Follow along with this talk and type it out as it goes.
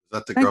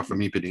that the Thank girl you. from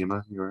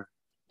Ipanema you were?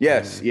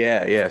 Yes,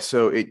 yeah.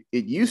 So it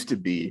used to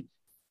be,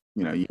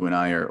 you and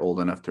I are old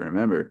enough to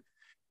remember,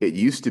 it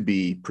used to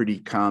be pretty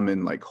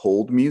common, like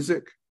hold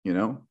music,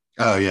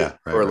 Oh yeah,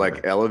 or right.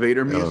 like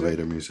elevator music.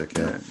 Elevator music,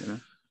 yeah.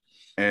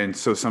 And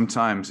so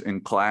sometimes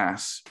in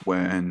class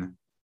when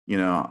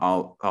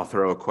I'll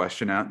throw a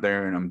question out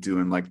there and I'm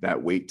doing like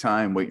that wait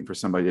time, waiting for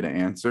somebody to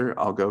answer,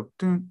 I'll go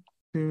doo,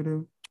 doo,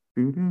 doo,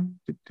 doo, doo,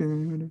 doo,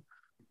 doo, doo.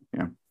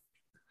 Yeah.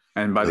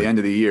 And by the end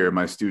of the year,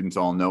 my students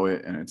all know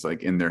it, and it's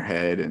like in their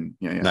head. And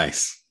yeah.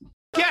 Nice.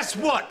 Guess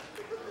what?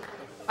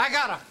 I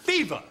got a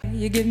fever.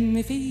 You give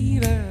me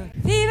fever,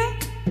 fever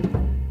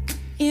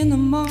in the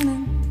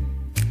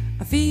morning,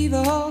 a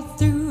fever all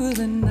through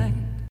the night.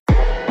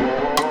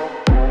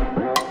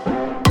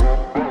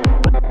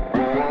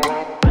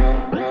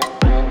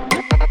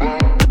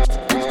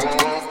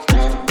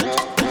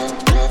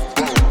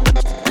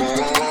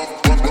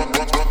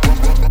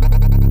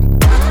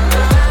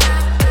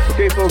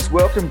 Okay, folks,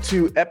 welcome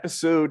to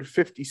episode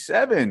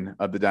 57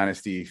 of the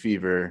Dynasty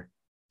Fever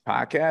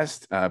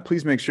podcast.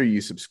 Please make sure you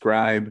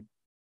subscribe,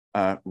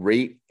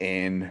 rate,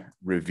 and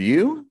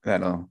review.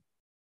 That'll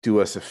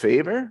do us a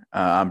favor.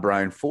 I'm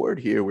Brian Ford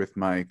here with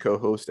my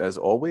co-host, as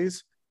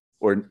always,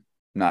 or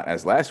not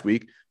as last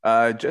week,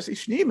 Jesse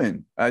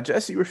Schneeman.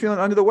 Jesse, you were feeling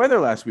under the weather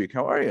last week.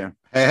 How are you?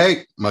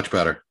 Hey, much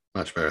better.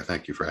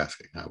 Thank you for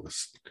asking. I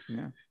was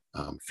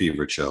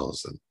fever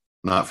chills and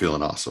not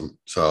feeling awesome.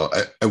 So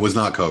it was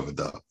not COVID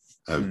though.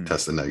 I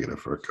tested negative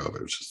for COVID.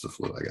 It was just the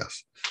flu, I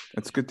guess.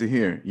 That's good to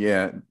hear.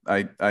 Yeah,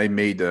 I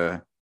made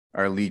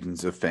our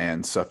legions of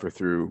fans suffer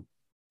through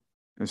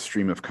a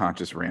stream of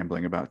conscious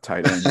rambling about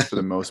tight ends for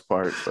the most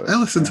part. But, I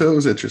listened to it. It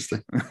was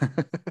interesting.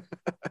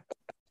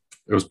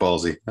 It was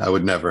ballsy. I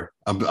would never.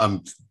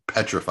 I'm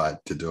petrified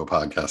to do a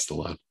podcast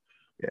alone.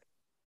 Yeah.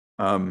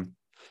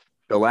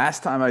 The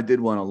last time I did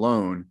one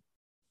alone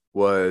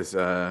was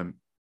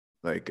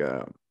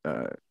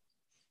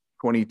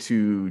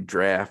 22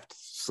 draft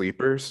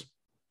sleepers.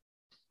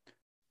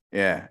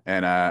 Yeah,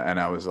 and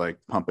I was like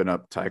pumping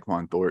up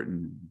Tyquan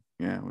Thornton.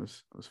 Yeah, it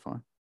was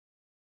fun.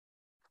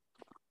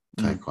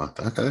 Tyquan,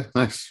 okay,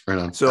 nice, right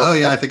on. So,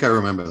 I think I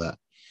remember that.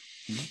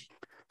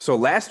 So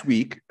last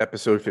week,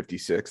 episode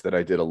 56 that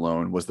I did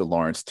alone was the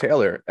Lawrence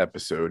Taylor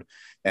episode,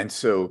 and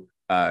so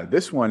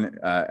this one,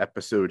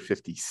 episode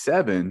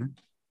 57,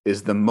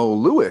 is the Mo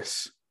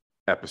Lewis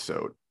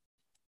episode,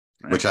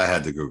 right? Which I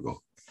had to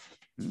Google.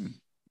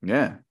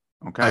 Yeah.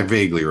 Okay. I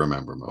vaguely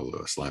remember Mo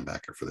Lewis,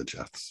 linebacker for the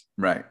Jets.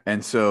 Right.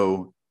 And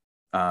so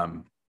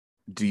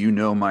do you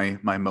know my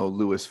Mo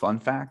Lewis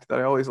fun fact that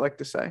I always like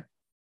to say?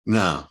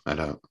 No, I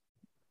don't.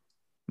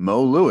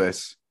 Mo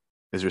Lewis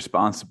is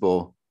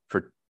responsible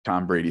for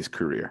Tom Brady's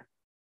career.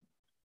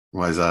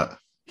 Why is that?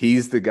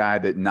 He's the guy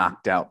that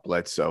knocked out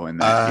Bledsoe in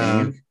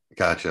that game.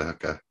 Gotcha.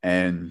 Okay.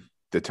 And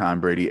the Tom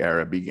Brady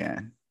era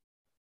began.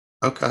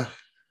 Okay.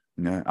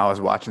 Yeah, I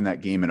was watching that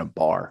game in a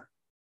bar.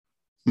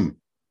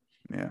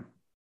 Yeah.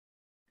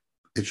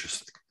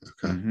 Interesting.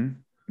 Okay.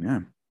 Mm-hmm.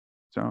 Yeah.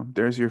 So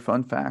there's your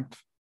fun fact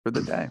for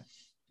the day.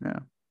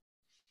 Yeah.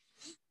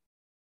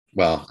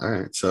 Well, all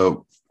right.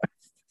 So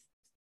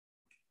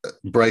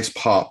Bryce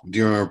Paup. Do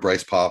you remember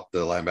Bryce Paup, the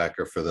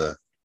linebacker for the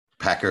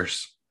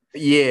Packers?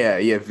 Yeah.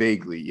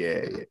 Vaguely.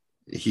 Yeah.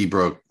 He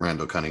broke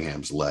Randall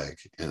Cunningham's leg,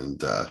 and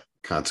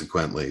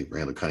consequently,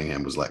 Randall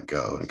Cunningham was let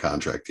go in a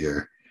contract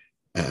year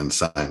and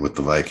signed with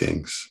the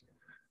Vikings,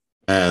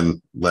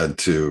 and led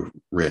to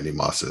Randy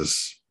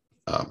Moss's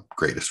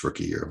greatest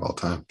rookie year of all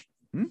time.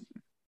 How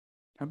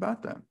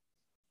about that?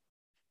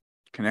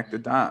 Connect the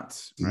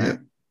dots. Right?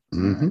 Yeah.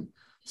 Mm-hmm.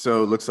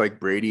 So it looks like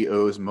Brady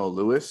owes Mo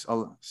Lewis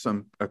a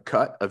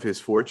cut of his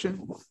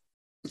fortune.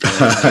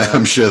 And,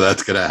 I'm sure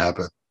that's going to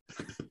happen.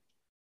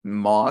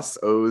 Moss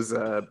owes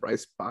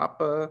Bryce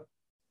Paup a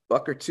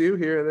buck or two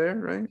here or there,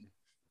 right?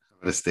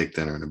 A steak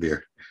dinner and a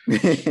beer.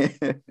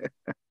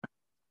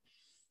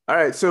 All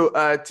right, so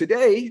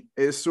today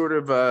is sort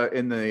of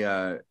in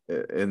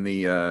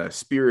the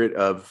spirit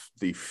of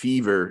the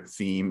fever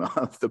theme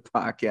of the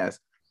podcast.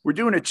 We're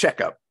doing a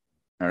checkup,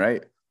 all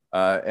right,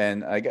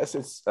 and I guess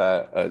it's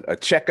a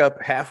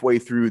checkup halfway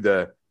through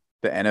the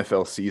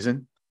NFL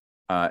season.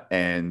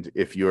 And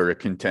if you're a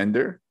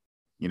contender,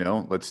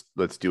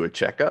 let's do a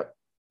checkup.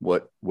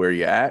 Where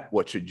you at?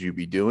 What should you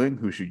be doing?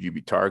 Who should you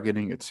be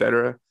targeting,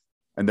 etc.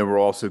 And then we're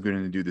also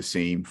going to do the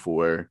same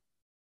for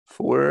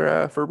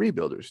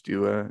rebuilders.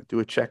 Do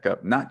a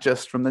checkup, not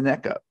just from the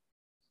neck up.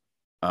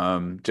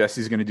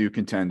 Jesse's going to do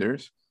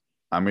contenders.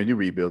 I'm going to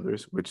do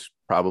rebuilders, which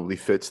probably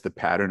fits the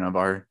pattern of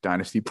our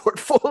dynasty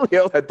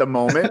portfolio at the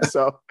moment.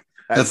 So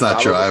that's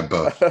not true. I have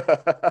both.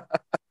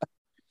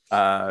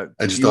 I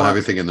just don't have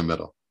everything in the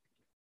middle.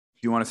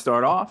 Do you want to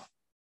start off?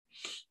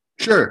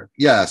 Sure.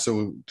 Yeah. So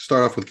we'll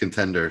start off with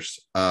contenders.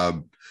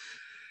 I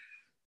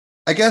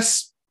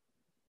guess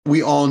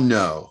we all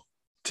know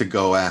to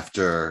go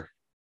after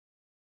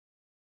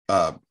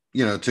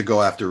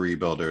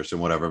rebuilders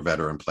and whatever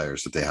veteran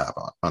players that they have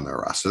on their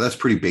roster. That's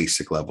pretty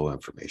basic level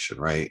information,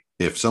 right?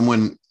 If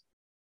someone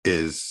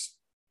is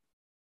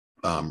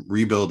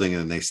rebuilding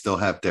and they still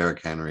have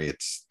Derrick Henry,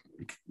 it's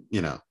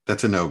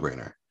that's a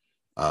no-brainer.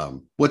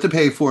 What to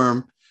pay for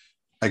him,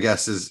 I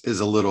guess, is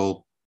a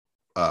little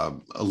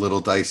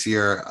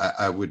dicier.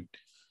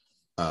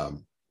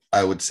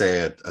 I would say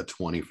a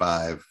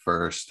 25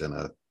 first and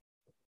a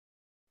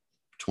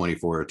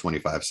 24 or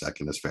 25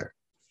 second is fair.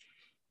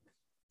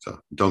 So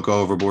don't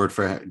go overboard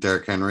for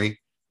Derrick Henry,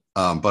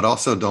 but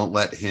also don't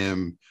let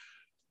him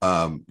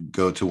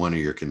go to one of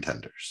your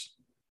contenders.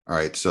 All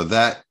right, so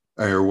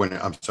one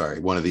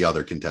of the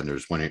other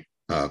contenders, one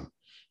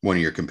of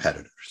your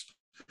competitors.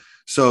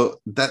 So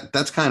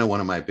that's kind of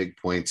one of my big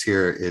points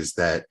here, is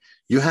that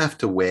you have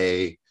to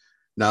weigh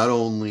not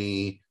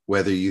only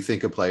whether you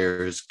think a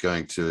player is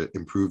going to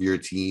improve your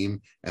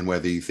team and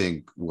whether you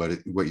think what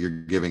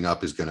you're giving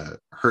up is going to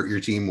hurt your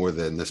team more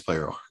than this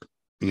player,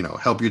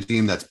 help your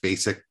team. That's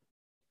basic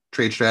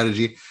trade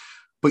strategy.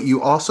 But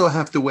you also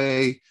have to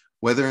weigh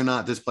whether or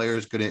not this player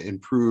is going to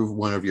improve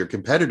one of your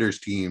competitors'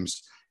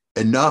 teams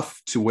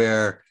enough to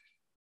where,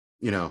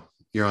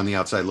 you're on the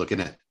outside looking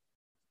in.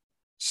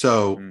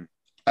 So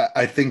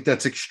I think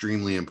that's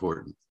extremely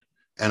important.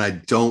 And I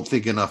don't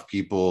think enough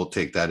people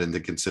take that into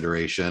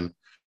consideration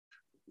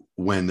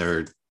when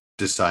they're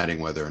deciding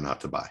whether or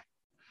not to buy.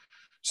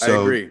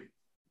 So, I agree.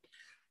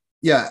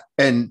 Yeah.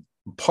 And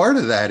part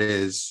of that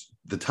is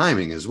the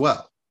timing as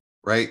well,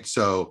 right?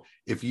 So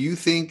if you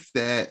think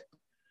that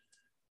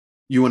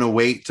you want to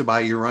wait to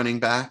buy your running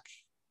back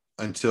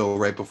until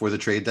right before the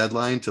trade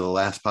deadline, to the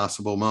last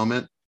possible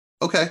moment,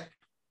 okay,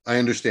 I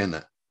understand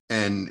that.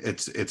 And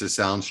it's a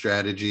sound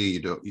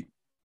strategy.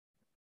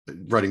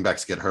 Running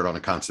backs get hurt on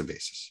a constant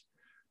basis,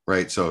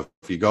 right? So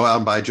if you go out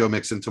and buy Joe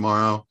Mixon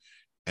tomorrow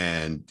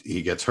and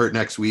he gets hurt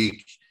next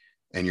week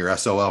and you're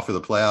SOL for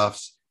the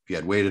playoffs, if you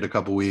had waited a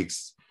couple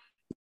weeks,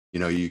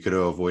 you could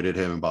have avoided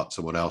him and bought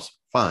someone else,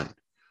 fine.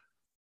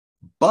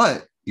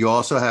 But you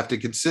also have to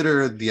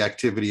consider the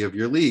activity of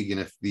your league. And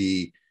if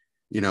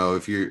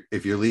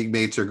if your league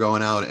mates are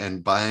going out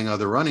and buying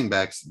other running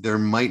backs, there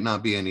might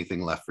not be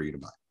anything left for you to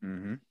buy.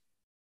 Mm-hmm.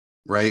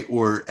 Right?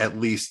 Or at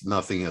least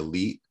nothing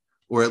elite,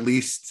 or at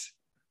least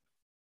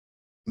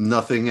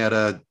nothing at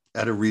a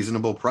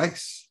reasonable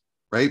price,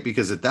 right?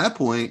 Because at that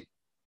point,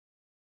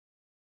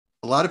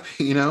 a lot of,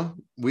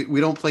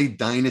 we don't play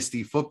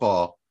dynasty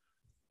football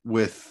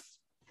with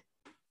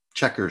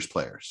checkers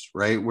players,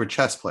 right? We're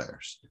chess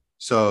players.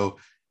 So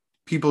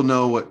people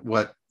know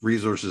what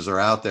resources are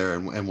out there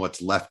and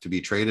what's left to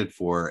be traded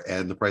for,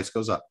 and the price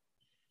goes up.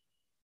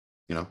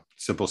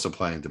 Simple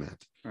supply and demand.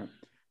 Right.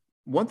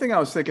 One thing I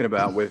was thinking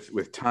about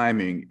with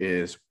timing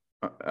is,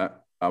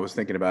 I was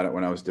thinking about it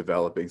when I was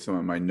developing some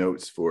of my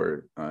notes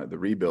for the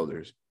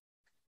rebuilders,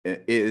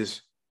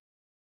 is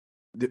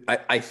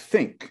I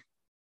think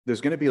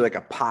there's going to be like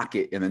a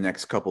pocket in the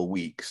next couple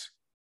weeks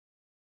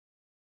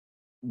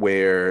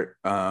where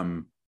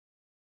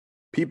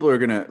people are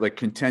going to, like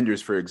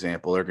contenders, for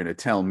example, are going to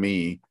tell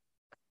me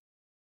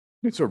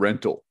it's a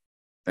rental,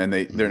 and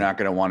they're not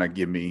going to want to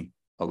give me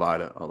a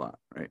lot,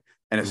 right?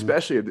 And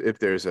especially if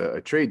there's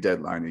a trade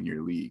deadline in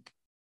your league,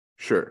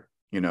 sure,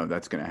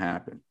 that's going to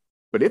happen.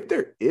 But if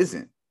there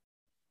isn't,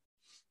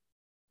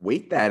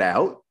 wait that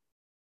out,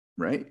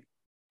 right?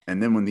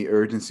 And then when the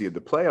urgency of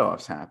the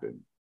playoffs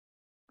happen,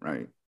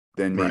 right,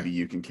 then maybe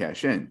you can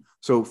cash in.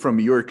 So from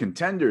your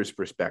contender's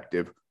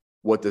perspective,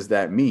 what does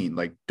that mean?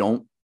 Like,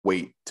 don't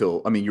wait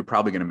till, you're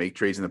probably going to make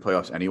trades in the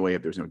playoffs anyway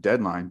if there's no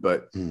deadline,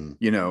 but,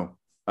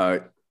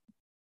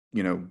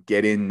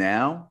 get in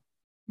now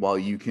while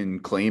you can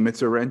claim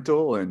it's a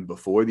rental and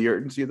before the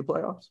urgency of the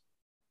playoffs.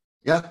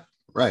 Yeah,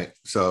 right.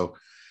 So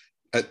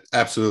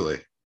absolutely.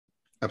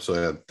 That's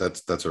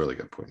a really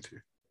good point too.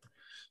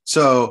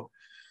 So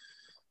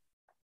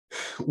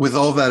with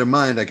all that in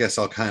mind, I guess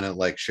I'll kind of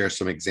like share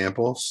some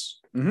examples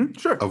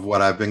sure, of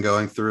what I've been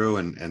going through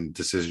and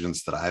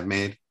decisions that I've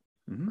made.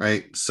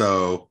 Right.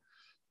 So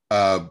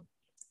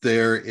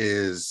there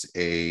is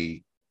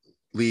a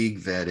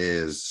league that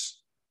is,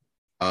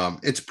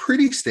 it's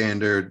pretty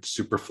standard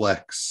super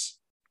flex.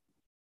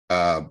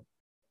 It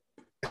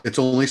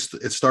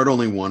start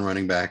only one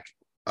running back,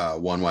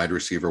 one wide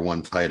receiver,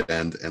 one tight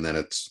end, and then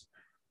it's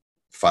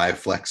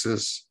 5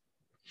 flexes,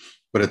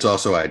 but it's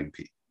also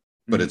IDP,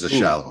 but it's a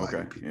shallow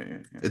IDP.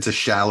 Yeah. It's a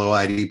shallow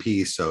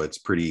IDP. So it's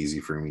pretty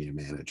easy for me to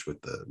manage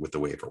with the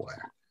waiver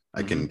wire.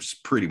 I can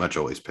pretty much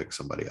always pick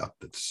somebody up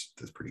that's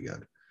pretty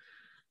good.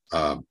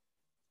 I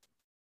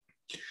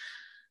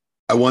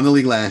won the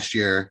league last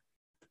year.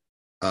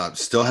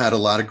 Still had a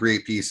lot of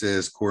great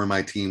pieces. Core of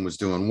my team was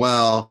doing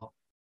well.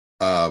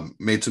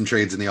 Made some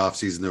trades in the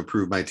offseason to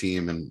improve my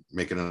team and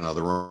make it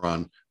another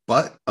run,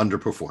 but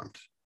underperformed,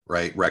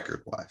 right?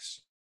 Record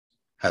wise.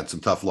 Had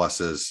some tough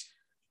losses.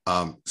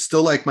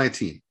 Still like my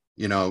team,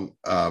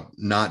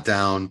 not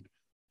down.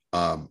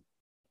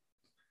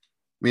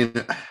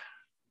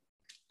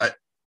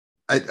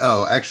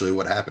 Actually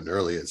what happened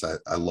early is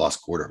I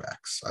lost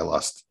quarterbacks. I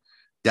lost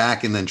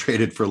Dak and then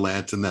traded for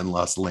Lance and then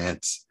lost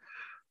Lance,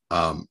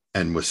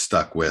 and was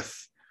stuck with,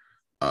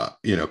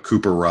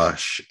 Cooper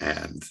Rush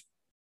and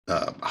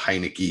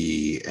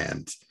Heineke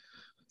and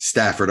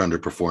Stafford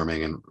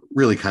underperforming, and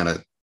really kind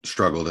of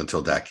struggled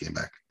until Dak came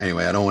back.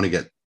 Anyway, I don't want to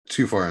get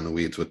too far in the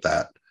weeds with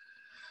that.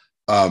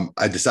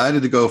 I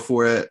decided to go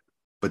for it,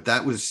 but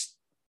that was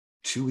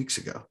 2 weeks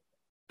ago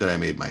that I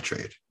made my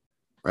trade,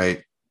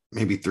 right?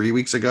 Maybe 3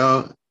 weeks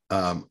ago.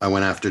 I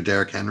went after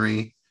Derrick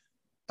Henry.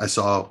 I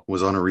saw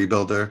was on a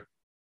rebuilder,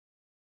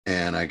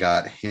 and I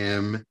got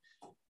him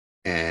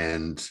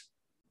and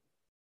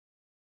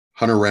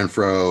Hunter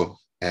Renfrow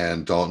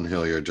and Dalton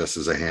Hilliard just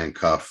as a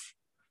handcuff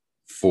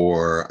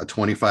for a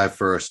 25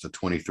 first, a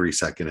 23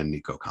 second, and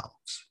Nico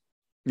Collins.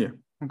 Yeah.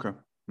 Okay.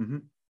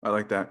 I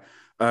like that.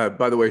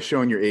 By the way,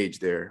 showing your age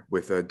there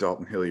with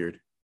Dalton Hilliard.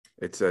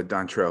 It's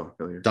Dontrell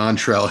Hilliard.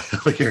 Dontrell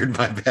Hilliard,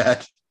 my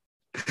bad.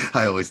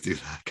 I always do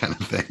that kind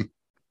of thing.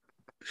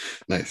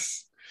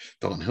 Nice.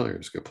 Dalton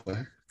Hilliard is a good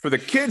player. For the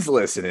kids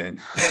listening,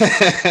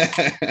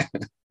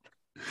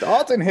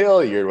 Dalton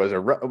Hilliard was a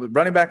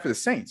running back for the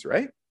Saints,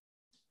 right?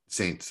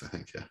 Saints, I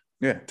think, yeah.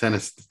 Yeah.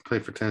 Tennis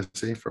played for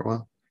Tennessee for a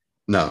while.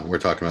 No, we're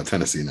talking about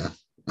Tennessee now.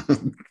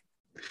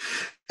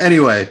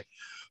 Anyway,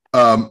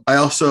 I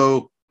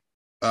also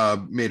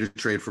made a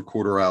trade for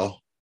Cordarrelle.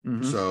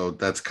 So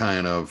that's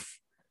kind of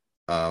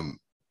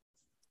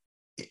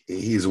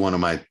he's one of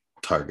my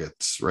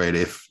targets, right?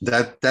 If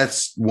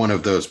that's one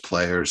of those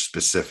players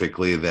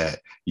specifically that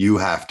you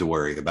have to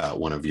worry about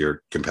one of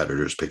your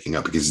competitors picking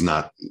up because he's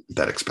not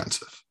that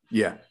expensive.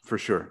 Yeah, for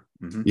sure.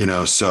 You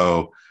know,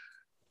 so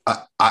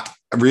I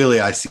really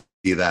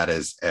see that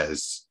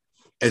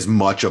as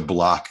much a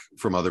block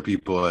from other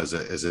people as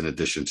an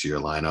addition to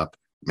your lineup.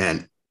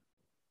 Man,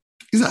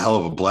 he's a hell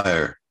of a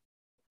player.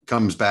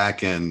 Comes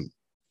back and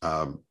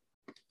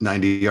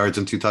 90 yards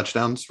and 2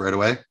 touchdowns right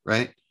away,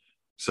 right?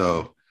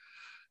 So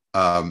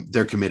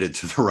they're committed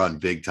to the run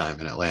big time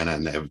in Atlanta,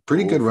 and they have a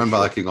pretty good run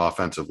blocking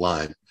offensive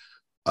line.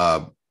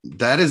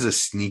 That is a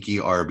sneaky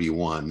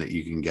RB1 that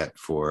you can get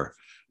for,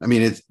 I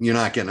mean, you're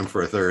not getting him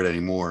for a third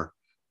anymore,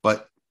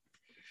 but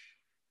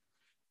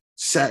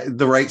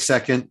the right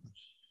second,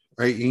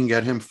 right? You can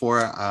get him for.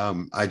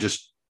 I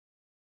just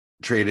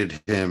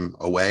traded him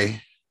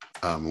away.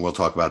 We'll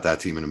talk about that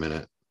team in a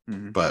minute,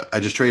 but I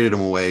just traded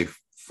him away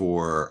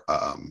for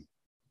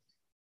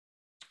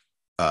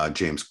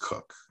James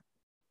Cook.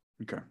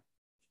 Okay.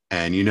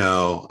 And you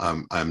know,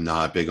 I'm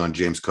not big on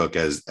James Cook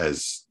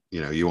as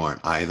you know, you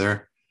aren't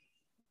either.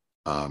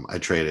 I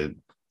traded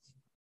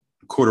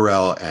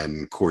Cordarrelle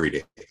and Corey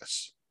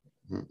Davis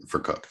for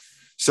Cook.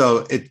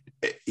 So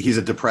he's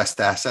a depressed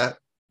asset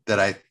that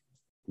I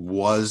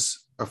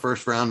was a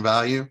first round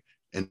value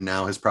and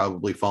now has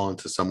probably fallen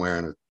to somewhere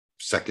in a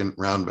second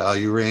round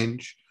value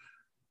range.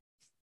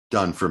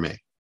 Done for me.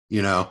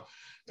 You know,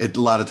 a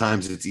lot of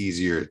times it's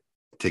easier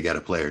to get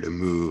a player to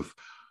move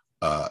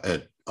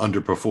at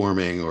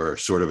underperforming or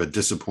sort of a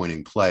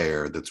disappointing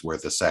player that's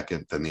worth a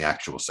second than the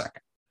actual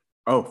second.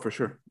 Oh, for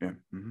sure. Yeah.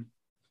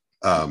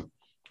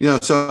 You know,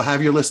 so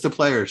have your list of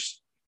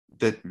players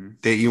that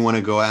you want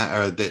to go at,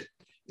 or that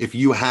if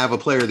you have a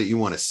player that you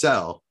want to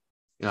sell,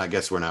 you know, I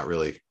guess we're not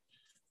really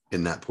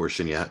in that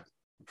portion yet,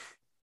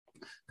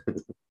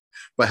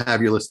 but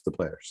have your list of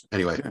players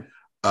anyway.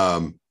 Yeah.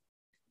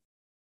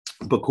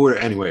 But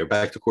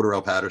back to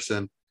Cordarrelle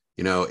Patterson.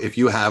 You know, if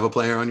you have a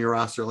player on your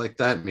roster like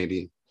that,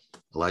 maybe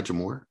Elijah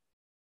Moore.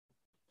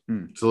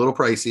 It's a little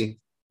pricey.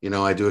 You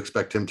know, I do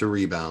expect him to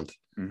rebound.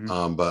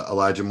 But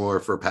Elijah Moore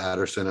for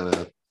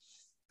Patterson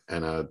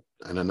and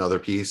another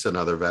piece,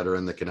 another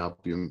veteran that can help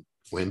you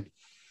win.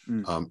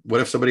 What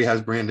if somebody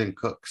has Brandon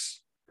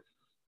Cooks?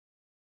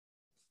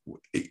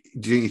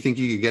 Do you think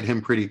you could get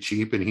him pretty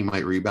cheap and he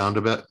might rebound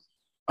a bit?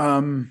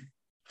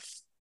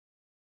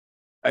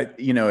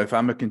 You know, if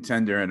I'm a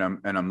contender and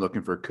I'm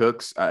looking for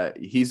Cooks,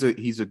 he's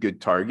a good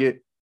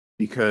target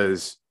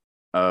because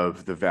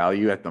of the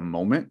value at the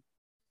moment,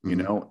 you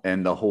know,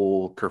 and the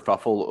whole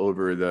kerfuffle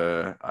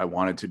over I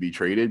wanted to be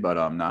traded, but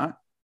I'm not.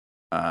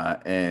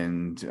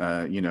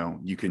 You know,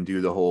 you can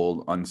do the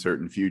whole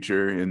uncertain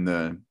future in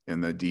the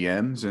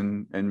DMs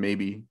and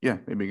maybe get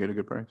a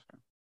good price.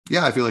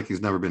 Yeah, I feel like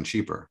he's never been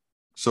cheaper.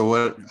 So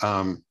what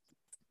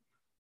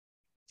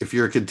if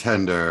you're a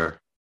contender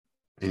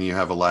and you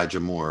have Elijah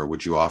Moore,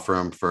 would you offer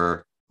him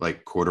for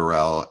like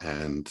Cordarrelle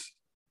and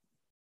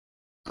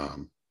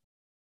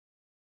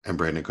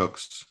Brandon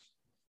Cooks?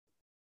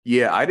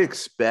 Yeah, I'd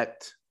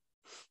expect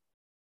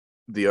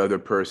the other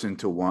person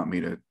to want me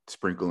to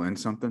sprinkle in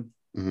something.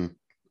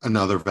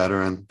 Another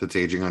veteran that's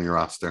aging on your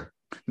roster.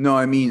 No,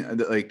 I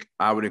mean, like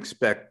I would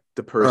expect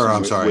the person. Or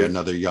I'm sorry,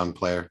 another young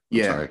player.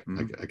 Yeah,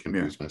 I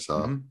confused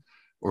myself.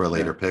 Or a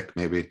later pick,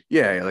 maybe.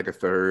 Yeah, like a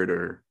third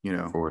or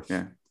fourth.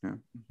 Yeah.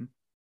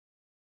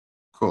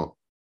 Cool.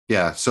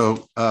 Yeah.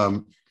 So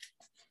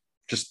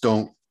just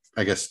don't.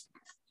 I guess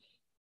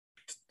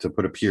to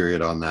put a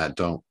period on that,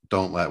 don't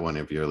let one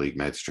of your league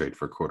mates trade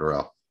for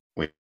Cordarrelle.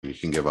 When you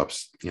can give up,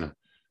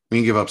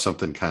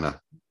 something kind of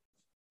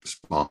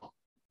small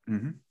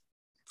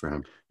for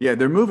him. Yeah,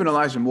 they're moving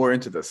Elijah Moore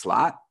into the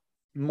slot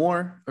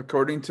more,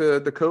 according to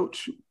the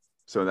coach.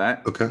 So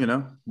that,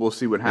 we'll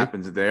see what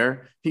happens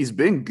there. He's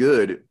been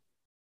good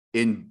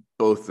in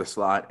both the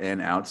slot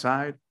and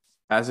outside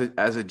as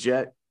a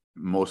Jet,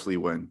 mostly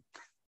when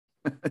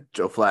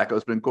Joe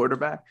Flacco's been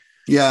quarterback.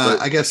 Yeah,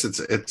 But I guess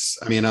it's.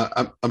 I mean,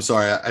 I'm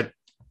sorry.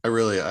 I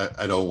really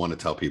I don't want to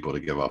tell people to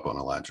give up on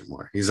Elijah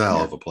Moore. He's a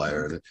hell of a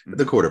player.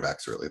 The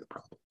quarterback's really the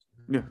problem.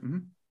 Yeah.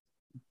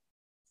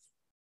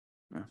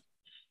 Yeah.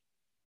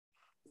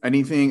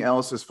 Anything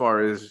else as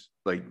far as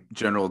like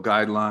general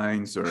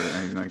guidelines or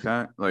anything like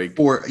that? Like,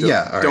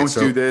 don't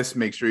do this.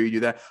 Make sure you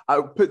do that.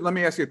 Let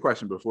me ask you a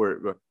question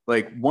before.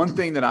 Like, one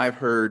thing that I've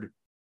heard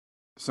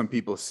some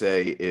people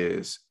say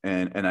is,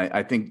 and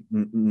I think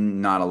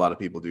not a lot of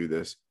people do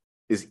this,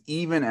 is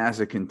even as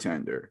a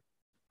contender,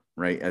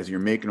 right? As you're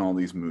making all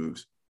these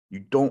moves, you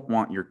don't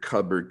want your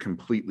cupboard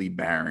completely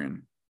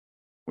barren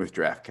with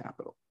draft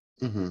capital,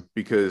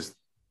 because,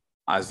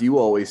 as you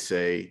always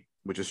say,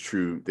 which is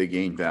true, they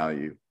gain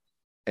value,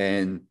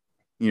 and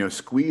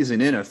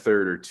squeezing in a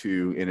third or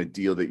two in a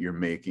deal that you're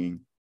making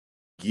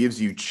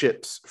gives you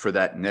chips for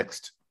that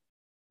next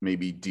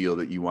maybe deal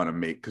that you want to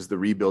make, because the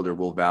rebuilder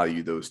will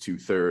value those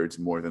 2/3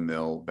 more than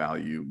they'll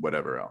value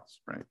whatever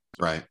else, right?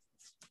 Right.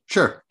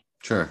 Sure,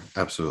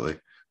 absolutely.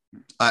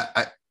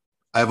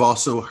 I've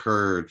also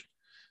heard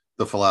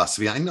the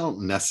philosophy. I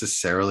don't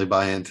necessarily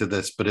buy into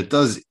this, but it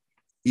does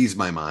ease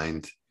my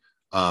mind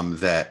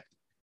that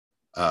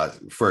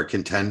for a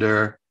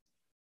contender,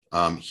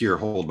 here,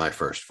 hold my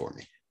first for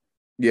me.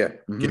 Yeah.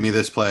 Give me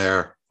this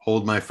player,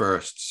 hold my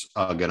firsts,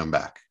 I'll get them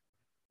back,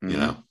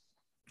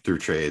 through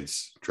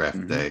trades,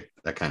 draft day,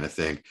 that kind of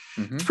thing.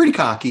 It's pretty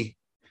cocky.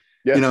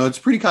 Yeah. It's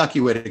a pretty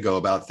cocky way to go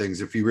about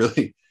things. If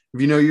you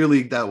know your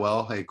league that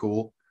well, hey,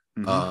 cool.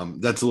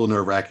 That's a little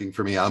nerve-wracking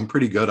for me. I'm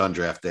pretty good on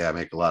draft day. I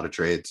make a lot of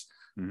trades.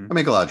 I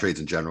make a lot of trades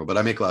in general, but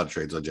I make a lot of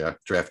trades on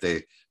draft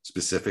day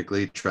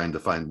specifically, trying to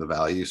find the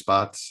value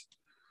spots.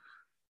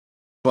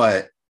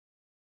 But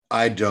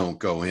I don't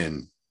go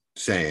in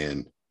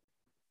saying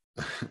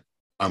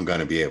I'm going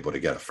to be able to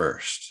get a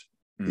first,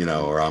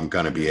 or I'm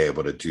going to be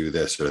able to do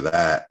this or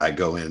that. I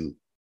go in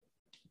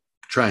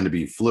trying to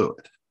be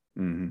fluid.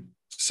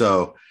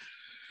 So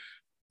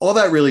all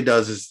that really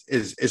does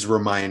is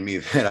remind me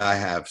that I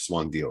have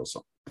swung deals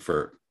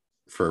for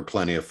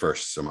plenty of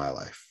firsts in my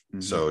life.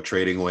 So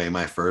trading away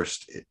my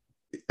first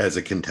as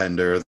a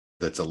contender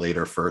that's a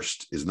later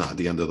first is not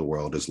the end of the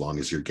world, as long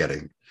as you're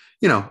getting,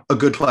 a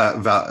good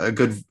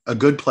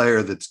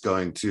player that's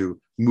going to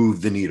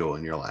move the needle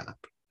in your lineup.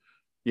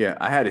 Yeah,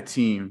 I had a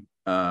team.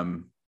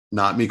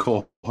 Not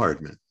Mecole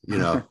Hardman,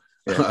 a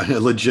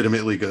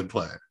legitimately good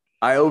player.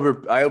 I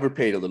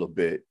overpaid a little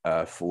bit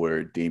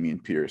for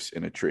Dameon Pierce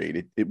in a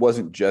trade. It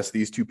wasn't just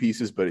these two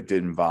pieces, but it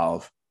did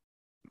involve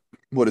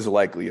what is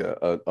likely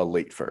a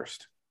late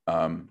first.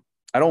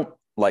 I don't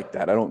like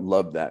that. I don't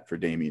love that for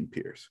Dameon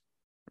Pierce,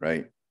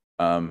 right?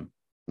 But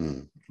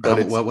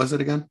what was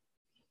it again?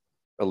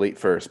 A late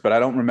first, but I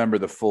don't remember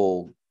the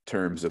full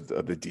terms of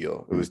the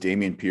deal. It was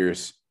Dameon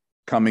Pierce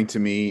coming to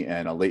me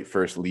and a late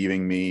first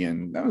leaving me,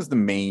 and that was the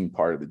main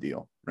part of the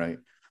deal, right?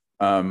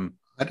 I'd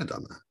have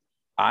done that.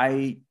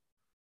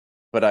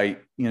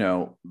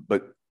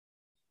 But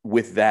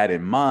with that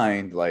in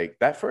mind, like,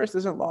 that first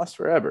isn't lost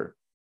forever,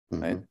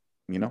 right?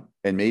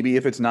 And maybe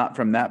if it's not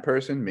from that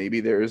person, maybe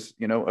there's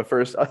a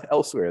first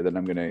elsewhere that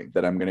I'm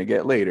gonna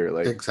get later.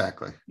 Like,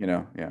 exactly.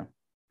 Yeah.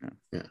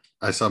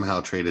 I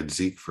somehow traded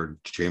Zeke for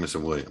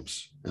Jameson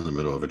Williams in the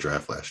middle of a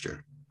draft last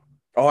year.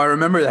 Oh, I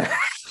remember that.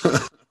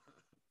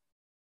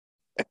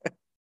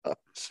 Oh,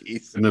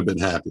 jeez. Couldn't have been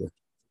happier.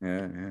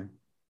 Yeah.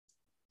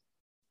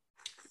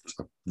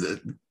 So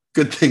the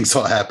good things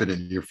will happen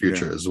in your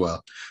future as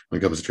well when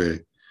it comes to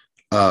trading.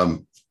 I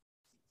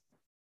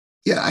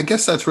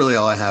guess that's really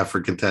all I have for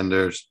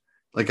contenders.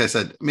 Like I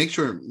said, make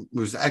sure it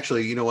moves.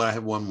 Actually, you know what? I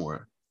have one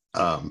more.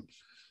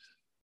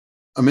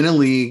 I'm in a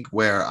league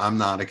where I'm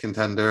not a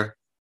contender,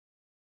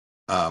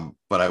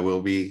 but I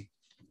will be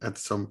at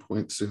some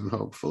point soon,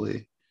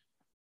 hopefully.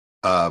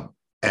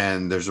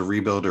 And there's a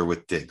rebuilder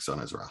with Diggs on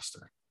his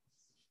roster.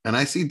 And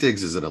I see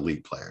Diggs as an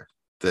elite player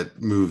that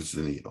moves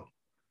the needle,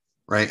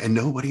 right? And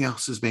nobody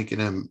else is making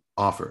him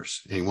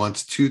offers. And he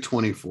wants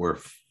 224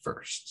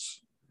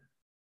 firsts,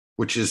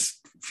 which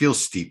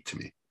feels steep to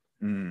me.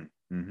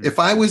 If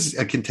I was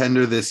a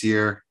contender this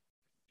year,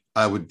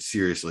 I would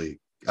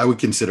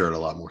consider it a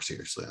lot more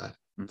seriously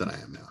than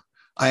I am now.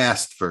 I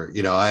asked for,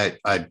 I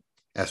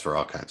asked for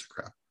all kinds of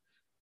crap.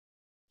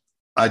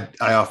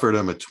 I offered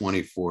him a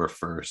 24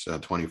 first, a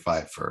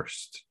 25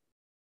 first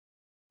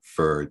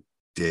for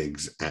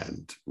Diggs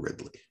and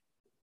Ridley.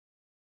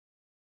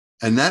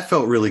 And that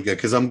felt really good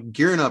because I'm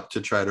gearing up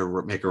to try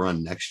to make a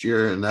run next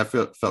year. And that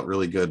felt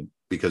really good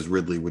because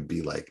Ridley would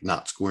be like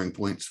not scoring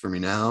points for me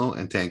now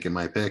and tanking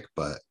my pick,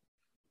 but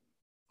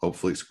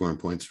hopefully scoring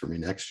points for me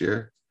next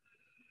year.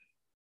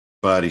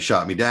 But he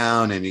shot me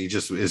down and he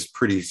just is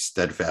pretty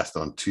steadfast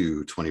on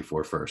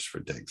 224 first for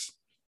Diggs.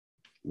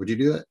 Would you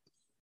do it?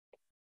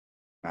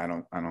 I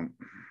don't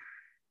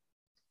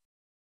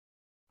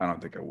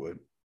think I would.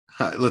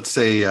 Let's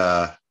say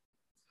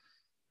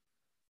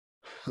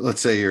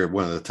you're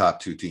one of the top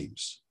two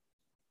teams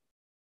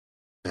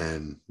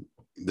and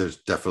there's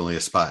definitely a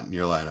spot in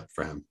your lineup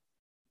for him.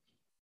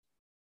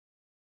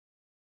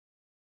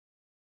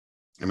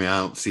 I mean, I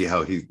don't see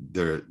how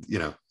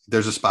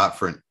there's a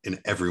spot in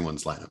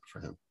everyone's lineup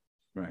for him.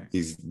 Right.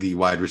 He's the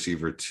wide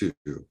receiver 2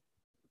 in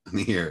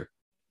the year.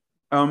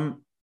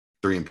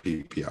 3 in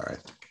PPR, I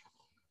think.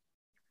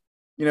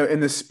 In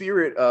the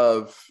spirit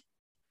of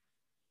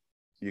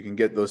you can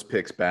get those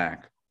picks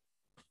back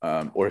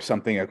or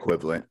something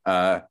equivalent,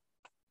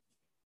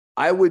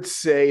 I would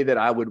say that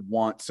I would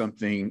want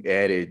something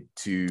added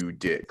to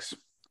Diggs.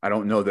 I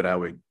don't know that I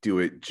would do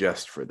it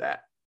just for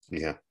that.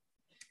 Yeah,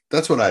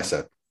 that's what I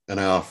said. And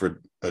I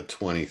offered a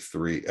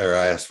 23, or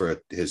I asked for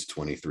his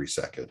 23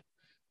 second,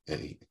 and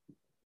he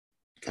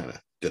kind of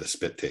did a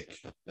spit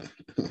take.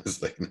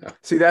 Was like, no.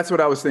 See, that's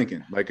what I was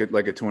thinking, like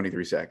a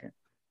 23 second.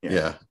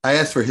 Yeah. I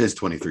asked for his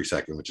 23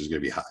 second, which is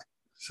going to be high.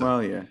 So.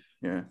 Well, yeah.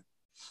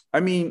 I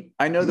mean,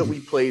 I know that we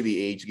play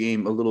the age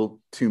game a little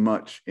too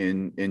much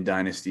in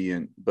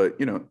Dynasty, but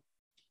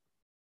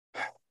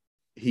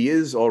he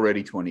is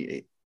already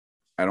 28.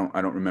 I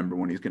don't remember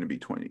when he's going to be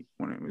 20,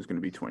 when he was going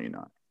to be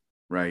 29,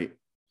 right?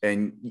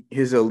 And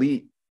his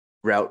elite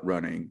route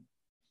running,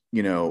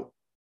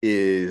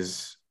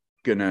 is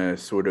gonna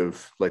sort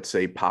of, let's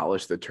say,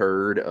 polish the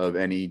turd of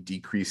any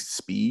decreased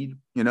speed.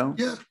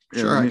 Yeah,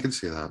 sure, I can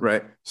see that.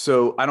 Right.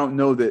 So I don't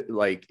know that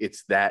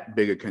it's that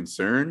big a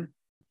concern.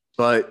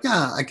 But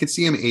yeah, I could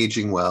see him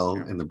aging well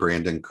in the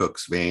Brandon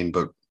Cooks vein,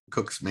 but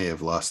Cooks may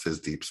have lost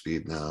his deep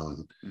speed now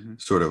and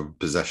sort of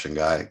possession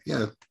guy.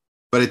 Yeah,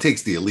 but it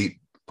takes the elite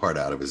part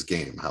out of his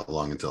game. How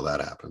long until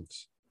that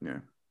happens?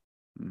 Yeah.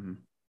 Mm-hmm.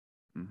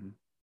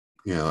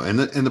 And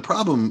the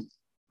problem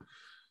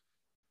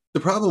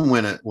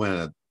when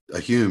a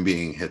human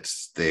being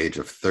hits the age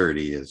of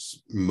 30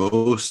 is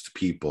most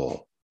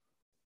people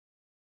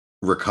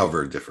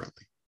recover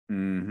differently.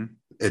 Mm-hmm.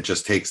 It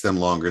just takes them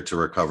longer to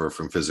recover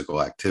from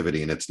physical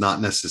activity. And it's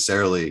not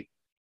necessarily,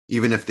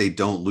 even if they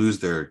don't lose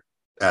their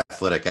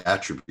athletic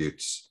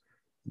attributes,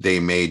 they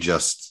may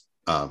just,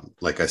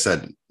 like I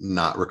said,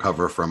 not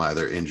recover from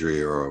either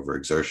injury or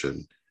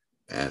overexertion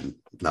and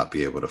not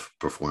be able to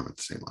perform at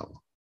the same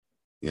level.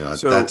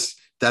 So,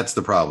 that's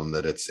the problem,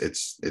 that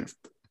it's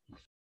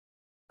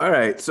all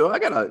right. So I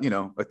got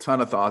a ton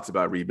of thoughts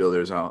about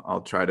rebuilders.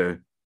 I'll try to,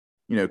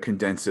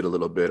 condense it a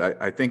little bit.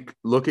 I think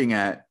looking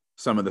at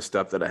some of the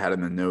stuff that I had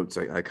in the notes,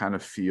 I kind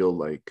of feel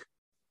like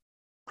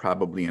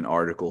probably an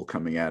article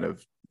coming out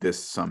of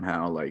this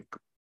somehow, like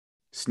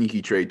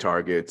sneaky trade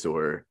targets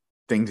or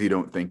things you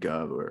don't think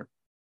of or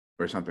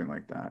something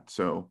like that.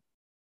 So,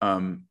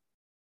 I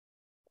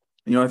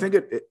think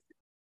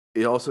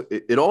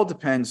it all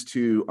depends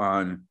too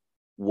on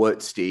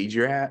what stage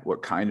you're at,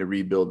 what kind of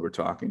rebuild we're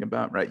talking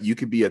about, right? You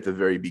could be at the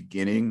very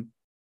beginning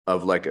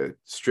of like a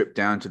strip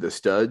down to the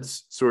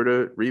studs sort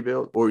of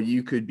rebuild, or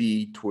you could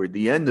be toward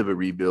the end of a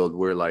rebuild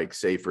where, like,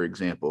 say, for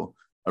example,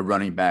 a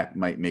running back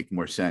might make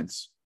more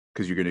sense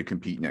because you're going to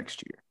compete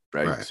next year,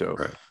 right? So,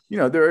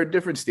 there are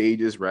different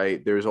stages,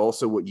 right? There's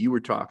also what you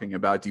were talking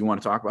about. Do you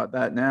want to talk about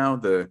that now?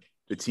 The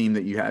team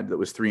that you had that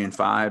was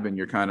 3-5 and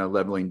you're kind of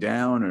leveling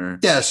down, or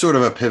sort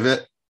of a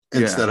pivot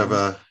instead of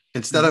a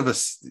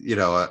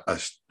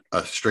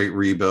straight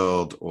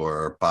rebuild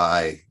or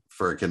buy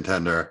for a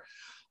contender.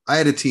 I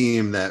had a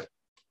team that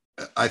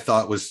I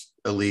thought was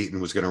elite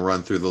and was going to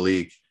run through the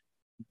league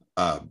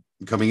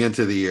coming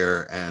into the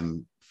year,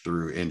 and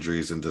through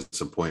injuries and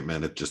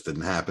disappointment, it just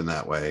didn't happen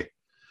that way.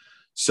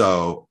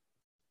 So,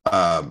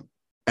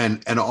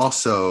 and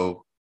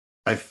also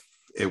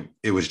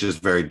it was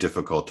just very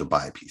difficult to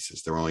buy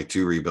pieces. There were only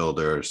 2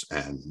 rebuilders,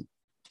 and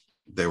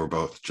they were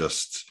both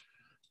just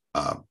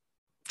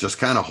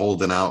kind of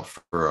holding out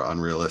for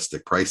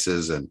unrealistic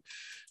prices, and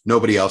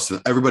everybody else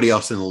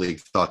in the league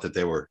thought that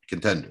they were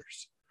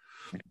contenders.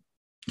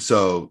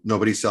 So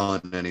nobody's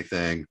selling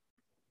anything.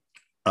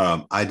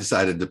 I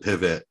decided to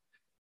pivot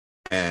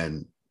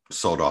and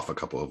sold off a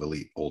couple of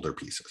elite older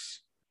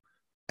pieces,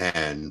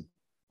 and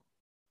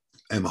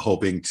am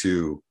hoping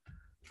to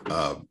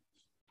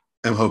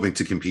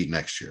compete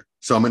next year.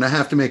 So I'm going to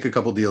have to make a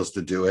couple deals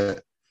to do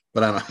it,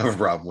 but I don't have a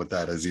problem with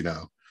that, as you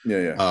know.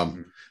 Yeah.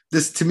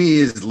 This to me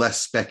is less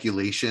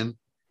speculation,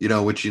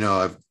 which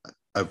I've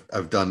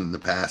done in the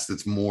past.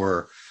 It's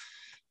more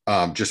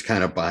just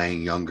kind of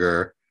buying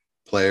younger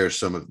players,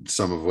 some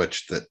of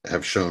which that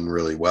have shown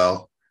really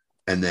well,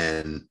 and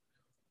then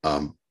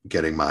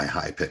getting my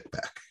high pick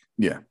back.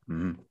 Yeah.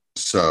 Mm-hmm.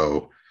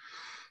 So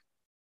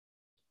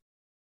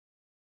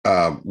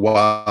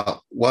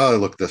while I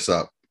look this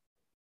up,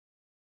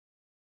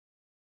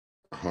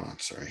 hold on,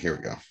 sorry, here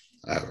we go.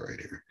 I have it right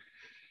here.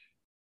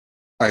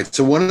 All right,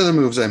 so one of the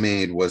moves I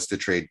made was to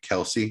trade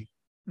Kelsey.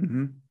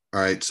 Mm-hmm. All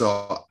right,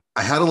 so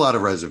I had a lot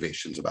of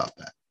reservations about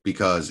that,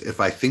 because if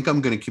I think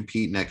I'm going to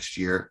compete next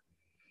year,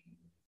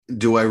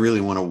 do I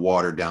really want to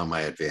water down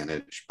my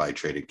advantage by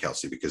trading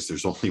Kelsey? Because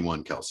there's only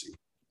one Kelsey,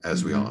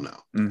 as we all know.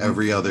 Mm-hmm.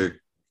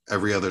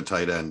 Every other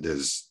tight end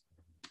is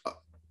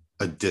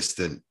a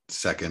distant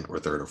second or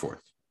third or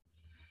fourth,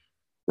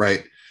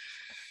 right?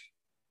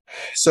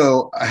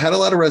 So I had a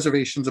lot of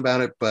reservations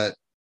about it, but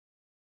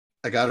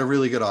I got a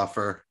really good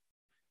offer,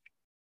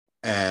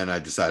 and I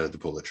decided to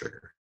pull the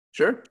trigger.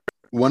 Sure.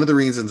 one of the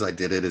reasons I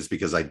did it is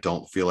because I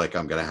don't feel like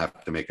I'm going to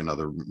have to make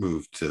another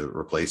move to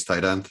replace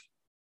tight end.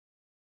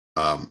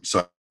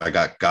 So I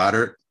got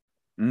Goddard,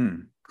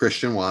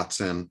 Christian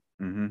Watson,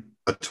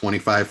 a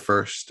 25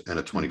 first and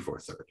a 24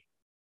 third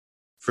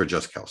for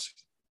just Kelsey.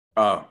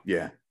 Oh,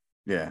 yeah.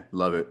 Yeah.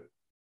 Love it.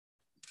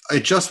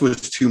 It just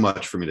was too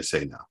much for me to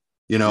say no.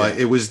 You know,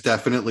 it was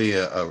definitely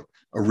a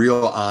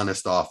real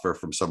honest offer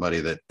from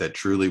somebody that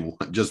truly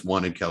just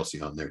wanted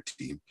Kelsey on their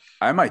team.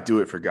 I might do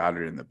it for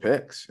Goddard in the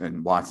picks,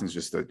 and Watson's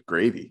just a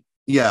gravy.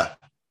 Yeah,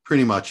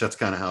 pretty much. That's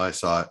kind of how I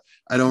saw it.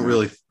 I don't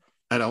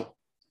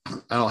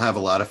have a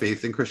lot of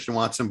faith in Christian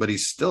Watson, but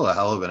he's still a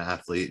hell of an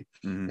athlete.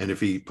 And if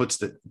he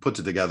puts it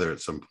together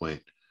at some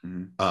point,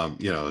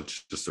 you know,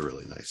 it's just a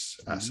really nice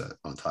asset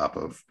on top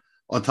of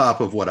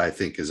what I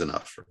think is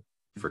enough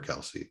for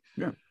Kelsey.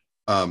 Yeah.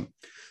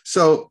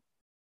 So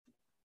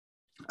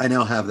I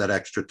now have that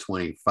extra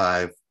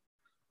 25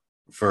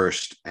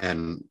 first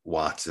and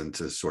Watson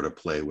to sort of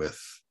play with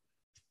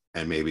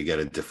and maybe get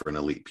a different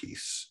elite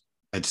piece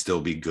and still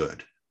be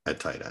good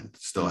at tight end,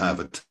 still have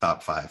a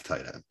top 5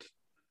 tight end.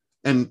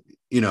 And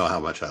you know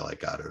how much I like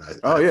Goddard.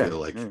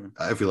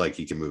 I feel like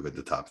he can move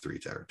into top 3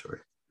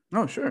 territory.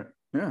 Oh, sure.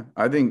 Yeah.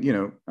 I think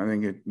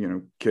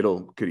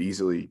Kittle could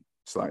easily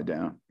slide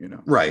down, you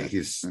know. Right.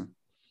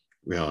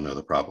 We all know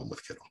the problem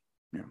with Kittle.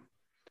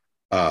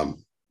 Yeah.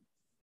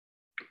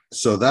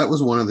 So that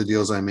was one of the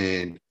deals I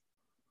made.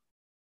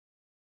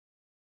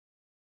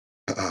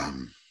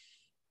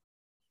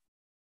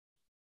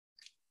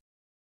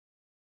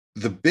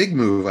 The big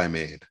move I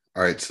made.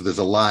 All right. So there's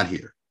a lot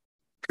here.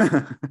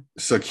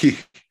 So keep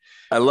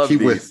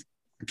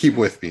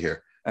with me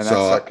here. And that's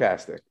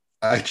sarcastic.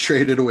 I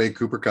traded away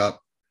Cooper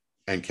Kupp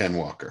and Ken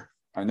Walker.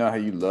 I know how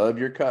you love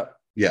your Kupp.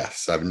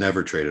 Yes. I've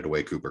never traded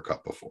away Cooper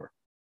Kupp before.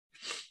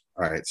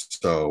 All right.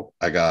 So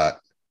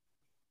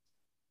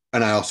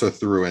and I also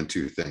threw in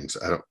 2 things.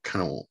 I don't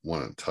kind of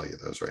want to tell you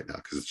those right now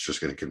because it's just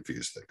going to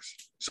confuse things.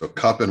 So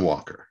Kupp and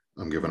Walker,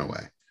 I'm giving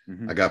away.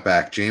 I got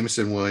back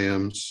Jameson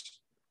Williams,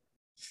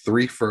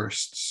 3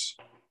 firsts,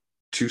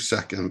 2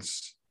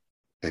 seconds,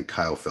 and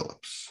Kyle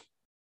Phillips.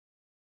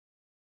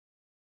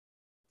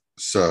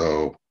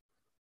 So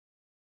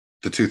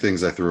the 2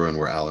 things I threw in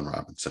were Allen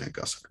Robinson and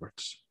Gus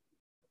Edwards.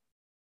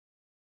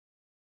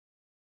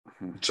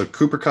 So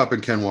Cooper Kupp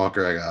and Ken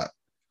Walker, I got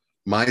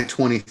my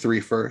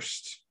 23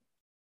 first,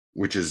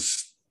 which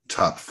is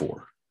top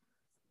 4.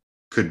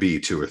 Could be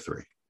 2 or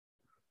 3.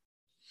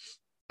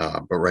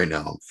 But right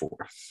now I'm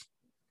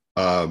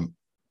 4th.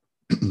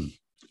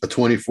 A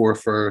 24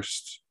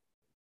 first,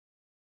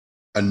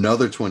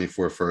 another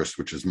 24 first,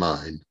 which is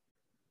mine.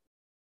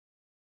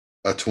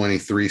 A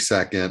 23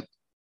 second,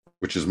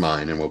 which is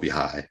mine and will be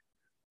high.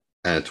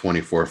 And a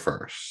 24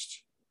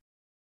 first.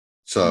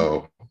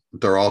 So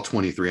they're all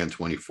 23 and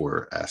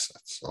 24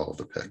 assets, all of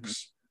the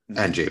picks,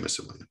 and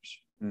Jameson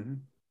Williams.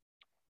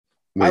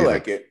 I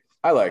like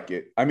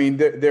it. I mean,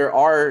 there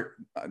are,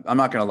 I'm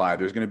not going to lie,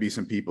 there's going to be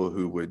some people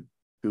who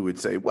would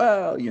say,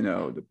 well, you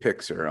know, the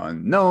picks are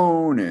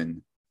unknown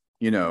and,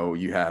 you know,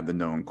 you have the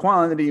known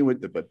quantity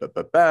with the,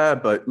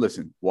 but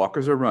listen,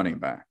 Walker's a running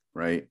back,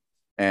 right?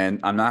 And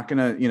I'm not going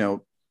to, you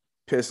know,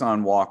 piss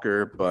on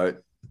Walker,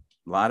 but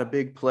a lot of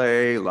big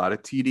play, a lot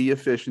of TD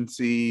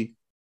efficiency.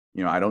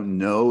 You know, I don't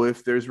know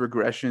if there's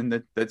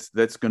regression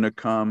that's going to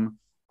come.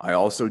 I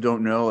also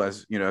don't know,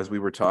 as you know, as we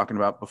were talking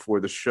about before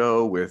the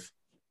show, with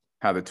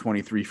how the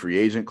 23 free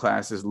agent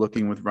class is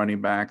looking with running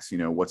backs, you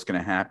know, what's going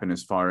to happen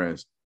as far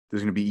as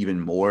there's going to be even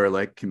more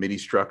like committee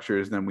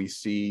structures than we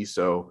see.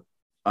 So,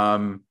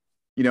 you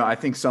know, I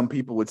think some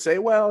people would say,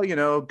 well, you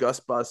know, Gus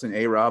Bus and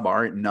A-Rob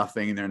aren't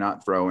nothing and they're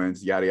not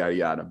throw-ins, yada, yada,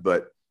 yada.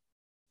 But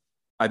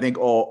I think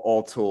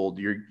all told,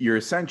 you're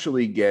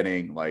essentially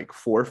getting like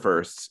 4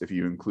 firsts if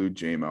you include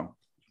JMO,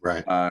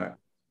 right?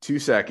 2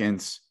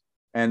 seconds,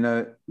 and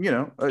you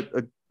know,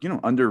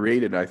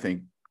 underrated, I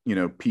think, you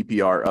know,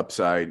 PPR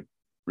upside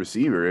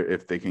receiver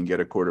if they can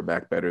get a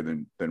quarterback better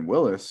than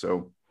Willis.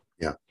 So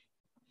yeah,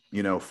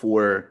 you know,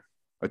 for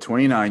a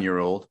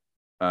 29-year-old,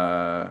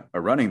 a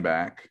running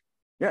back,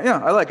 yeah,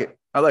 I like it.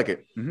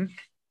 Mm-hmm.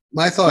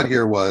 My thought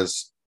here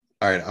was,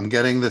 all right, I'm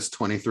getting this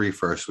 23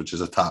 first, which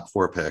is a top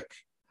 4 pick.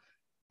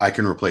 I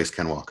can replace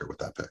Ken Walker with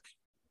that pick.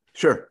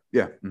 Sure.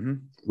 Yeah.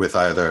 With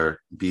either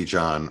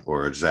Bijan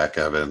or Zach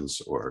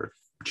Evans or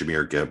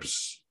Jahmyr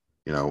Gibbs,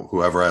 you know,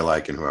 whoever I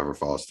like and whoever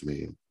falls to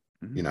me,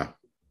 you know,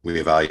 we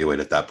evaluate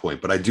at that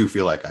point. But I do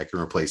feel like I can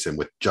replace him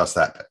with just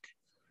that pick.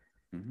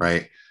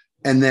 Right.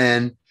 And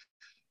then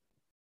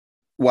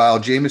while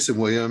Jameson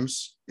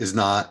Williams is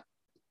not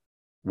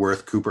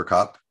worth Cooper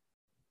Kupp,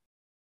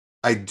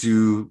 I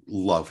do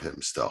love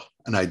him still.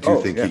 And I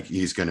do think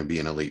he's going to be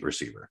an elite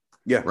receiver.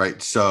 Yeah.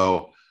 Right.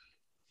 So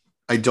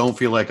I don't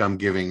feel like I'm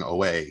giving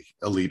away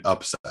elite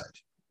upside.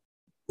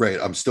 Right.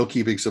 I'm still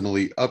keeping some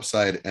elite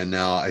upside. And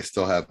now I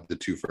still have the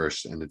 2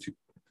 firsts and the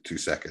two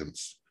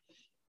seconds.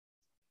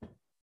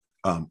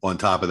 On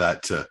top of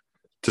that, to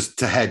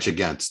hedge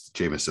against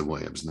Jameson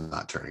Williams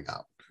not turning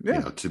out. Yeah.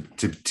 You know,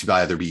 to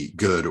either be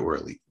good or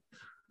elite.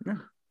 Yeah.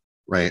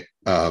 Right.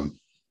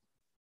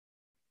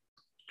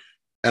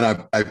 And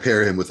I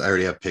pair him with, I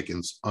already have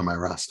Pickens on my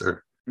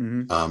roster.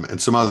 Mm-hmm.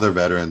 And some other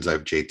veterans. I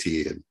have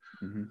JT,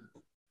 and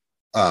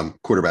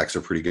quarterbacks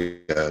are pretty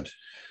good.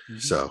 Mm-hmm.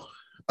 So,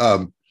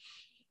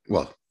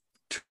 well,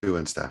 Tua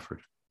and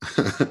Stafford.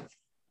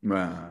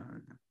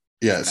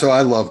 Yeah. So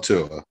I love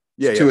Tua.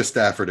 Tua,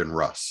 Stafford, and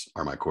Russ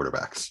are my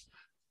quarterbacks.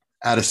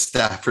 Out of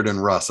Stafford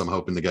and Russ, I'm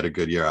hoping to get a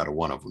good year out of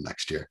one of them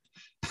next year.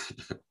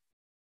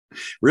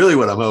 Really,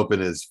 what I'm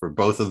hoping is for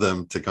both of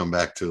them to come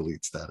back to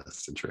elite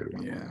status and trade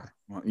one. Yeah.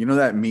 Well, you know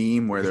that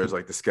meme where there's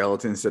like the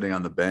skeleton sitting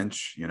on the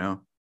bench, you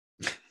know?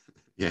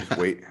 Yeah.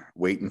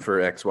 Waiting for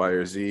X, Y,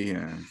 or Z.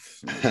 And,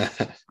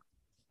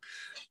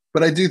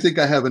 but I do think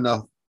I have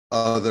enough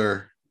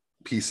other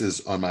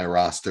pieces on my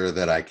roster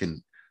that I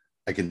can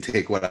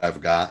take what I've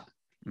got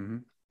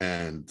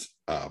and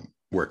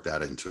work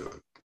that into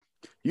it.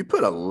 You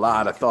put a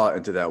lot of thought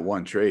into that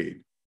one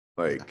trade,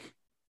 like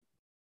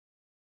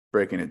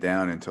breaking it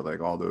down into like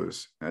all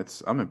those.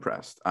 I'm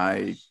impressed.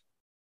 I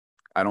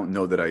don't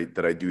know that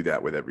I do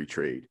that with every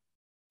trade.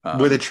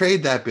 With a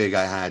trade that big,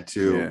 I had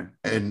to. Yeah.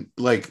 And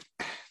like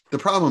the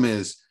problem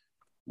is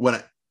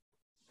when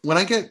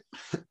I get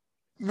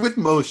with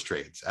most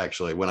trades,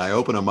 actually, when I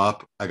open them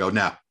up, I go,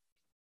 no,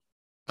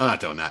 I'm not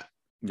doing that.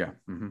 Yeah.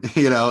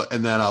 You know,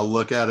 and then I'll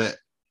look at it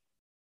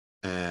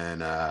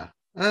and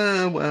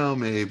well,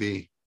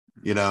 maybe,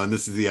 you know, and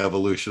this is the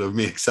evolution of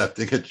me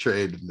accepting a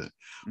trade, and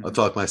I'll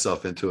talk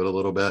myself into it a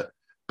little bit.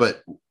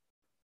 But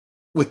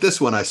with this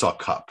one, I saw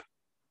Cup,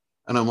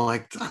 and I'm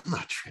like, I'm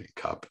not trading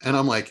Cup. And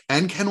I'm like,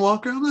 and Ken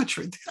Walker, I'm not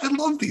trading. I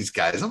love these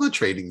guys. I'm not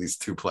trading these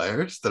two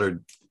players that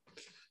are,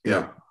 you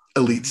know,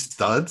 elite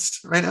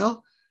studs right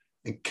now.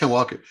 And Ken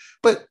Walker,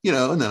 but, you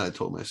know, and then I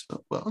told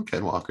myself, well,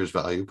 Ken Walker's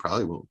value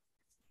probably will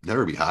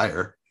never be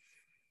higher,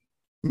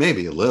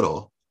 maybe a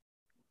little,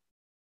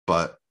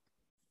 but,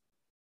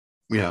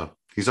 you know,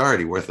 he's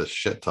already worth a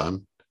shit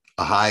ton.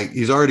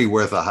 He's already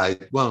worth a high,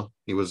 well,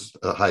 he was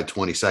a high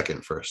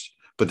 22nd first,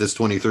 but this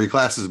 23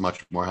 class is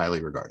much more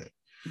highly regarded.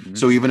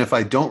 So even if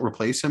I don't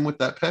replace him with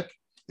that pick,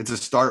 it's a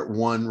start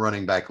one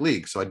running back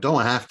league. So I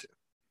don't have to.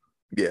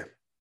 Yeah.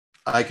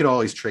 I could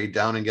always trade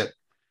down and get,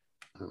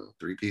 I don't know,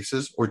 3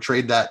 pieces, or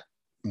trade that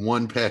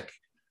one pick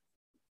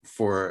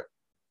for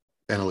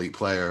an elite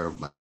player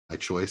of my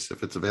choice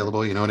if it's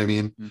available. You know what I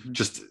mean?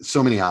 Just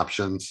so many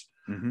options.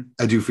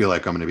 I do feel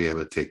like I'm going to be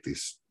able to take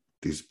these.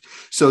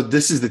 So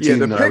this is the team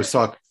that I was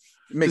talking.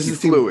 Makes you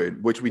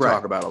fluid, which we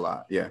talk about a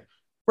lot. Yeah.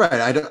 Right.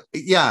 I don't.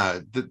 Yeah.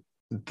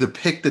 The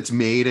pick that's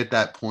made at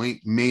that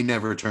point may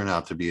never turn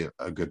out to be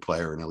a good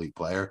player, an elite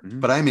player,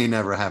 but I may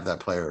never have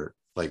that player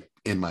like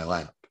in my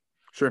lineup.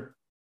 Sure.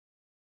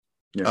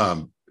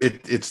 Yeah.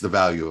 It's the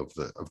value of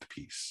the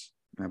piece.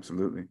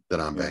 Absolutely. That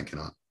I'm banking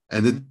on.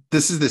 And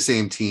this is the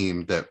same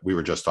team that we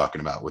were just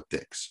talking about with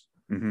Diggs.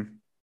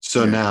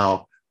 So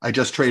now I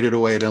just traded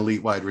away an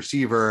elite wide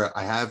receiver.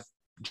 I have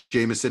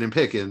Jameson and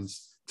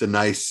Pickens. It's a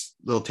nice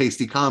little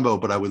tasty combo,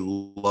 but I would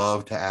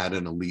love to add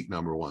an elite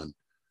number one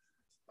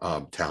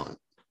talent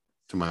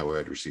to my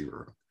wide receiver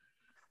room.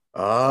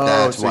 Oh,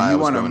 that's so you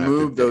want to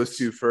move those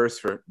two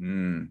first for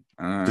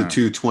the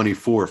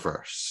 224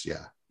 first.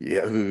 Yeah.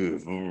 Yeah.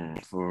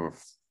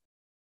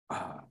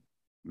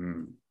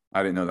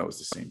 I didn't know that was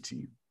the same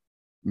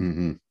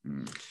team.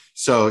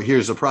 So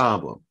here's the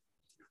problem.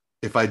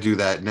 If I do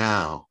that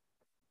now,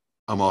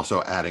 I'm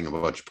also adding a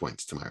bunch of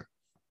points to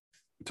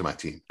my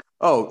team.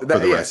 Oh, for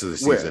the rest of the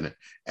season.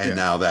 And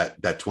now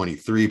that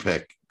 23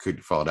 pick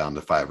could fall down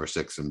to 5 or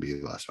 6 and be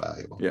less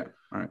valuable. Yeah.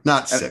 All right.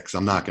 Not 6.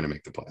 I'm not going to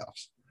make the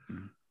playoffs.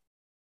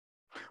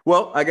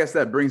 Well, I guess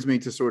that brings me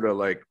to sort of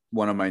like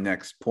one of my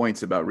next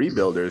points about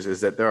rebuilders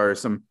is that there are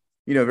some,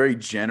 you know, very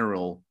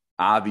general,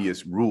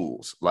 obvious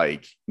rules.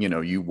 Like, you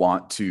know, you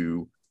want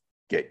to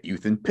get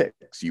youth and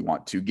picks, you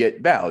want to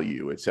get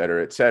value, et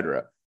cetera, et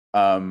cetera.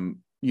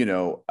 You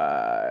know,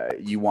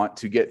 you want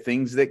to get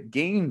things that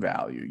gain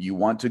value. You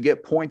want to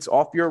get points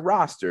off your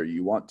roster.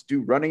 You want to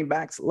do running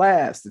backs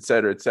last, et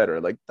cetera, et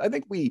cetera. Like, I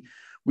think we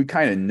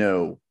kind of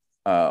know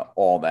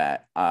all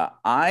that.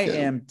 I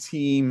am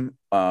team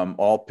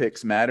all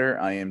picks matter.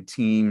 I am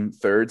team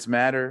thirds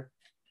matter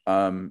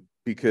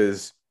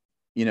because,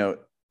 you know,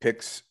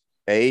 picks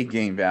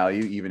gain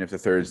value, even if the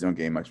thirds don't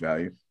gain much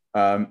value.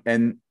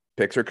 And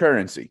picks are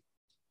currency,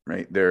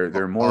 right?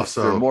 They're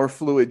more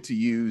fluid to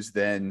use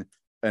than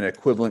an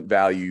equivalent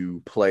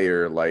value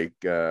player like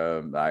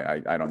I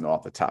don't know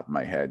off the top of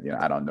my head. You know,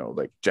 I don't know,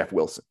 like Jeff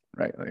Wilson,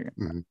 right? Like,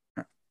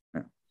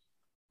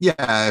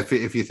 yeah.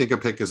 If you think a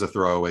pick is a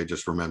throwaway,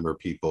 just remember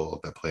people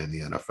that play in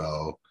the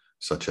NFL,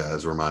 such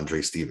as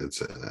Ramondre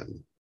Stevenson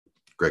and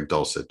Greg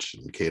Dulcich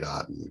and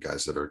K-Dot and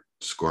guys that are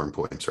scoring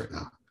points right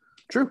now.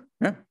 True.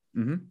 Yeah.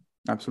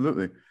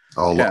 Absolutely.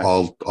 All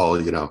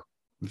you know,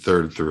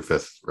 3rd through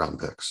 5th round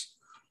picks.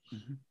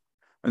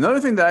 Another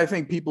thing that I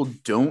think people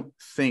don't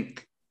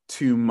think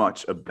too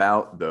much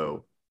about,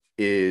 though,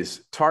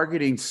 is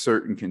targeting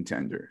certain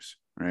contenders,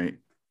 right?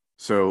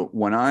 So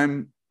when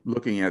I'm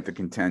looking at the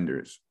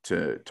contenders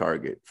to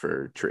target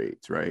for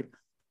trades, right,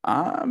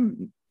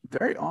 I'm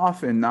very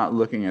often not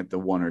looking at the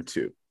 1 or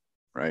 2,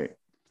 right?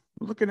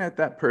 looking at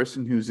that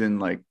person who's in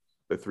like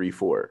the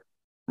 3-4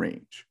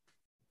 range,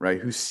 right?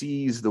 Who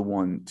sees the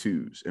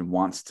 1-2s and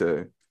wants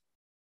to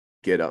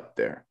get up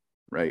there,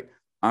 right?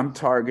 I'm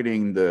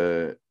targeting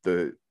the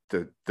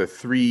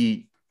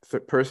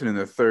person in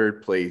the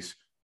third place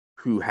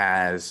who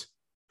has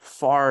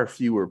far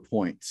fewer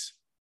points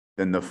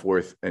than the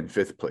fourth and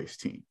fifth place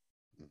team,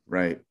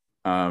 right?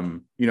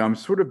 I'm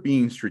sort of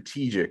being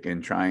strategic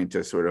and trying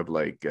to sort of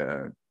like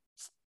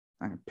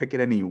pick at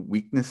any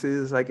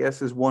weaknesses, I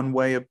guess, is one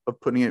way of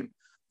putting it.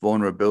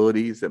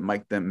 Vulnerabilities that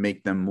might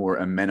make them more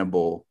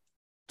amenable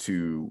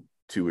to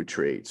a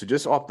trade. So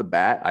just off the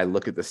bat, I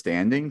look at the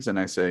standings and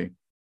I say,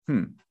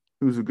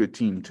 who's a good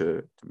team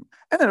to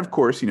and then of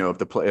course,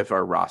 if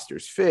our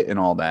rosters fit and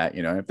all that,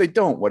 if they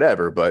don't,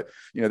 whatever. But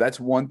that's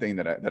one thing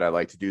that I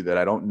like to do that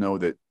I don't know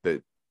that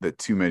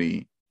too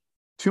many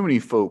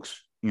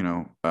folks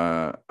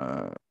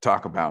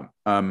talk about.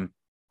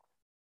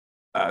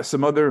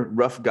 Some other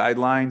rough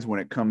guidelines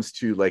when it comes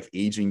to like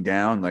aging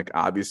down, like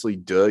obviously,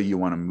 you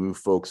want to move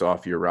folks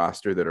off your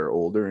roster that are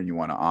older and you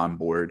want to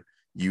onboard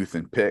youth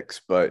and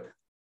picks. But,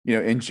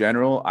 in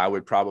general, I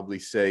would probably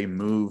say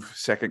move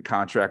second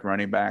contract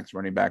running backs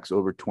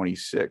over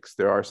 26.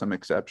 There are some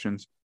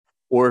exceptions,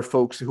 or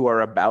folks who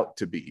are about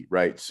to be,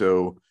 right?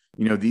 So,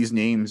 these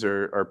names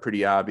are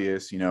pretty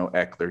obvious,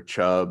 Eckler,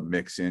 Chubb,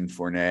 Mixon,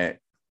 Fournette,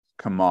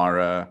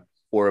 Kamara,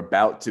 or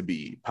about to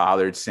be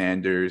Pollard,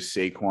 Sanders,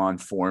 Saquon,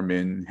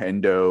 Foreman,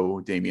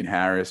 Hendo, Damian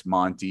Harris,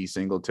 Monty,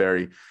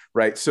 Singletary,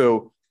 right?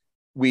 So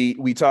we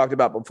talked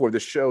about before the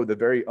show the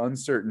very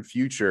uncertain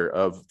future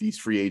of these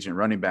free agent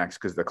running backs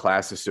because the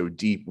class is so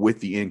deep with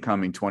the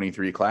incoming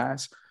 23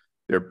 class.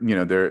 They're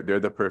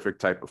the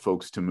perfect type of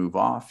folks to move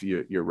off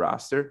your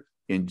roster.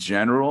 In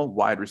general,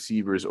 wide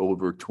receivers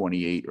over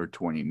 28 or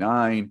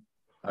 29.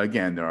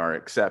 Again, there are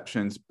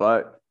exceptions,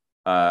 but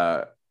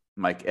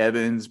Mike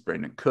Evans,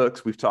 Brandon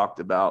Cooks, we've talked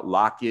about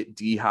Lockett,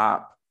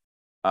 D-Hop.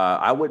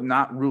 I would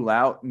not rule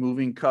out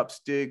moving Kupp,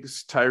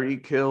 Diggs,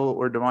 Tyreek Hill,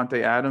 or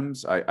Devontae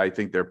Adams. I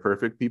think they're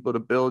perfect people to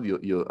build.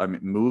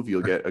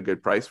 You'll get a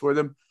good price for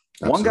them.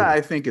 Absolutely. One guy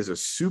I think is a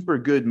super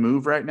good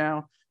move right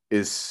now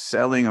is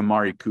selling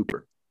Amari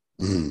Cooper.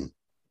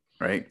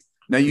 Right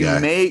now,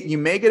 you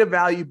may get a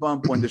value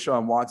bump when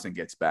Deshaun Watson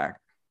gets back,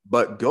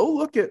 but go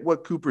look at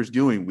what Cooper's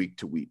doing week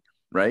to week.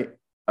 Right.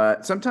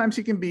 Sometimes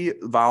he can be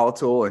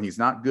volatile and he's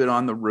not good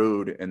on the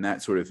road and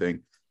that sort of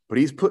thing, but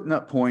he's putting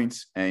up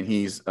points and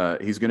he's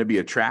going to be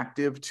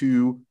attractive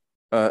to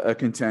a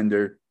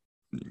contender.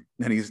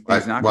 And he's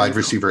not wide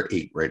receiver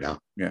 8 right now.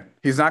 Yeah.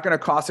 He's not going to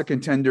cost a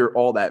contender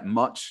all that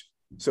much.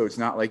 So it's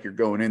not like you're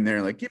going in there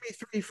and like, give me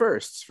 3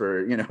 firsts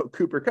for,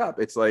 Cooper Kupp.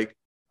 It's like,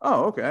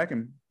 oh, okay, I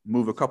can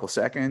move a couple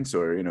seconds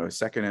or, a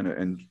second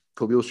and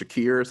Khalil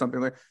Shakir or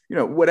something like,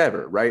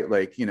 whatever. Right.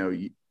 Like,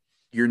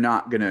 you're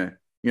not going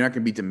to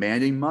be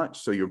demanding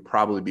much. So you'll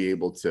probably be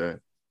able to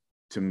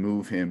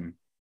move him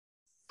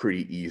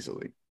pretty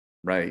easily.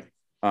 Right.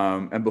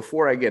 And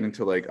before I get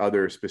into like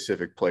other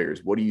specific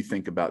players, what do you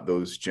think about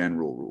those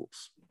general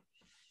rules?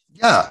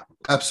 Yeah,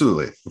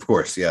 absolutely. Of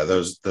course. Yeah.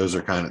 Those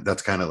are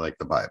that's kind of like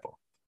the Bible.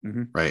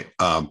 Mm-hmm. Right.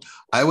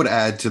 I would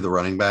add to the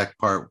running back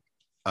part,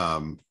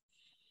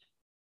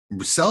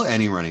 sell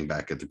any running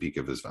back at the peak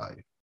of his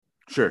value.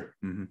 Sure.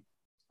 Mm-hmm.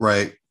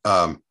 Right.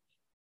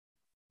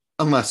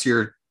 Unless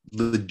you're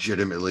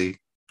legitimately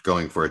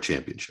going for a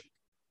championship.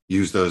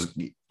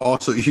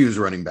 Also use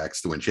running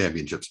backs to win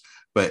championships.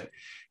 But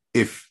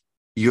if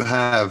you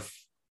have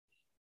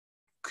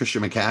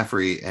Christian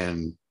McCaffrey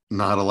and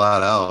not a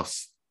lot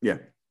else,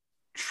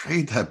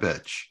 trade that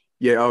bitch.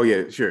 Yeah. Oh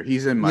yeah, sure.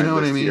 He's in my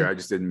list here. I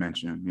just didn't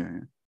mention him.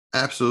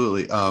 Yeah.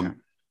 Absolutely.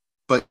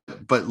 But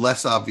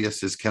less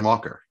obvious is Ken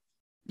Walker.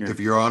 Yeah. If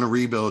you're on a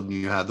rebuild and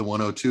you had the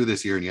 102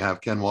 this year and you have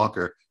Ken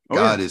Walker,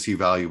 is he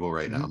valuable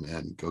right now,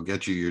 man? Go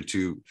get you your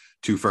two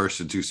firsts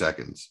and 2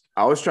 seconds.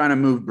 I was trying to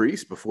move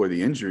Breece before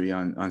the injury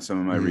on some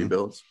of my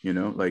rebuilds,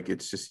 like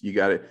it's just, you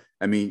got to,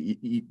 I mean,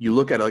 you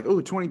look at it like,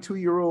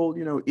 22-year-old,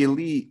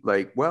 elite,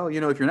 like, well,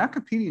 if you're not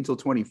competing until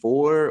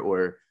 24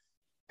 or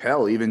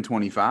hell, even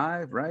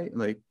 25, right?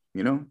 Like,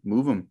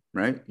 move him,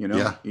 right?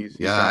 He's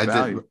got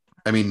value.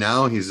 I mean,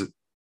 now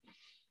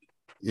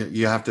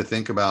you have to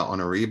think about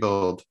on a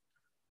rebuild,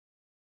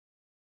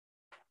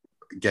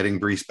 getting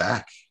Breece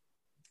back.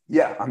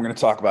 Yeah, I'm going to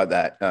talk about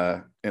that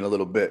in a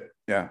little bit.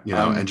 Yeah,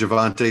 and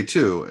Javonte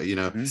too.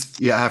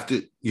 You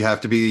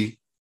have to be.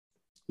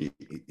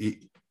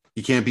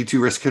 You can't be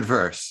too risk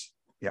adverse.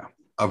 Yeah,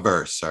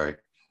 averse. Sorry,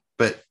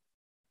 but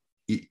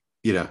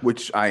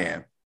which I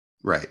am.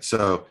 Right.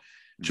 So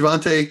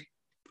Javonte,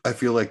 I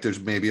feel like there's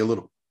maybe a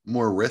little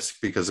more risk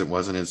because it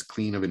wasn't as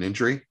clean of an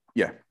injury.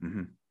 Yeah.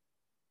 Mm-hmm.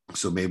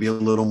 So maybe a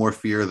little more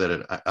fear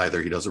that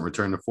either he doesn't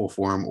return to full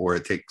form or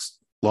it takes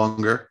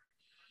longer.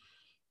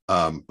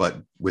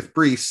 But with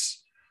Breece,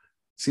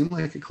 seemed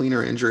like a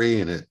cleaner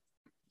injury, and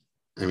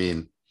I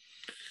don't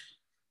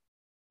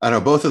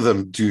know, both of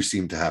them do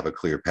seem to have a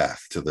clear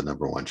path to the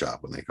number 1 job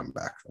when they come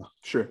back, though.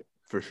 Sure,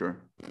 for sure.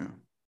 Yeah.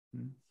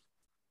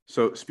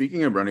 So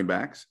speaking of running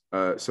backs,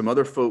 some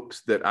other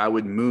folks that I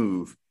would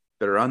move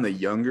that are on the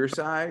younger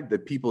side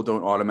that people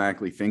don't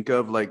automatically think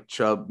of, like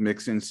Chubb,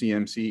 Mixon,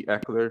 CMC,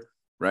 Eckler,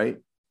 right?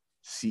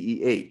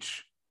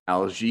 CEH,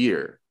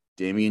 Algier,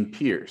 Damian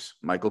Pierce,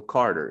 Michael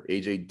Carter,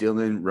 AJ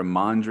Dillon,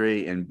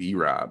 Ramondre, and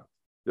B-Rob.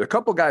 There are a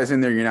couple guys in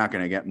there you're not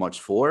going to get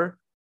much for,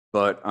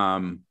 but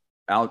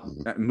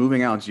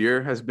moving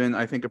Algier has been,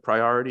 I think, a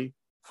priority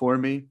for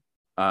me.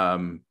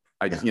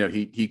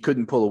 He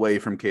couldn't pull away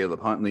from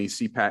Caleb Huntley.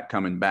 CPAT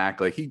coming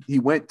back, like he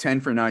went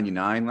 10 for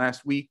 99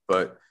 last week,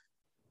 but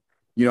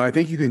I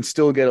think you can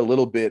still get a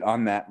little bit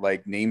on that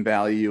like name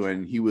value,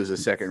 and he was a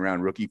second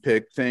round rookie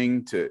pick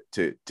thing to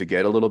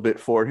get a little bit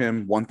for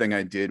him. One thing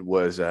I did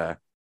was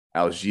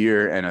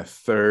Algier and a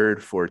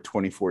third for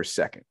 24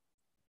 second,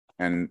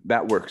 and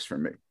that works for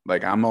me.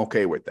 Like I'm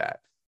okay with that.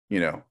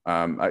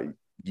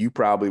 You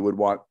probably would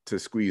want to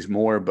squeeze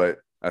more, but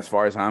as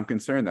far as I'm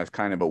concerned, that's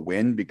kind of a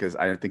win because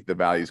I don't think the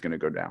value is going to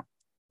go down.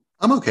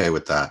 I'm okay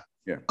with that.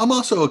 Yeah. I'm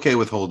also okay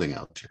with holding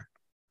Algier.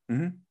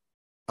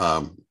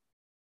 Mm-hmm.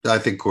 I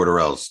think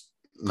Cordarrelle's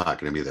not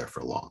going to be there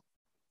for long.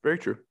 Very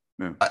true.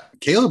 Yeah.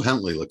 Caleb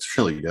Huntley looks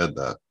really good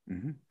though.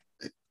 Mm-hmm.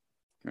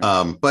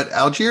 Yeah. But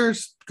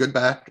Algier's good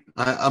back.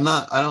 I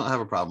don't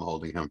have a problem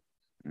holding him.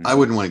 Mm-hmm. I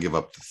wouldn't want to give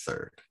up the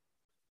third.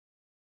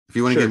 If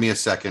you want to Sure. give me a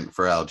second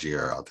for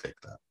Algier, I'll take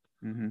that.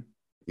 Mm-hmm.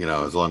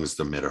 As long as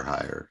the mid or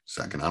higher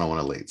second. I don't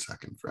want a late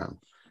second for him.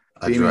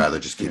 I'd Damian- rather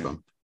just keep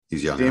him.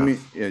 He's young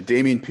enough.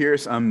 Damian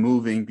Pierce, I'm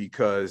moving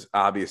because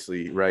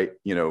obviously, right,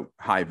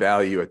 high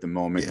value at the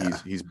moment. Yeah.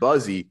 He's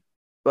buzzy,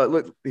 but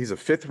look, he's a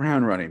 5th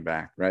round running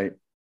back, right?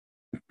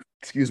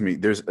 Excuse me.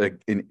 There's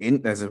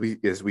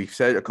as we've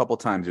said a couple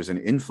times, there's an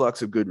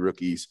influx of good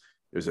rookies.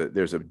 There's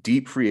a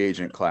deep free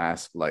agent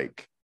class.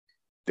 Like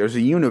there's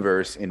a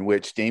universe in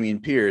which Damian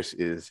Pierce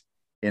is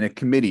in a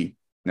committee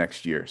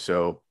next year.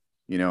 So,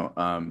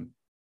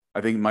 I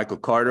think Michael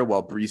Carter,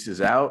 while Brees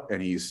is out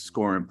and he's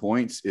scoring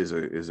points, is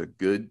a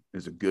good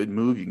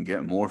move. You can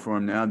get more for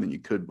him now than you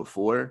could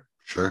before.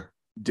 Sure.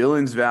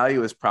 Dillon's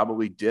value has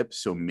probably dipped,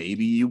 so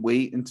maybe you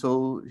wait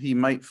until he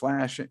might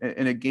flash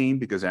in a game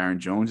because Aaron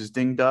Jones is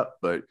dinged up.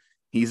 But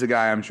he's a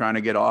guy I'm trying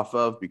to get off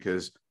of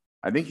because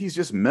I think he's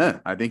just meh.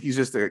 I think he's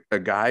just a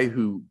guy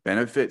who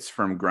benefits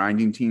from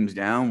grinding teams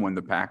down when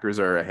the Packers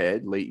are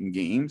ahead late in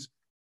games,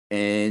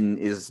 and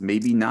is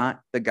maybe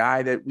not the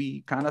guy that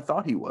we kind of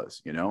thought he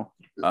was,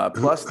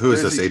 Plus, who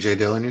is this? AJ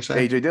Dillon, you're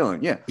saying? AJ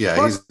Dillon, yeah. Yeah,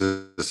 Plus, he's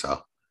the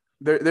sell.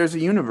 there's a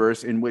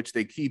universe in which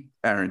they keep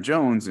Aaron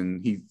Jones,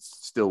 and he's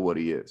still what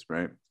he is,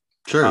 right?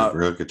 Sure,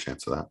 real good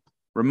chance of that.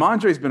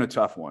 Ramondre's been a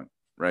tough one,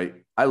 right?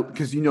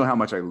 Because you know how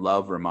much I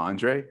love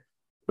Ramondre,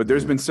 but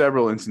there's been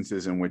several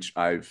instances in which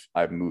I've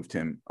moved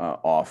him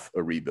off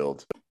a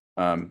rebuild.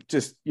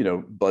 Just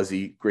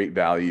buzzy, great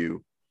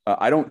value.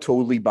 I don't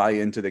totally buy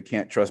into the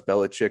can't trust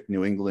Belichick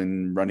New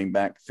England running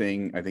back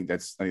thing. I think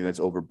that's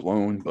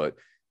overblown, but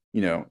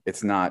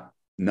it's not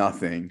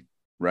nothing,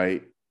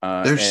 right?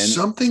 There's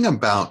something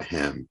about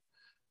him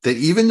that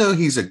even though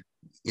he's a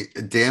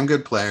damn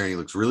good player and he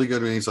looks really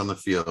good when he's on the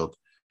field,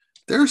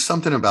 there's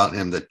something about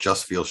him that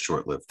just feels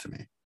short-lived to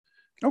me.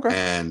 Okay.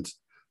 And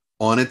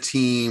on a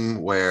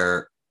team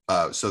where,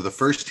 so the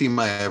first team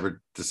I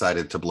ever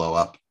decided to blow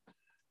up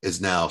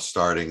is now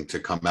starting to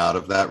come out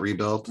of that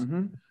rebuild.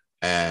 Mm-hmm.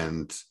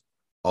 And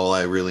all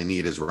I really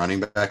need is running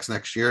backs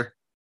next year.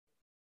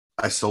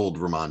 I sold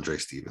Ramondre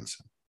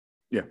Stevenson.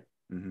 Yeah.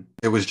 Mm-hmm.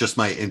 It was just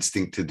my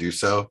instinct to do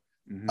so.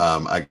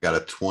 Mm-hmm. I got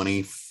a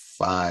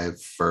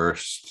 25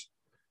 first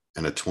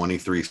and a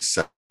 23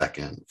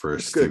 second for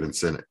That's good.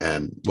 Stevenson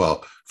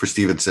for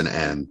Stevenson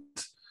and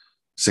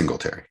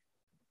Singletary.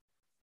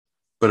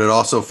 But it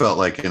also felt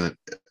like in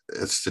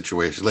a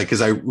situation, like,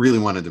 because I really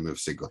wanted to move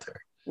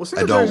Singletary. Well,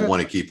 I don't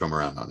want to keep him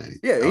around on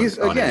anything. Yeah,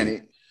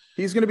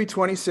 he's going to be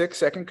 26,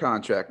 second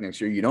contract next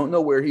year. You don't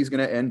know where he's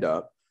going to end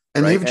up.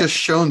 And right? they've just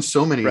shown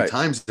so many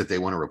times that they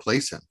want to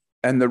replace him.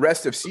 And the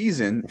rest of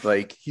season,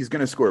 like, he's going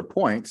to score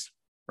points,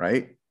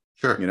 right?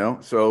 Sure.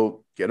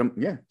 So get him.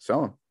 Yeah,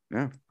 sell him.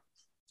 Yeah.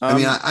 I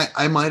mean,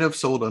 I might have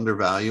sold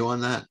undervalue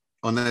on that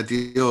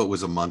deal. It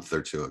was a month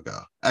or two ago.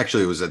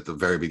 Actually, it was at the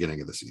very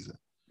beginning of the season.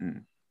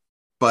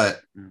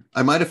 But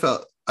I might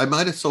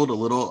have sold a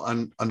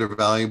little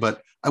undervalue,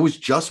 but I was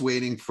just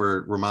waiting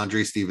for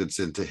Ramondre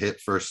Stevenson to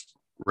hit first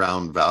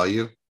round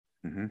value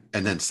and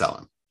then sell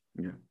him.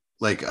 Yeah.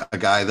 Like a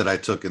guy that I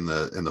took in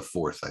the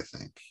fourth, I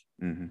think.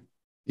 Mm-hmm.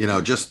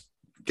 Just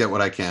get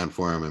what I can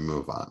for him and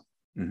move on.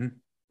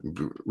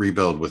 Mm-hmm.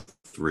 Rebuild with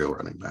real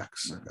running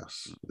backs, I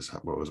guess, is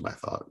what was my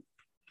thought.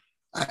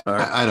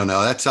 I don't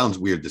know. That sounds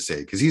weird to say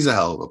because he's a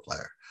hell of a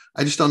player.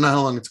 I just don't know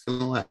how long it's going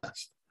to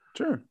last.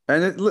 Sure.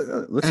 And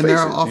let's face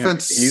their it,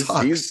 offense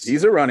sucks.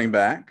 He's a running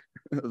back.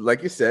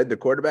 Like you said, the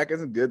quarterback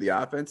isn't good. The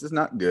offense is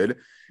not good.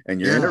 And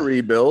you're in a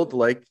rebuild.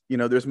 Like,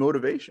 there's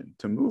motivation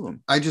to move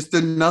him. I just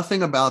did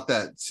nothing about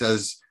that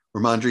says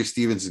Ramondre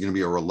Stevenson is going to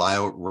be a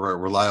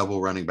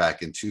reliable running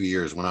back in 2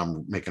 years when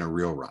I'm making a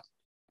real run.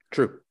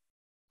 True.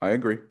 I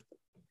agree.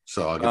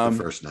 So I'll get the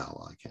first now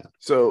while I can.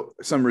 So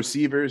some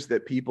receivers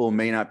that people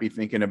may not be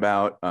thinking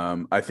about.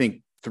 I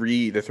think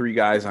the three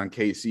guys on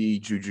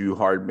KC, Juju,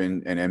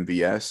 Hardman, and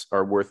MVS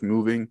are worth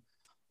moving.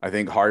 I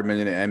think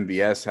Hardman and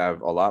MVS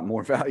have a lot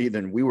more value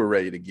than we were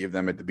ready to give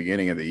them at the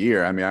beginning of the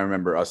year. I mean, I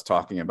remember us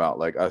talking about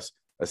like us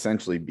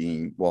essentially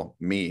being, well,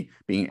 me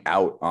being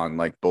out on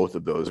like both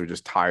of those, or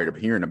just tired of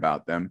hearing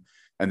about them,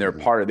 and they're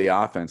part of the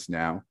offense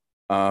now.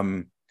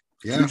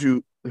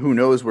 Juju, who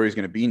knows where he's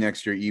going to be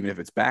next year, even if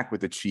it's back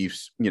with the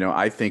Chiefs. You know,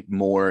 I think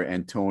Moore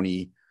and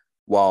Tony,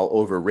 while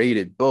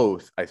overrated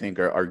both, I think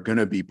are going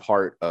to be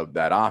part of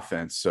that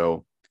offense.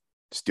 So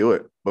just do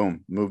it.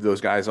 Boom. Move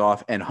those guys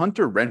off. And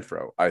Hunter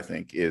Renfrow, I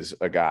think, is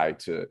a guy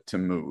to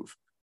move,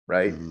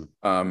 right?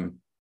 Mm-hmm.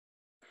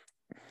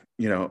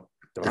 You know,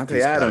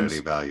 Devontae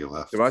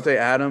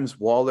Adams,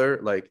 Waller,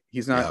 like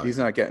he's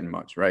not getting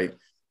much, right?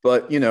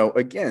 But, you know,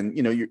 again,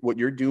 you know, what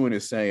you're doing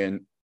is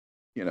saying,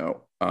 you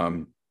know,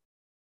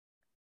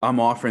 I'm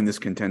offering this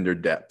contender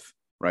depth,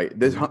 right?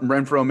 This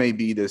Renfrow may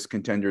be this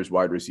contender's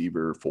wide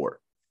receiver 4,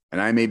 and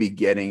I may be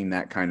getting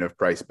that kind of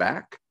price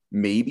back,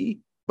 maybe,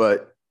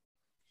 but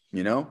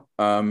you know,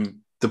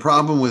 the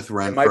problem with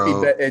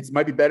Renfrow, it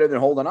might be better than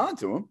holding on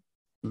to him.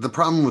 The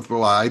problem with,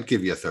 well, I'd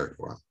give you a third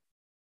for him.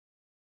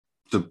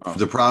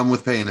 The problem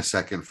with paying a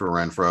second for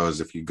Renfrow is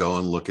if you go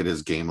and look at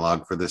his game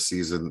log for this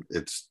season,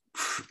 it's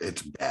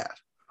bad.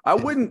 I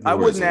wouldn't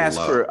ask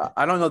for,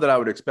 I don't know that I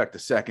would expect a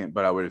second,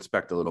 but I would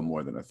expect a little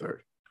more than a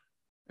third.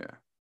 Yeah.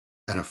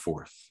 And a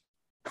fourth.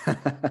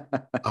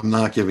 I'm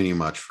not giving you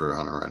much for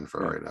Hunter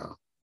Renfrow right now.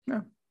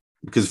 No.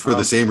 Because for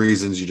the same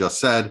reasons you just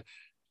said,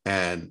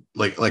 and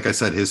like I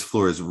said, his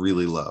floor is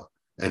really low,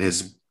 and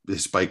his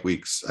spike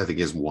weeks, I think,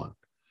 is 1.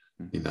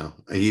 You know,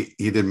 he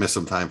did miss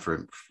some time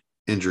for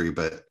injury,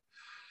 but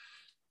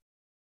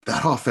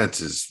that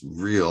offense is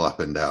real up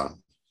and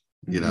down,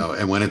 you know,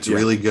 and when it's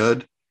really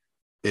good,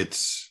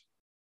 it's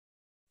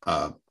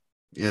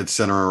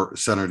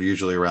centered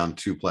usually around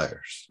 2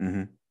 players.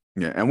 Mm-hmm.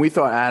 Yeah. And we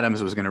thought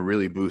Adams was going to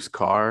really boost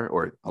Carr,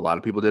 or a lot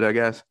of people did, I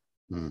guess.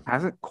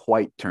 Hasn't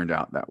quite turned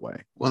out that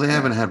way. Well, they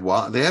haven't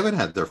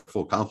had their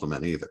full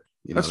complement either.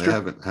 You know, they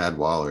haven't had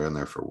Waller in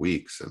there for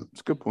weeks. And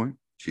it's a good point.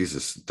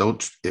 Jesus,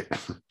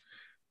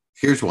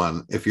 here's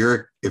one. If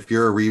you're a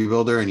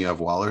rebuilder and you have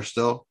Waller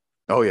still,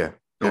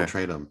 don't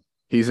trade him.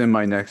 He's in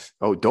my next.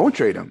 Oh, don't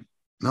trade him.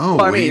 No,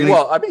 well, we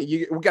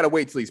got to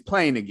wait till he's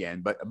playing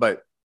again.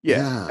 But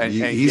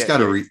he's got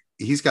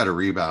to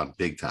rebound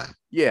big time.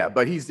 Yeah,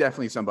 but he's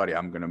definitely somebody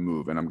I'm going to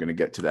move, and I'm going to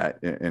get to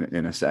that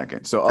in a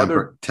second.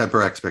 So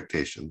temper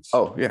expectations.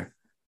 Oh yeah,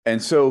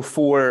 and so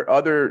for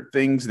other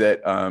things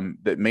that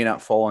that may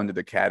not fall into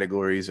the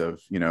categories of,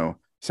 you know,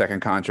 second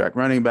contract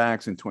running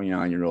backs and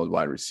 29-year-old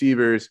wide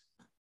receivers,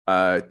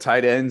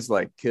 tight ends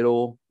like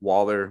Kittle,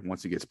 Waller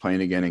once he gets playing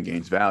again and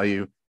gains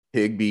value,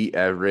 Higbee,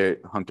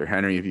 Everett, Hunter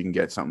Henry if you can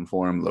get something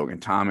for him, Logan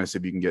Thomas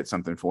if you can get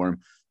something for him,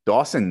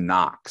 Dawson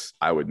Knox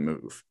I would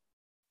move,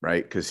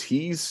 right? Because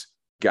he's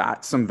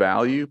got some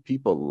value.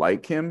 People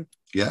like him.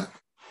 Yeah.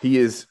 He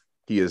is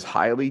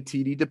highly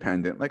TD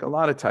dependent, like a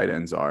lot of tight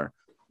ends are,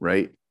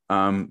 right?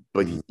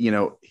 But you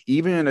know,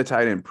 even in a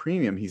tight end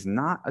premium, he's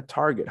not a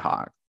target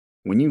hog.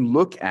 When you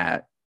look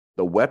at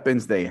the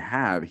weapons they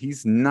have,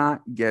 he's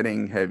not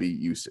getting heavy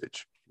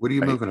usage. What are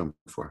you moving him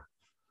for?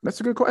 That's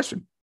a good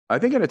question. I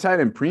think in a tight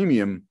end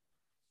premium,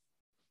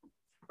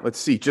 let's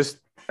see, just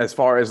as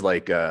far as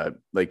like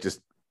just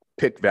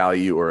pick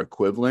value or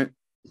equivalent,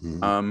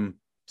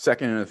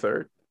 second and a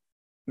third,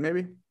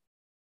 maybe.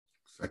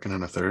 Second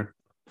and a third?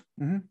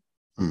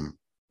 Mm-hmm.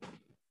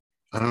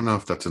 I don't know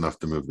if that's enough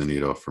to move the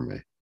needle for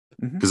me.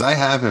 Because I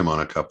have him on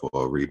a couple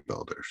of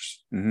rebuilders.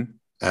 And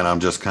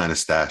I'm just kind of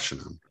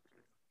stashing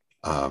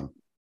him.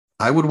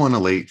 I would want a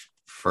late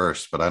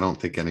first, but I don't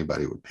think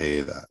anybody would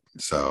pay that.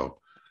 So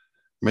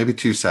maybe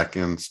 2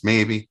 seconds,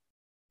 maybe.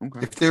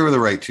 Okay. If they were the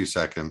right 2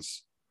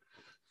 seconds.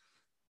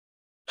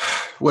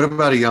 What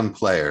about a young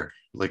player?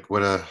 Like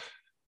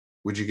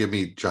would you give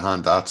me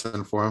Jahan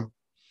Dotson for him?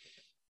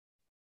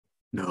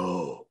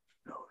 No.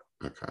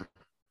 Okay.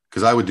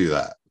 Because I would do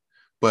that.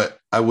 But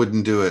I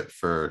wouldn't do it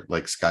for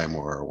like Sky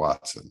Moore or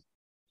Watson.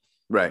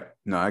 Right.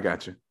 No, I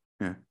got you.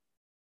 Yeah.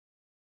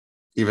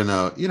 Even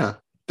though, you know,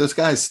 those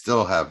guys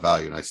still have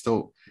value. And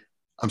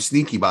I'm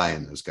sneaky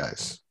buying those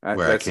guys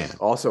where I can.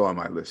 Also on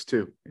my list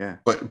too. Yeah.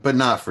 But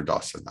not for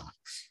Dawson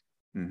Knox.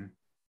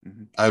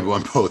 I'd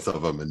want both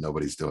of them, and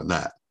nobody's doing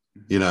that.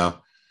 You know?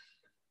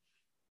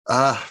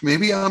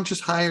 Maybe I'm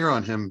just higher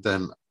on him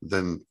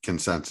than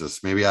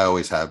consensus. Maybe I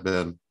always have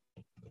been.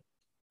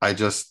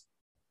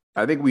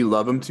 I think we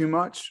love him too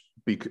much.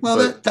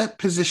 That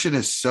position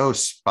is so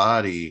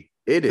spotty.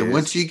 It is. And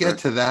once you get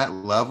to that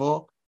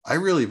level, I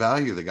really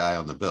value the guy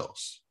on the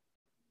Bills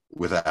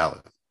with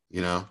Allen,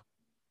 you know?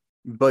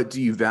 But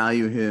do you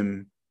value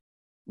him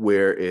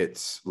where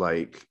it's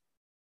like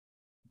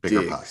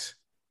bigger Diggs,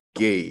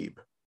 Gabe,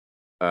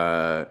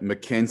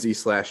 McKenzie /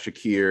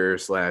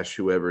 Shakir /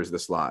 whoever's the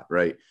slot,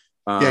 right?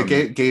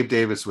 Gabe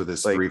Davis with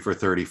his 3 for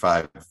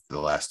 35 the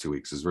last 2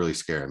 weeks is really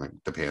scaring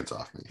the pants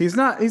off me. He's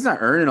not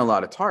earning a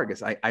lot of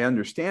targets. I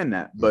understand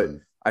that, but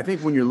I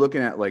think when you're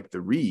looking at like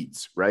the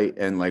reads, right,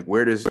 and like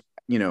where does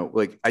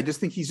like I just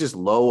think he's just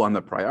low on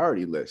the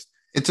priority list.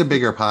 It's a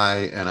bigger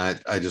pie, and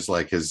I just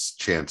like his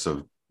chance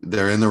of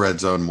they're in the red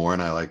zone more,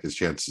 and I like his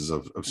chances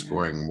of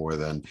scoring more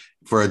than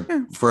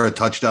for a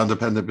touchdown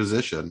dependent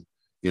position.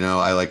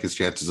 I like his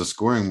chances of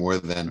scoring more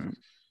than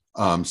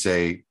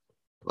say,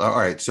 all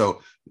right.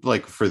 So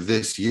like for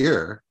this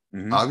year,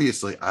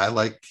 obviously I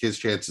like his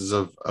chances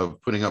of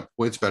putting up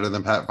points better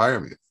than Pat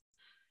Freiermuth.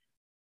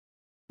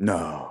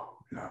 No.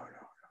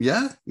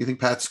 Yeah. You think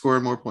Pat's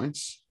scoring more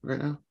points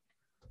right now?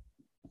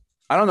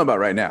 I don't know about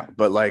right now,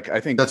 but like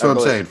I think that's what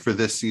I'm saying for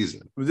this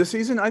season. This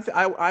season,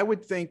 I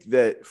would think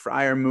that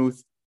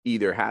Freiermuth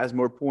either has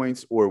more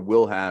points or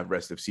will have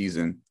rest of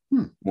season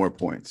more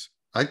points.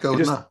 I'd go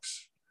with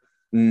Knox.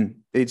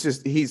 It's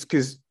just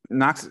because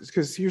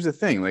here's the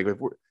thing, like if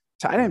we're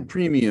tight end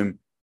premium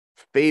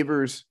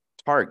favors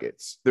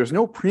targets. There's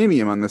no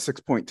premium on the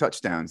 6-point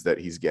touchdowns that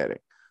he's getting,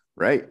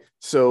 right?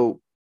 So,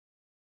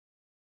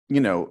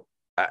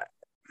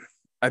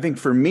 I think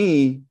for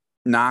me,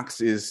 Knox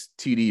is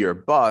TD or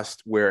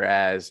bust,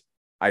 whereas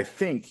I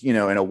think, in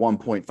a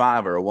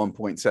 1.5 or a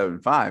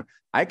 1.75,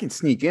 I can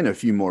sneak in a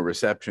few more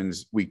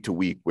receptions week to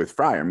week with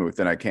Freiermuth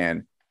than I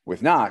can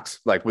with Knox,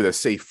 like with a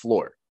safe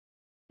floor,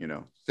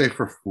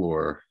 Safer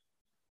floor.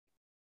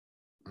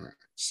 All right.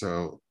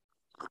 So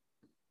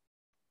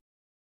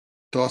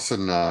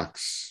Dawson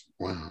Knox,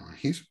 I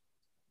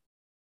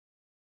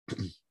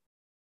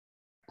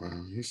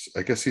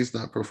guess he's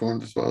not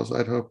performed as well as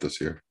I'd hoped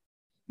this year.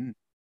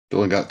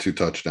 Only got 2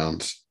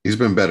 touchdowns. He's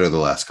been better the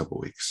last couple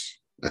of weeks.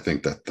 I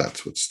think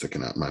that's what's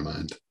sticking out in my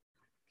mind.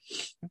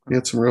 He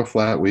had some real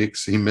flat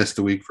weeks. He missed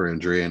a week for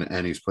injury,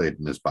 and he's played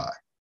in his bye.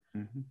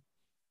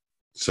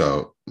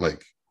 So,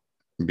 like,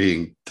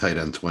 being tight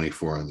end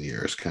 24 on the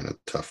year is kind of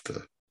tough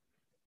to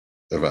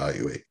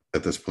evaluate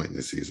at this point in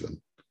the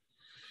season.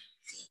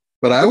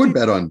 But I would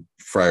bet on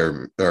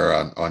Fryer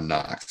or on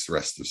Knox the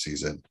rest of the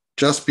season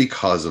just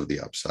because of the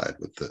upside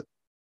with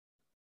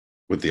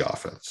the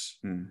offense.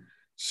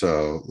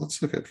 So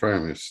let's look at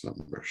Freiermuth's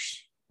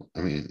numbers. I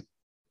mean,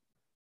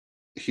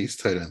 he's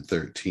tight end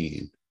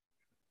 13,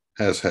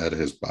 has had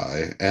his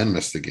bye and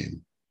missed the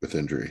game with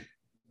injury.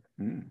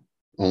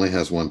 Only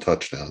has 1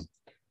 touchdown.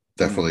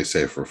 Definitely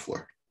safer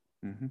floor.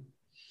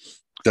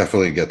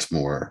 Definitely gets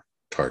more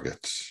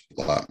targets,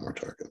 a lot more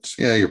targets.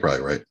 Yeah, you're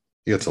probably right.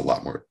 He gets a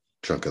lot more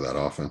chunk of that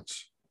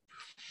offense.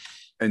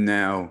 And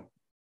now,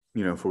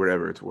 for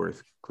whatever it's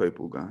worth,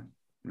 Claypool gone.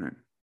 Right.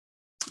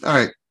 All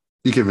right.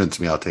 You convinced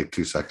me. I'll take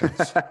 2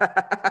 seconds.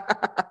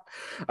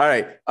 All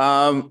right.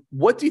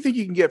 What do you think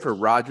you can get for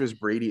Rodgers,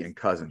 Brady, and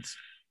Cousins?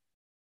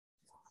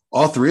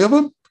 All 3 of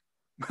them?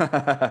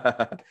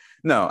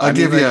 No. I'm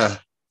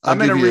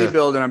in a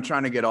rebuild and I'm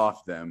trying to get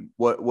off them.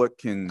 What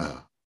can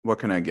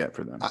I get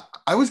for them?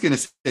 I was going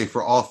to say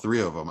for all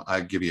 3 of them,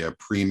 I'd give you a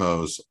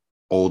Primo's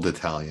Old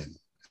Italian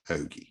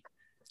hoagie.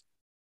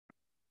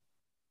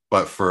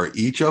 But for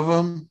each of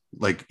them,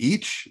 a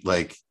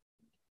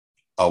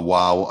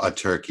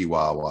turkey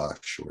Wawa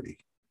shorty.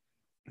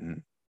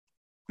 I'm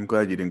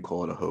glad you didn't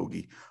call it a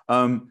hoagie.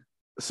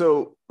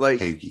 So like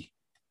hoagie.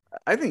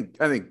 I think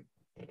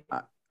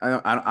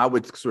I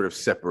would sort of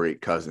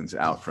separate Cousins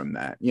out from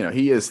that.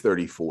 He is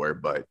 34,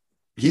 but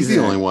he's the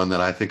only one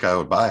that I think I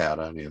would buy out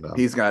on any of them.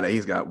 He's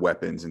got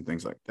weapons and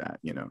things like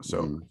that.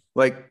 So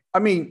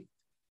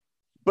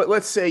but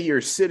let's say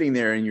you're sitting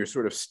there and you're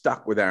sort of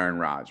stuck with Aaron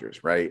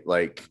Rodgers, right?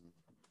 Like,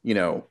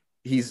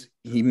 he's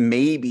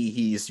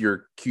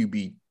your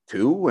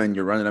QB2 and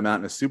you're running him out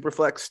in a super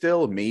flex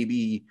still.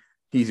 Maybe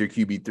he's your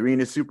QB3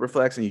 in a super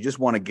flex and you just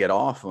want to get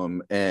off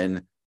him.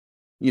 And,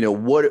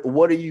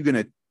 what are you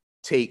going to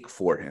take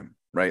for him,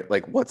 right?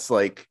 Like, what's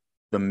like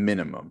the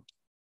minimum?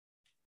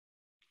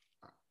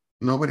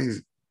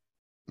 Nobody's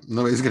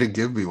going to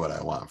give me what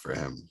I want for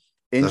him.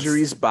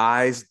 Injuries,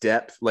 buys,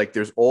 depth. Like,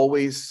 there's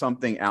always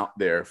something out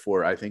there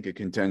for, I think, a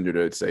contender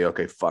to say,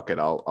 okay, fuck it,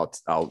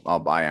 I'll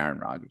buy Aaron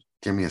Rodgers.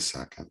 Give me a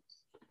second.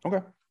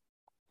 Okay,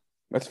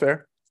 that's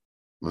fair.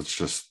 Let's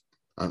just.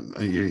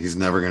 He's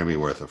never going to be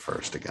worth a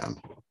first again.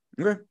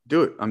 Okay,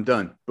 do it. I'm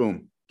done.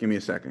 Boom. Give me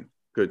a second.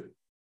 Good.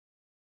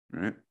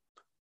 All right.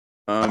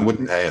 I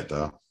wouldn't pay it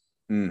though.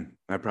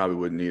 I probably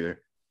wouldn't either.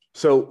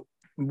 So,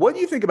 what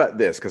do you think about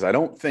this? Because I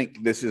don't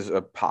think this is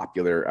a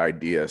popular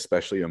idea,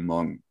 especially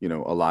among a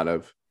lot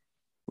of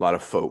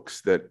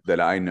folks that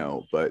I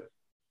know. But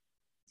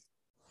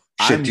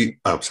sorry,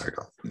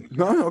 go.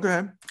 No, go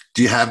ahead.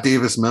 Do you have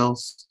Davis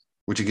Mills?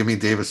 Would you give me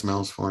Davis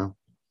Mills for him?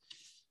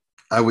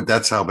 I would.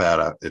 That's how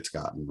bad it's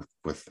gotten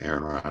with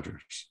Aaron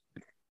Rodgers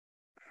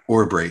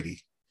or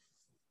Brady.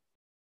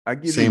 I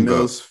give you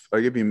Mills.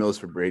 I give you Mills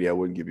for Brady. I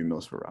wouldn't give you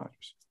Mills for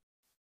Rodgers.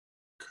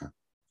 Okay,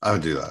 I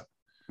would do that.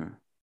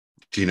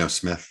 Geno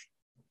Smith,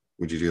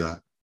 would you do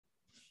that?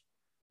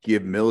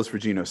 Give Mills for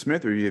Geno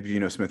Smith, or you give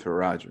Geno Smith for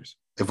Rodgers?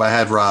 If I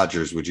had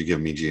Rodgers, would you give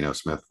me Geno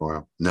Smith for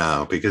him?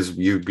 No, because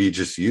you'd be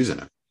just using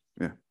him.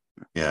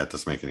 Yeah, it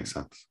doesn't make any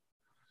sense.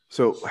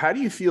 So how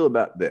do you feel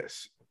about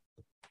this?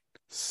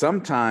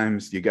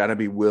 Sometimes you got to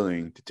be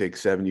willing to take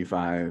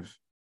 75,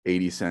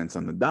 80 cents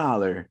on the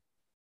dollar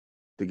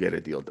to get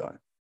a deal done.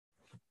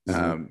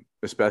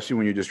 especially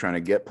when you're just trying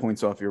to get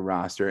points off your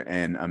roster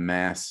and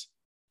amass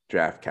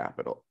draft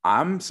capital.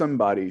 I'm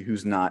somebody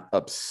who's not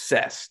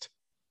obsessed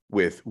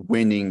with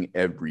winning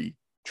every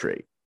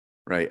trade,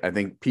 right? I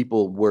think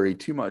people worry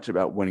too much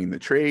about winning the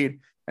trade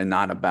and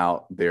not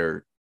about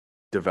their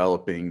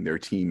developing their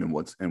team and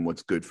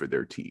what's good for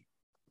their team,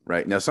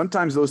 right? Now,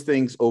 sometimes those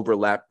things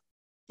overlap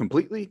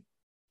completely.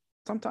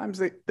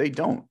 Sometimes they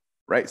don't,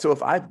 right? So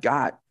if I've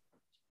got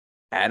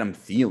Adam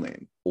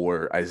Thielen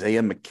or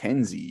Isaiah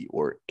McKenzie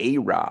or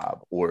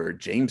A-Rob or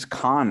James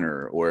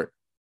Conner or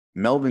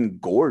Melvin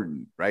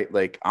Gordon, right?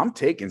 Like I'm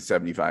taking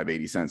 75,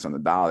 80 cents on the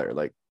dollar.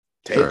 Like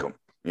take them,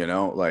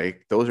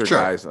 like those are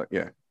guys like,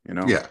 Yeah.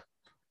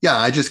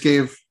 I just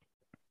gave,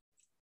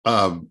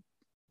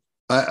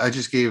 I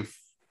just gave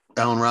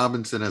Allen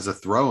Robinson as a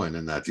throw-in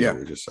in that deal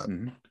we just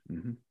said.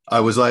 I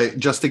was like,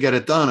 just to get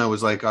it done, I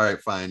was like, all right,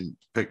 fine.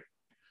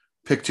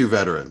 Pick two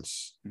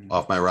veterans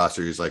off my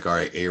roster. He's like, all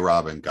right,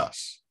 A-Rob and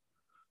Gus.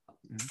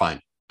 Fine.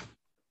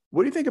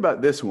 What do you think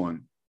about this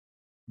one?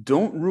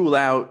 Don't rule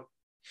out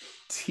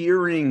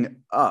tiering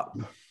up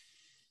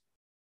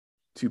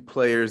to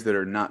players that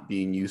are not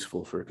being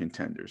useful for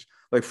contenders.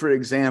 Like, for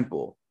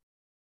example,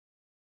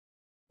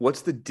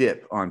 what's the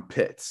dip on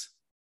Pitts?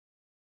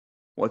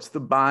 What's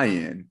the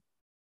buy-in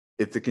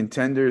if the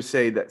contenders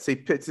say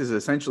Pitts is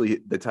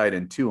essentially the tight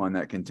end 2 on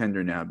that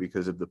contender now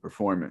because of the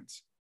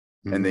performance,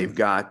 and they've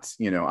got,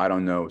 I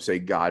don't know, say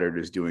Goddard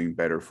is doing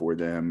better for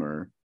them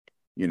or,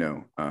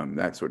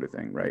 that sort of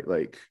thing, right?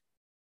 Like,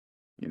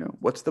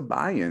 what's the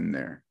buy-in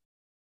there?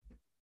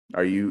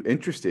 Are you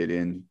interested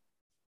in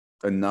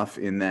enough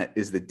in that?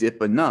 Is the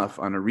dip enough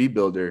on a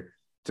rebuilder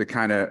to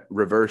kind of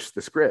reverse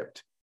the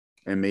script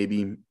and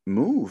maybe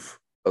move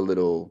a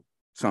little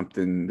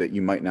something that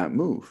you might not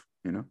move,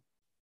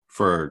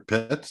 For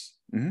Pitts?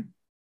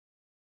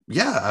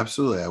 Yeah,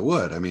 absolutely. I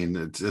would. I mean,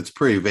 it's a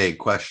pretty vague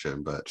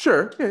question, but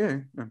sure. Yeah.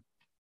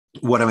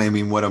 What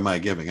am I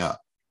giving up?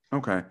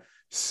 Okay.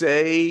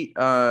 Say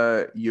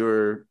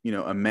you're,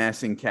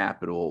 amassing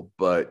capital,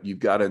 but you've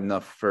got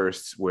enough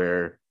firsts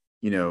where,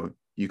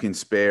 you can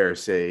spare,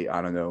 say,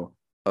 I don't know,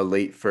 a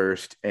late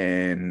first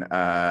and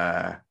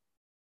Noah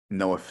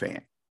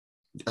Fant.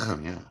 Oh,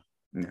 yeah.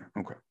 Yeah.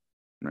 Okay.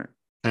 Right.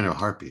 I know,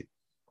 heartbeat.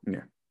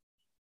 Yeah.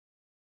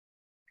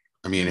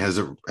 I mean,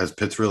 has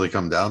Pitts really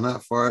come down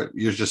that far?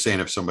 You're just saying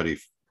if somebody,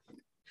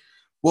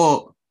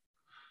 well,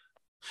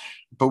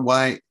 but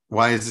why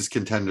is this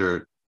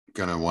contender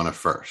gonna want a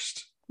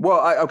first?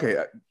 Well, okay.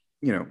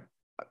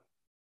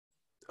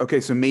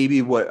 So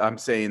maybe what I'm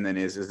saying then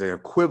is the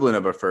equivalent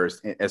of a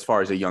first as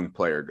far as a young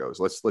player goes.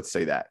 Let's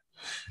say that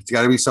it's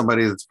got to be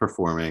somebody that's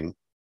performing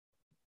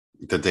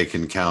that they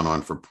can count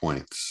on for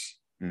points.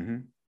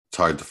 It's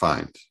hard to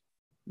find.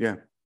 Yeah.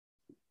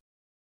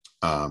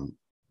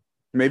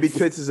 Maybe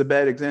Pitts is a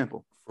bad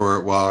example.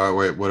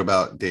 Wait, what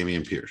about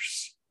Dameon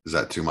Pierce? Is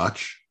that too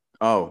much?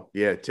 Oh,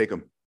 yeah, take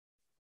him.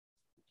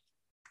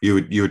 You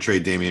would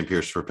trade Dameon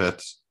Pierce for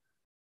Pitts?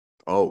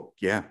 Oh,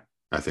 yeah.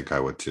 I think I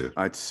would too.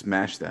 I'd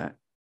smash that.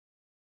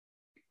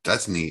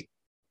 That's neat.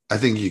 I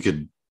think you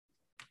could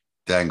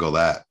dangle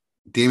that.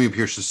 Dameon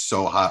Pierce is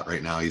so hot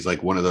right now. He's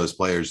like one of those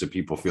players that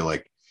people feel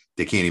like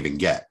they can't even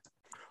get.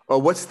 Oh,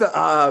 what's the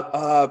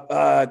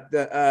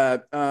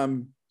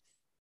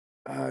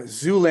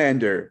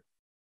Zoolander?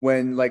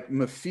 When like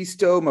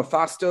Mephisto,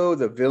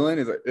 the villain,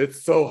 is like,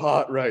 it's so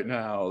hot right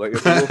now. Like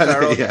it's Will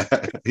Ferrell.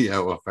 yeah,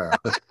 Will Ferrell.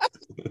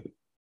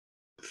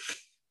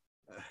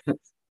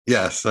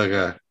 Yes,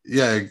 okay.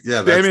 Yeah.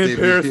 Dameon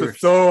Pierce is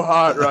so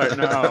hot right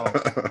now.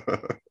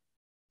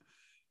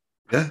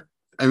 Yeah,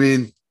 I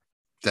mean,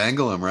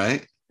 dangle him,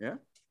 right? Yeah.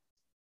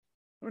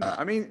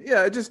 I mean,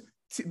 yeah,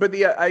 but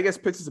I guess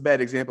Pitts is a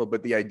bad example,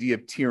 but the idea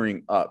of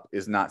tiering up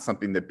is not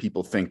something that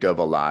people think of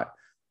a lot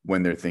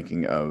when they're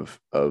thinking of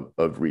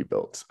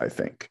rebuilds, I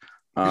think.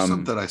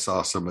 Something I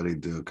saw somebody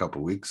do a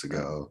couple weeks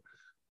ago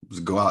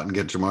was go out and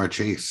get Jamar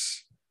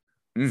Chase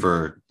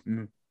for,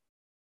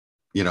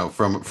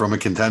 from a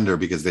contender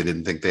because they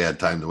didn't think they had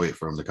time to wait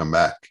for him to come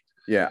back.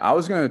 Yeah, I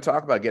was going to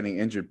talk about getting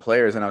injured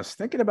players, and I was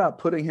thinking about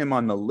putting him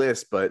on the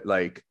list, but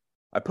like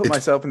I put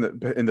myself in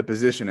the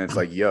position, and it's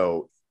like,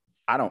 yo,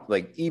 I don't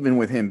like, even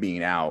with him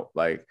being out,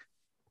 like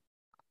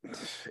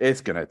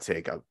it's going to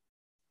take a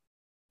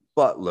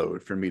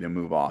buttload for me to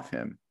move off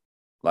him.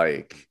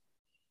 Like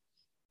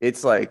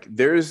it's like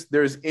there's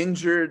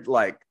injured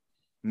like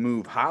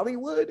move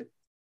Hollywood,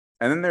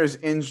 and then there's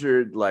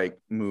injured like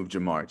move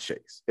Jamar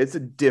Chase. It's a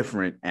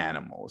different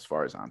animal as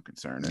far as I'm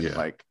concerned. And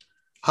like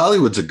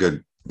Hollywood's a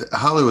good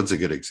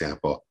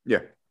example. Yeah.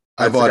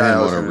 I bought him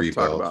on a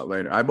rebuild. Talk about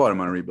later. I bought him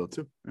on a rebuild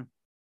too.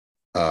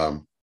 Yeah.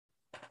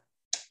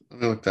 Let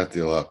me look that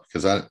deal up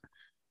because I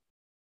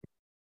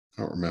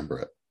don't remember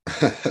it.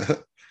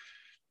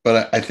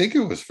 But I think it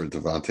was for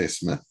Devontae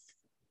Smith.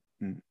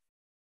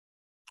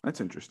 That's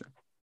interesting.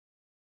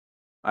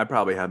 I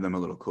probably have them a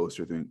little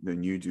closer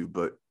than you do,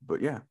 but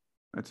yeah,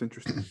 that's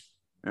interesting.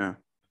 Yeah.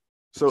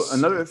 So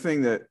another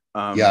thing that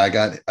I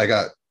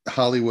got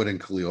Hollywood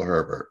and Khalil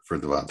Herbert for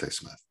Devontae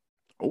Smith.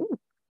 Oh,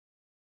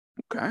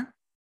 okay.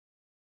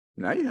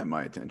 Now you have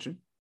my attention.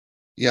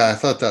 Yeah, I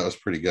thought that was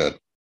pretty good.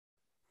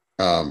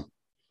 Um,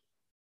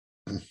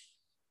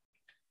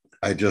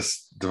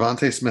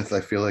 Devontae Smith,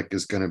 I feel like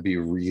is going to be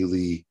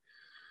really,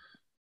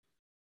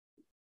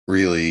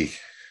 really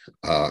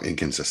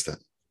inconsistent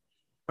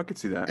I could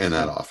see that. in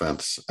that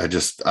offense.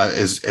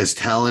 As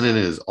talented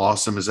and as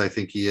awesome as I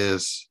think he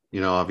is,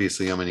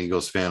 obviously I'm an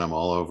Eagles fan. I'm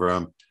all over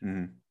him.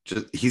 Mhm.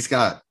 He's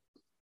got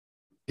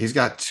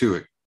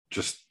two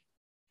just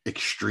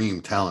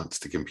extreme talents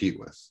to compete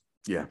with.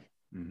 Yeah.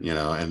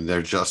 And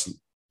they're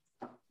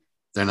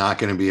not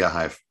going to be a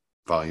high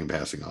volume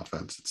passing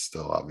offense. It's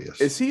still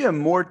obvious. Is he a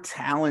more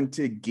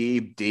talented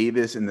Gabe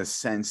Davis in the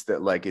sense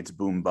that like it's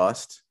boom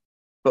bust?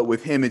 But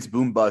with him, it's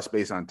boom bust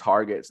based on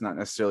targets, not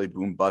necessarily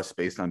boom bust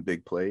based on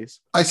big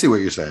plays. I see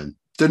what you're saying.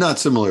 They're not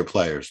similar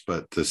players,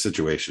 but the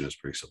situation is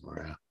pretty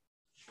similar.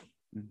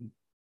 Yeah. Mm-hmm.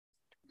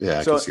 Yeah,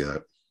 I can see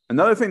that.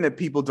 Another thing that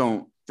people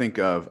don't think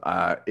of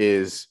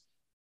is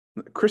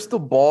crystal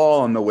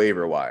ball on the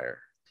waiver wire.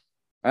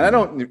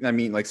 And I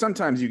mean, like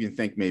sometimes you can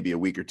think maybe a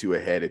week or two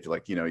ahead if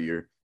like,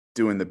 you're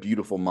doing the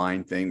beautiful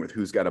mind thing with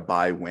who's got to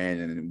buy when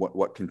and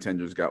what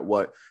contenders got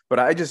what. But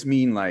I just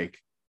mean like,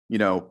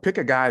 pick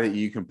a guy that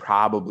you can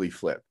probably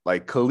flip.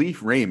 Like Khalif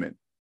Raymond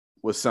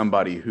was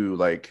somebody who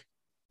like,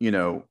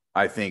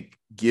 I think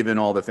given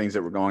all the things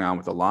that were going on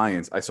with the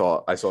Lions, I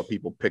saw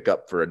people pick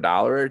up for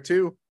 $1 or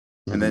 $2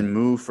 and then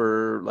move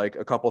for like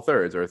a couple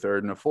thirds or a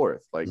third and a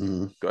fourth. Like,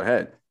 go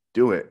ahead,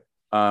 do it.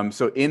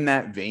 So in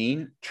that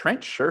vein,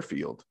 Trent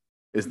Sherfield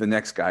is the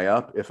next guy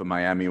up if a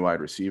Miami wide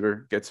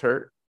receiver gets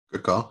hurt.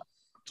 Good call.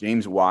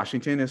 James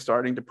Washington is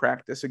starting to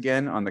practice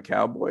again on the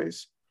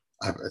Cowboys.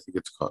 I think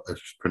it's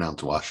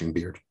pronounced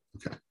Washingbeard.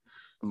 Okay.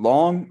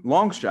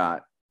 Long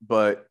shot,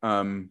 but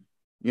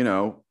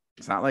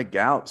it's not like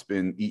Gallup's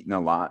been eating a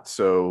lot.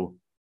 So,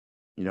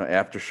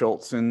 after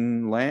Schultz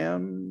and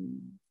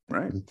Lamb,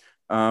 right?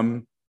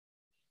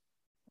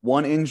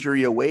 One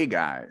injury away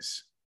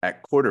guys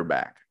at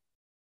quarterback.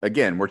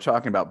 Again, we're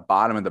talking about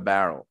bottom of the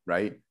barrel,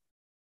 right?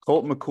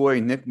 Colt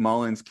McCoy, Nick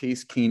Mullins,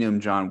 Case Keenum,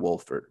 John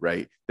Wolford,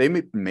 right? They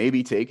may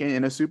be taken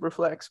in a super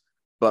flex,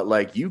 but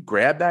like you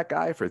grab that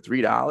guy for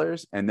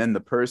 $3 and then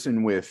the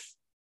person with,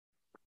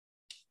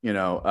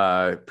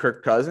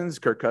 Kirk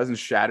Cousins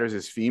shatters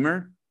his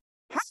femur.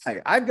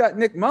 Hi, I've got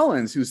Nick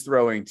Mullins who's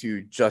throwing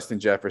to Justin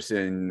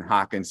Jefferson,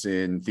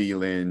 Hawkinson,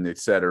 Thielen,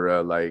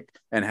 etc.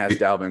 And has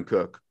Dalvin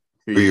Cook.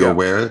 Were you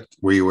aware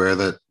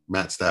that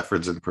Matt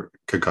Stafford's in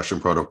concussion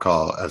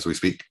protocol as we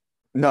speak?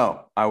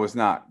 No, I was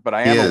not, but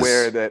I am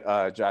aware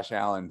that Josh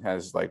Allen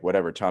has like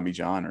whatever Tommy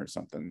John or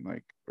something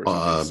like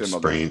or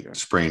something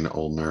sprained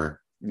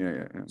ulnar.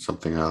 Yeah.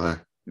 Something or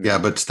other. Yeah,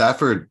 but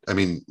Stafford, I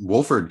mean,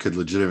 Wolford could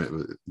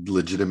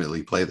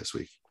legitimately play this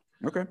week.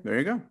 Okay, there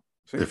you go.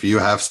 See? If you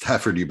have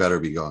Stafford, you better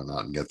be going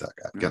out and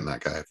getting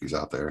that guy if he's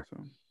out there.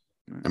 So,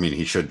 I mean,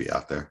 he should be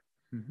out there.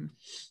 Mm-hmm.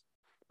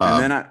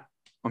 And then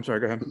I'm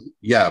sorry, go ahead.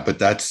 Yeah, but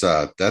that's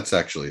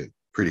actually a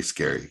pretty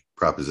scary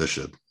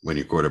proposition when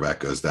your quarterback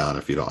goes down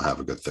if you don't have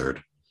a good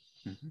third.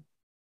 Mm-hmm.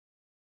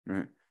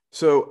 Right.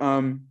 So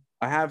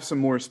I have some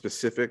more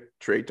specific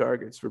trade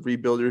targets for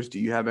rebuilders. Do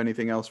you have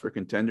anything else for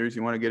contenders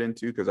you want to get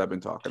into? Because I've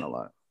been talking a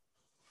lot.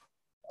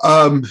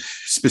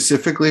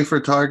 Specifically for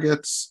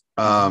targets,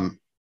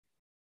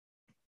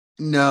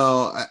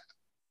 no.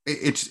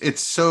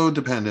 It's so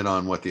dependent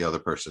on what the other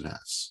person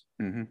has.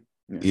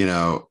 Mm-hmm.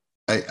 Yeah.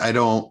 I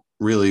don't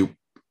really.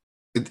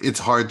 It's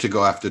hard to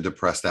go after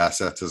depressed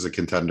assets as a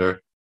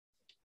contender.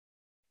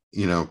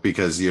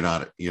 Because you're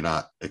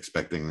not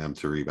expecting them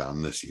to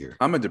rebound this year.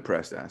 I'm a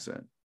depressed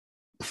asset.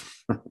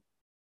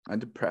 I'm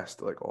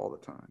depressed like all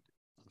the time.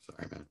 I'm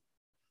sorry, man.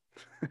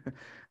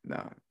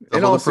 No.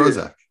 Double the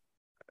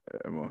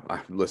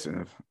Prozac.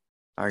 Listen,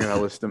 I got a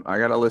list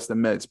of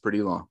meds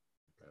pretty long.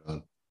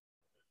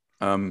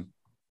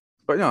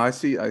 But no, I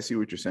see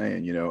what you're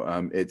saying.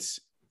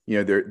 It's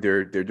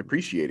they're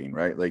depreciating,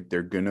 right? Like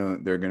they're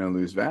gonna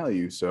lose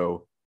value.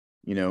 So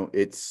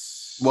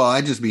it's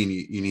I just mean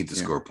you need to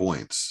score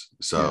points.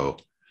 So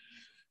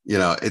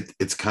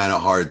it's kind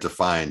of hard to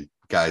find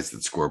guys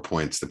that score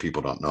points that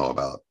people don't know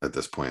about at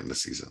this point in the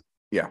season.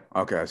 Yeah.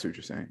 Okay. I see what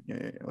you're saying.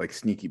 Yeah. Like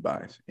sneaky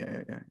buys.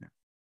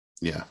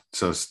 Yeah.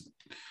 So,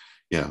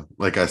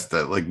 like I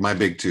said, like my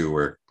big two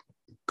were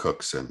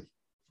Cooks and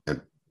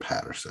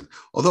Patterson.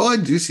 Although I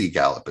do see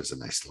Gallup as a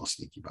nice little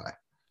sneaky buy.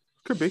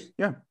 Could be.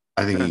 Yeah.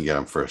 I think you can get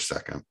him for a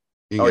second.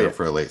 You can get him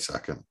for a late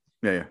second.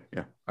 Yeah.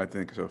 I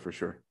think so for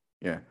sure.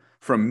 Yeah.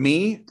 From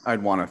me,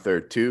 I'd want a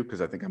third too,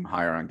 because I think I'm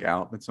higher on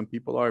Gallup than some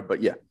people are.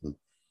 But yeah.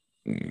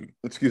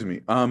 Excuse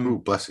me. Ooh,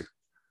 bless you.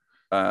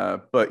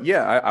 But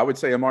yeah, I would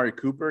say Amari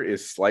Cooper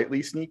is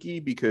slightly sneaky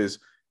because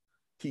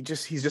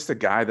he's just a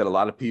guy that a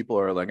lot of people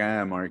are like,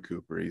 Amari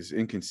Cooper, he's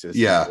inconsistent.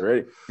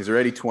 Yeah. He's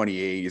already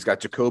 28. He's got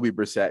Jacoby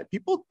Brissett.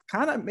 People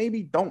kind of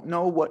maybe don't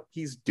know what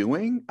he's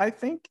doing, I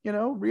think,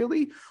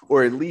 really,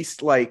 or at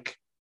least like,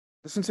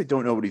 I shouldn't say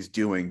don't know what he's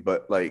doing,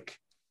 but like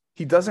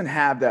he doesn't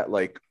have that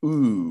like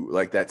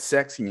that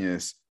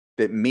sexiness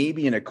that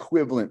maybe an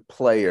equivalent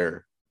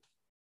player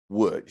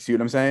would. See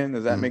what I'm saying?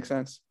 Does that make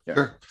sense? Yeah.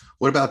 Sure.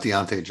 What about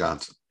Deontay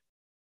Johnson?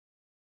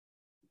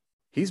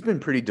 he's been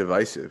pretty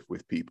divisive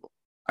with people.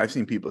 I've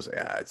seen people say,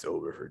 it's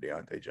over for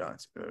Diontae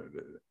Johnson.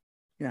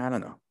 Yeah, I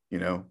don't know.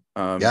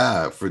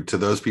 To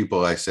those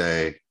people, I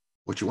say,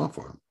 what you want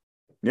for him?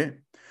 Yeah.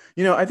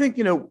 I think,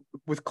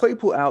 with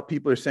Claypool out,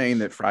 people are saying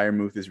that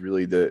Freiermuth is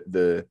really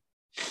the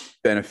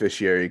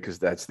beneficiary because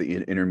that's the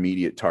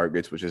intermediate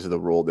targets, which is the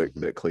role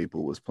that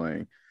Claypool was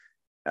playing.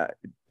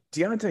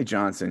 Diontae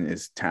Johnson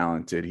is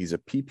talented. He's a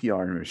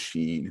PPR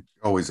machine.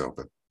 Always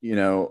open.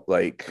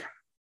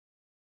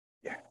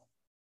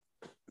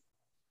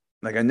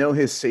 I know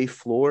his safe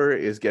floor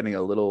is getting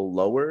a little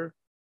lower,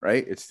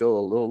 right? It's still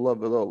a little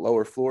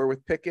lower floor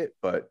with Pickett,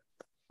 but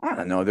I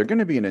don't know. They're going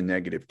to be in a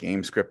negative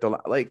game script a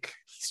lot.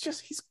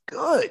 He's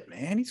good,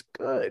 man. He's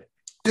good.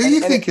 Do you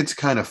think it's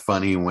kind of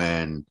funny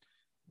when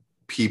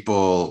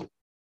people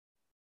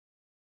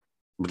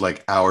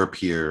like our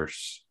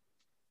peers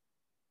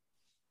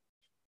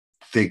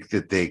think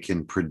that they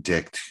can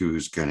predict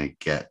who's going to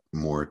get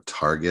more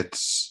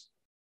targets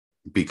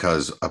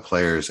because a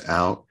player's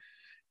out?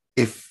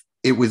 If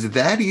it was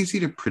that easy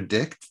to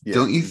predict,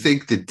 don't you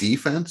think the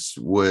defense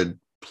would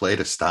play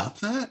to stop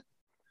that?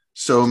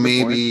 So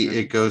maybe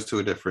it goes to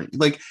a different,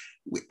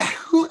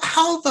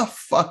 how the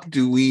fuck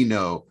do we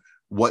know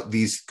what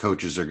these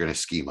coaches are going to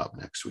scheme up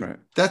next week? Right.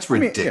 That's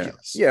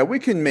ridiculous. We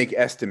can make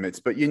estimates,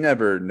 but you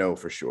never know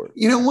for sure.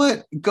 You know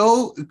what?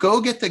 Go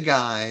get the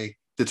guy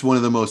that's one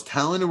of the most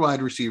talented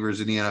wide receivers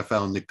in the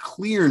NFL and the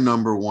clear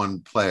number one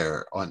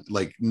player on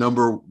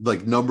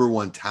number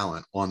one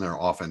talent on their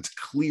offense.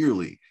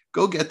 Clearly,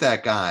 go get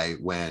that guy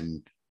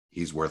when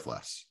he's worth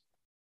less.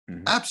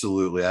 Mm-hmm.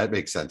 Absolutely. That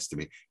makes sense to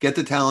me. Get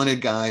the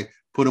talented guy,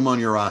 put him on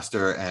your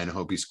roster and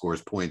hope he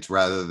scores points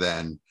rather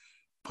than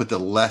put the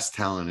less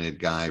talented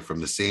guy from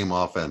the same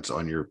offense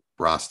on your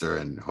roster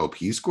and hope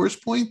he scores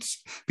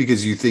points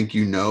because you think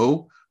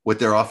what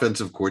their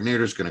offensive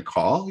coordinator is going to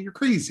call. You're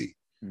crazy.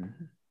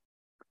 Mm-hmm.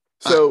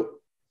 So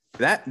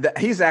that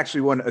he's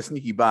actually a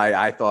sneaky buy,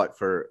 I thought,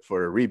 for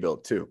a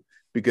rebuild too,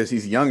 because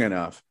he's young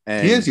enough.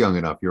 And he is young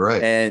enough. You're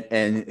right.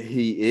 And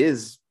he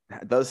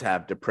does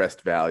have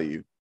depressed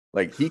value.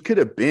 He could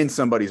have been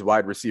somebody's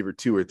wide receiver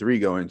 2 or 3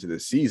 going into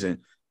this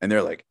season. And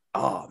they're like,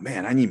 oh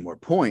man, I need more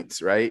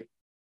points. Right.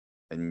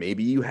 And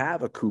maybe you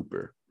have a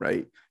Cooper,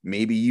 right?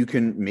 Maybe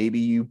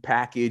you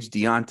package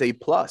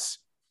Deontay plus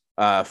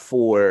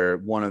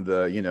for one of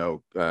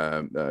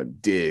the,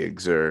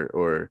 Diggs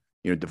or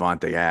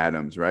Devontae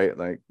Adams, right?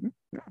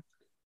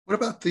 What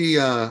about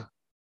the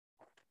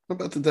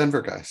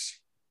Denver guys?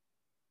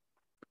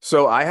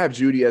 So I have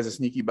Judy as a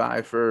sneaky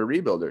buy for a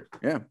rebuilder.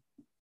 Yeah.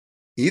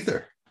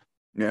 Either.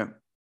 Yeah.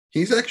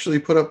 He's actually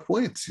put up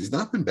points. He's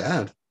not been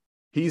bad.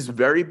 He's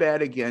very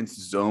bad against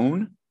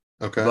zone.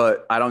 Okay.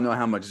 But I don't know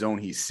how much zone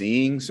he's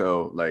seeing.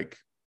 So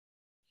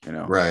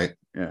Right.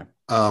 Yeah.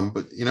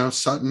 But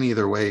Sutton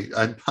either way,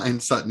 I'd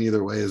find Sutton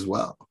either way as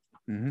well.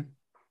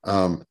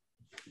 Mm-hmm.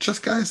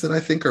 Just guys that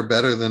I think are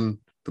better than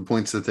the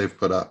points that they've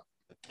put up,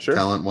 sure,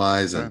 talent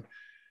wise, and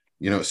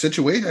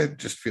situation. I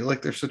just feel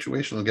like their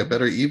situation will get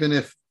better, even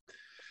if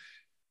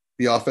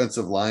the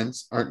offensive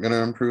lines aren't going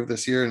to improve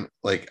this year. And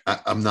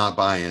I'm not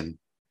buying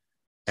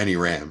any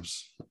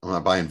Rams. I'm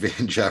not buying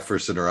Van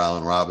Jefferson or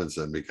Allen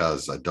Robinson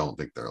because I don't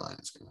think their line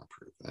is going to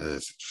improve.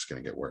 It's just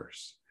going to get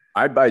worse.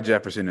 I'd buy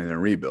Jefferson in a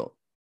rebuild.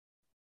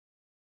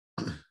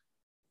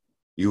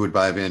 You would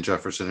buy Van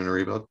Jefferson in a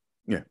rebuild?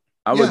 Yeah.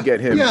 I would get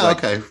him. Yeah,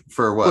 okay.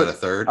 For what, a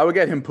third? I would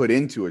get him put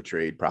into a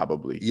trade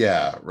probably.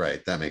 Yeah, right.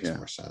 That makes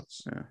more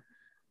sense. Yeah.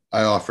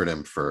 I offered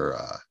him for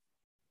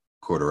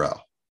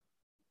Cordarrelle.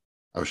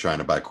 I was trying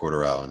to buy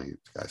Cordarrelle, and the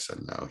guy said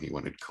no. He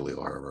wanted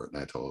Khalil Herbert,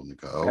 and I told him to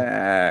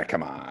go.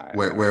 Come on.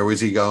 Where was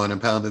he going in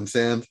pound and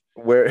sand?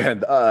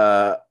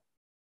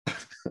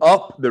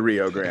 Up the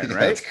Rio Grande,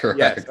 right? That's correct.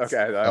 Yes.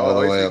 Okay. I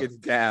always think it's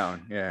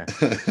down. Yeah.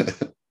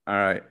 All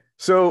right.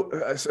 So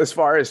as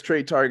far as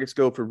trade targets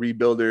go for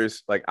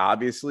rebuilders,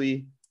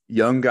 obviously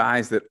young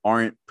guys that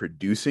aren't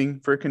producing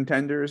for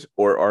contenders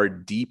or are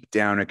deep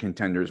down a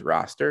contender's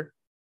roster,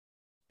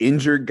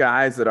 injured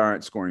guys that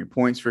aren't scoring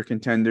points for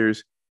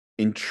contenders,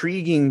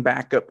 intriguing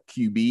backup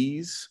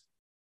QBs.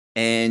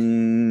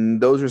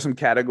 And those are some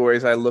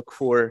categories I look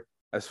for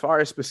as far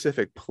as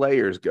specific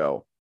players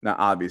go. Now,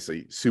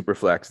 obviously,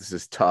 Superflex, this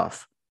is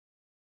tough.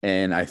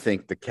 And I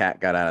think the cat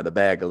got out of the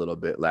bag a little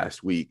bit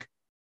last week.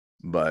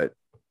 But,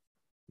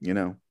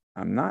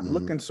 I'm not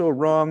looking so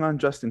wrong on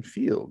Justin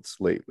Fields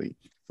lately.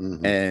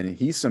 Mm-hmm. And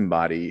he's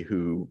somebody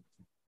who,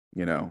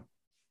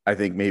 I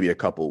think maybe a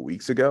couple of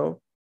weeks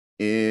ago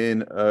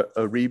in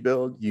a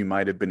rebuild, you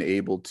might have been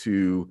able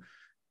to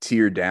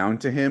tier down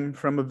to him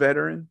from a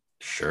veteran.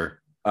 Sure.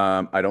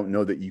 I don't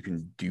know that you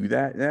can do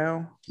that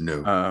now.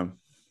 No.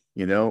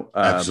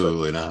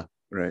 Absolutely not.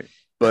 Right.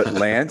 But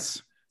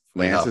Lance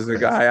is a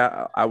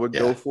guy I would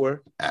go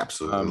for.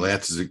 Absolutely.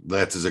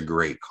 Lance is a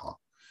great call.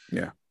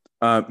 Yeah.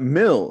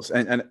 Mills,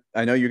 and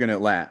I know you're going to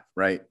laugh,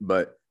 right?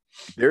 But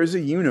there's a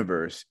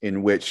universe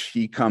in which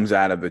he comes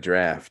out of the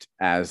draft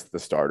as the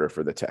starter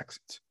for the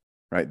Texans,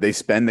 right? They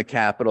spend the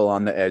capital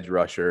on the edge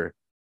rusher.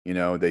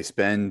 They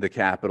spend the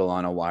capital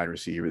on a wide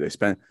receiver. They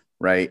spend,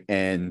 right?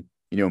 And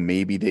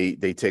maybe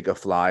they take a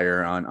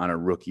flyer on a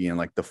rookie in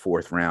like the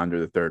 4th round or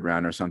the 3rd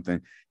round or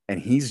something, and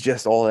he's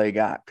just all they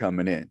got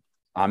coming in.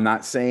 I'm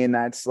not saying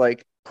that's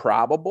like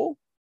probable,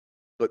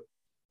 but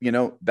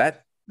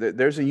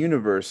there's a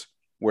universe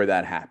where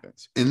that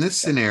happens. In this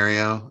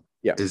scenario,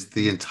 Yeah. is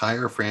the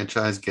entire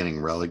franchise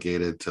getting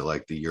relegated to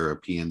like the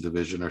European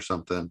division or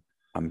something?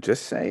 I'm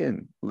just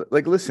saying,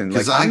 like, listen,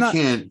 Because like,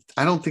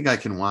 I don't think I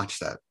can watch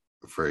that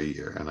for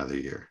another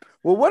year.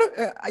 Well, what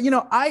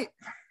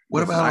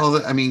What about all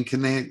the? I mean,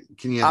 can you at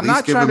I'm least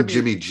not give trying him to be-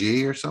 Jimmy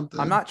G or something?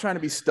 I'm not trying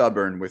to be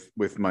stubborn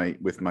with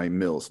my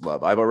Mills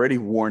love. I've already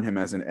worn him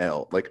as an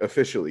L, like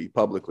officially,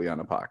 publicly on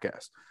a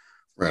podcast.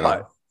 Right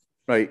But on.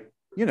 like,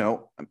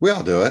 We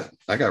all do it.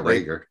 I got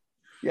like, Rager.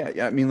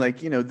 yeah. I mean, like,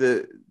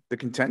 the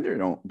contender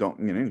don't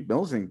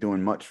Mills ain't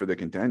doing much for the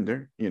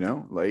contender.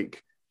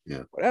 Like,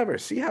 Yeah. whatever.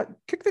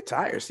 Kick the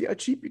tires. See how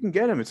cheap you can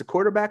get him. It's a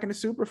quarterback in a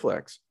super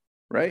flex,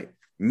 right?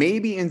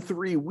 Maybe in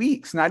 3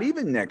 weeks, not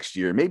even next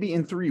year, maybe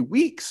in 3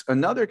 weeks,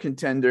 another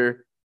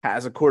contender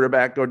has a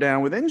quarterback go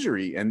down with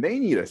injury and they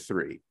need a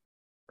 3,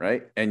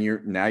 right? And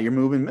you're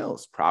moving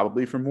Mills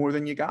probably for more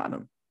than you got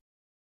him.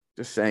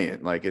 Just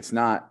saying, like, it's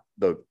not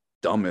the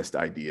dumbest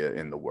idea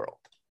in the world.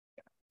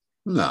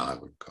 No, I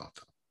wouldn't call it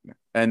that.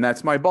 And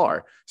that's my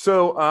bar.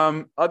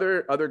 So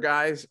other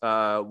guys,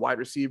 wide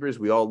receivers,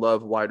 we all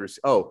love wide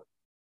receivers.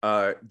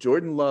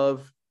 Jordan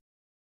Love,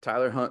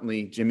 Tyler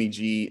Huntley, Jimmy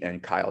G,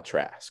 and Kyle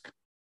Trask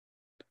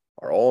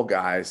are all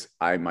guys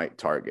I might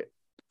target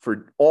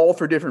for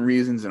different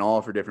reasons and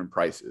all for different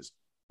prices.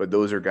 But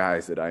those are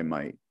guys that I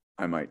might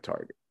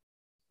target.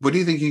 What do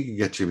you think you could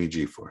get Jimmy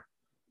G for?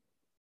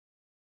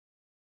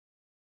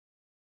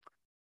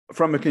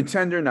 From a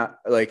contender, not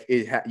like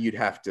you'd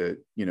have to,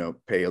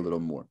 pay a little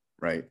more,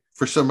 right?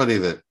 For somebody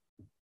that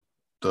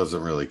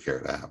doesn't really care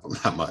to have them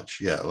that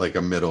much. Yeah, like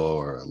a middle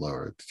or a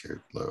lower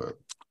tier.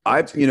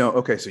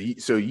 Okay.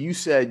 So you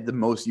said the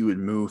most you would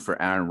move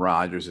for Aaron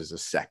Rodgers is a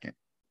second.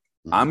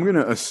 Mm-hmm. I'm going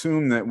to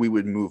assume that we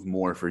would move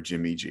more for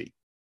Jimmy G.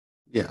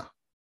 Yeah.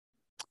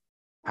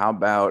 How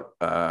about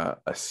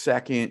a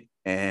second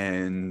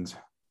and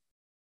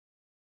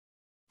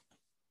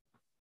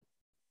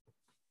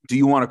do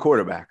you want a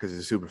quarterback because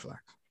it's a super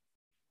flex?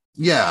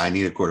 Yeah, I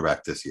need a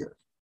quarterback this year.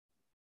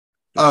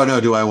 Oh,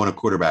 no. Do I want a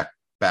quarterback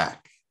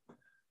back?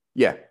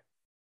 Yeah.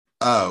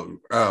 Oh,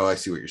 I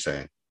see what you're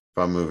saying. If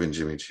I'm moving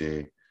Jimmy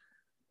G.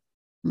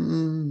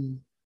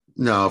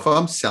 No, if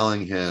I'm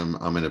selling him,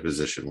 I'm in a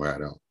position where I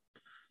don't.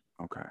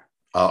 Okay.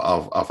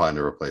 I'll find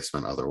a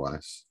replacement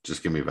otherwise.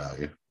 Just give me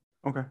value.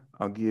 Okay.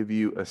 I'll give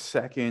you a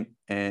second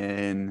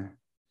and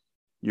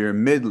you're a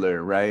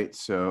middler, right?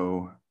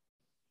 So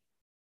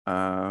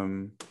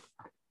give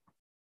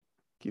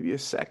you a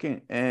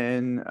second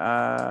and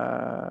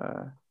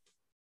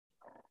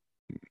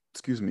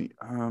excuse me.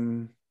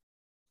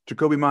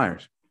 Jacoby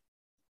Myers.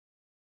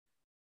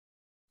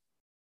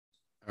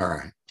 All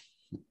right.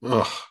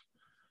 Ugh.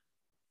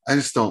 I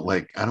don't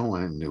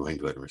want a New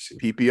England receiver.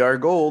 PPR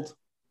gold.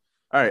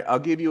 All right, I'll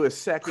give you a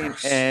second.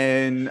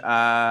 And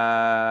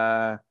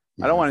I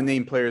don't want to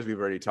name players we've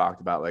already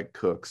talked about, like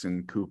Cooks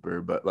and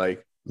Cooper, but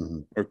like,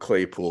 or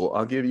Claypool.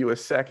 I'll give you a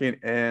second,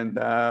 and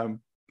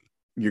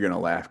you're going to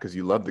laugh because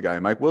you love the guy,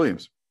 Mike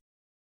Williams.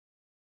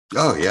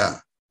 Oh, yeah.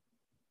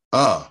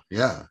 Oh,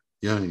 yeah.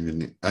 You don't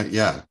even,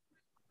 yeah.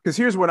 Because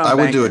here's what I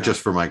would do it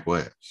just for Mike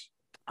Williams.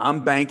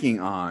 I'm banking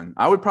on,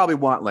 I would probably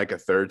want like a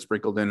third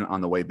sprinkled in on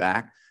the way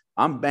back.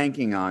 I'm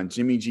banking on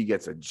Jimmy G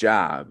gets a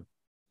job,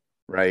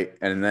 right?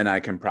 And then I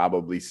can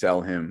probably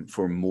sell him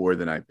for more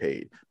than I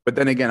paid. But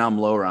then again, I'm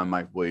lower on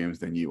Mike Williams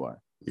than you are.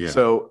 Yeah.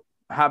 So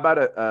how about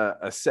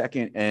a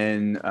second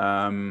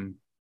and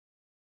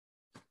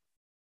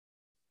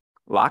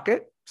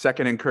Lockett?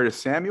 Second and Curtis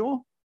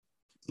Samuel?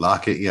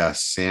 Lockett,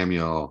 yes.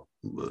 Samuel.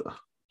 Ugh.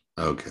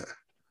 Okay.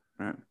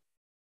 All right.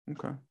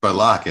 Okay. But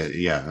Lockett,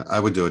 yeah. I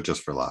would do it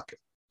just for Lockett.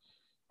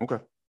 Okay.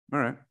 All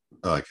right.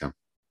 I like him.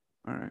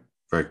 All right.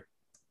 Very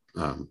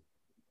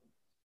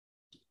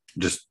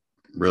just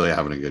really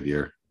having a good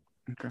year.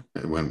 Okay.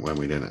 When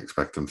we didn't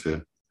expect him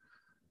to.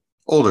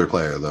 Older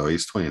player though,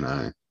 he's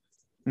 29.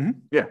 Mm-hmm.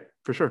 Yeah,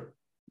 for sure.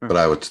 Yeah. But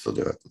I would still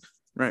do it.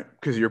 Right.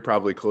 Because you're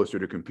probably closer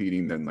to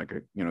competing than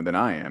than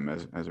I am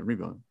as a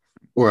rebuild.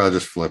 Or I'll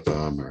just flip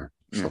him or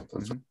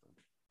something. Mm-hmm.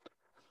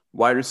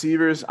 Wide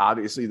receivers,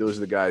 obviously those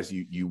are the guys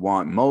you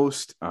want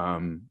most,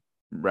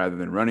 rather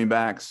than running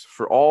backs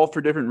for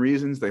different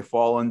reasons. They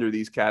fall under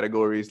these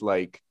categories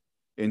like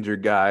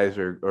injured guys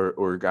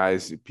or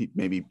guys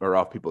maybe are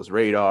off people's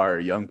radar or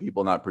young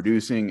people not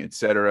producing,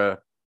 etc.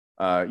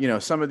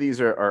 Some of these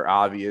are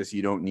obvious.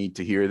 You don't need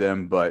to hear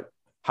them, but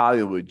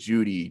Hollywood,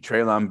 Judy,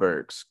 Treylon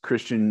Burks,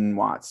 Christian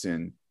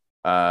Watson,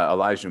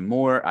 Elijah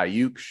Moore,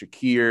 Ayuk,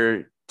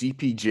 Shakir,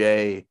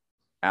 DPJ,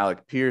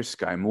 Alec Pierce,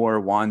 Sky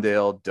Moore,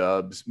 Wandale,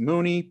 Dubs,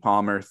 Mooney,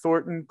 Palmer,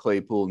 Thornton,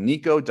 Claypool,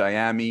 Nico,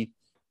 Diami,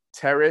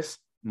 Terrace,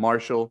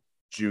 Marshall,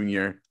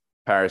 Jr.,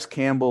 Paris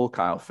Campbell,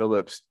 Kyle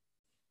Phillips,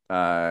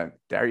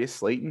 Darius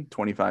Slayton,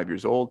 25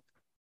 years old,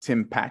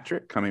 Tim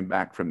Patrick coming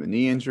back from the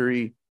knee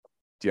injury,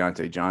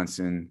 Deontay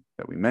Johnson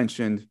that we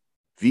mentioned,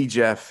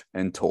 VJeff,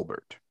 and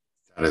Tolbert.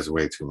 That is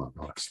way too long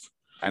a list.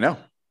 I know.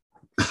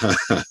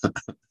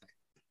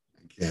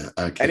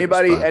 I can't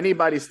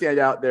Anybody stand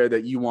out there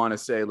that you want to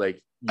say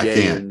like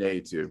yay or nay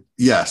to?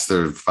 Yes,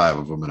 there are 5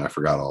 of them, and I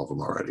forgot all of them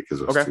already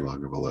because it was too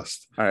long of a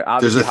list. All right.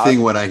 There's a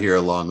thing when I hear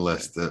a long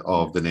list that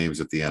all of the names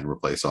at the end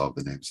replace all of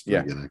the names at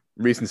the beginning.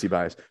 Recency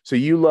bias. So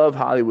you love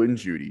Hollywood and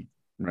Judy,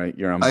 right?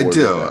 You're on board.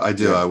 I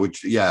do. I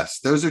would. Yes,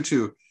 those are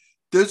two.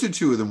 Those are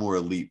 2 of the more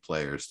elite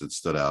players that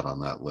stood out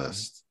on that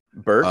list.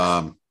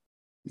 Burks.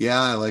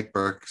 Yeah, I like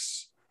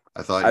Burks.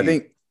 I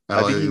think he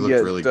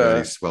looked really good.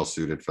 He's well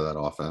suited for that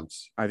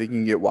offense. I think you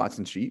can get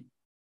Watson Sheep.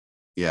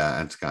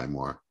 Yeah, and Sky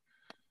Moore.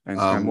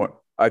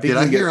 I think did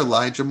I hear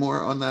Elijah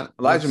Moore on that?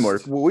 Elijah Moore.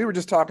 Well, we were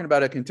just talking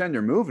about a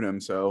contender moving him,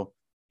 so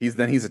he's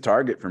a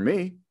target for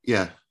me.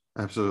 Yeah,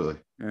 absolutely.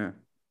 Yeah.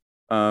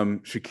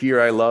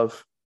 Shakir, I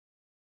love.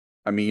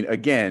 I mean,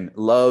 again,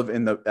 love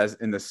in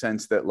the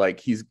sense that like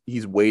he's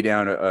way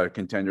down a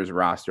contender's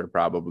roster,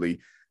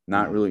 probably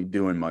not really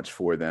doing much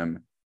for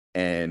them,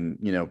 and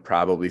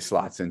probably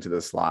slots into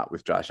the slot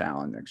with Josh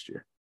Allen next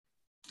year.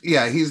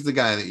 Yeah, he's the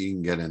guy that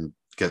you can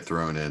get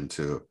thrown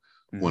into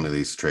one of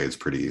these trades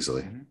pretty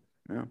easily.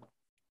 Yeah,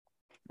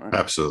 right.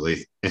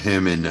 Absolutely.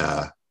 Him and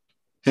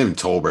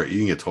Tolbert, you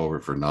can get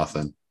Tolbert for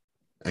nothing,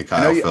 and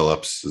Kyle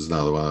Phillips is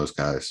another one of those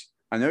guys.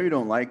 I know you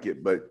don't like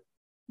it, but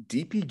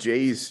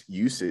DPJ's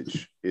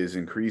usage is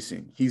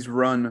increasing. He's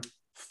run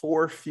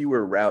 4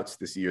 fewer routes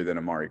this year than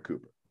Amari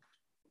Cooper.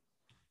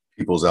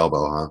 People's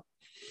elbow, huh?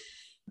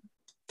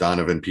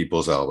 Donovan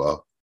People's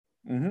elbow.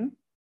 Mm-hmm.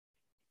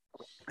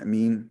 I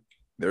mean,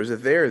 there's a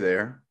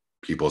there.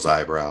 People's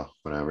eyebrow,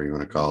 whatever you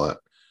want to call it.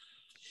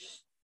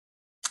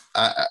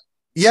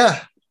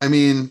 Yeah, I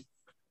mean,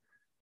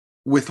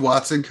 with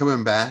Watson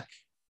coming back,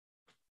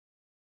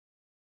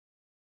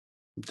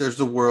 there's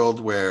a world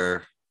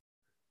where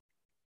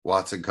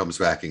Watson comes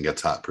back and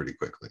gets hot pretty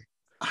quickly.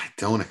 I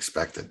don't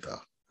expect it, though.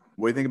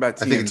 What do you think about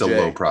TMJ? I think it's a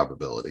low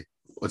probability.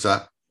 What's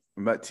that?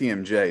 About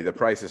TMJ, the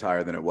price is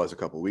higher than it was a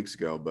couple of weeks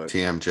ago. But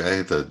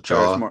TMJ, the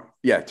jaw?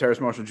 Terrace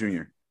Marshall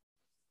Jr.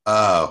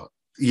 Oh,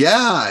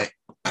 yeah.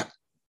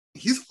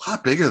 He's a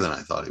lot bigger than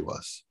I thought he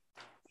was.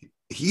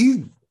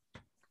 He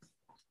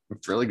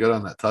was really good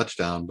on that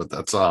touchdown, but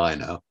that's all I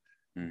know.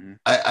 Mm-hmm.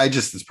 I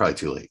just, it's probably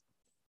too late.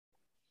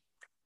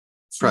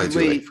 It's probably too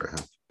late for him.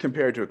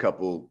 Compared to a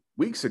couple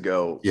weeks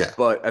ago. Yeah.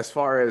 But as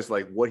far as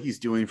like what he's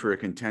doing for a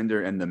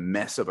contender and the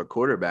mess of a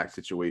quarterback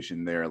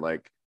situation there,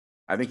 like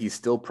I think he's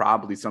still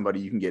probably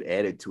somebody you can get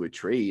added to a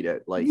trade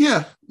at like.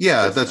 Yeah,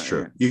 that's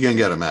true. You can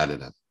get him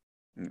added in.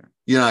 Yeah.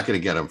 You're not going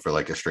to get him for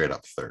like a straight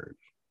up third.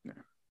 Yeah.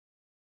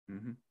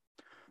 Mm-hmm.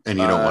 And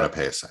you don't want to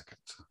pay a second.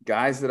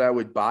 Guys that I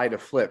would buy to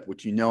flip,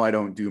 which I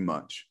don't do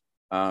much.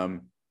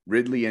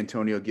 Ridley,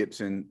 Antonio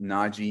Gibson,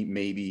 Najee,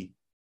 maybe,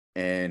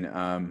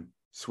 and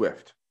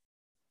Swift.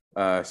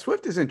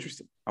 Swift is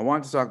interesting. I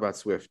wanted to talk about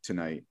Swift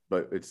tonight,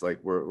 but it's like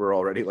we're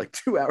already like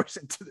 2 hours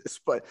into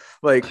this. But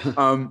like,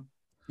 I'm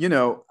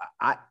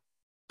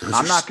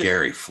not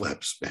scary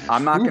flips, man.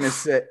 I'm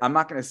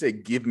not gonna say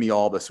give me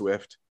all the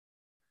Swift,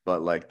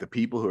 but like the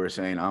people who are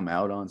saying I'm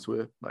out on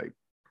Swift, like,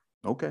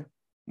 okay,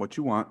 what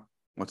you want?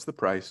 What's the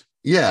price?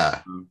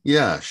 Yeah,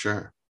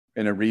 sure.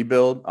 In a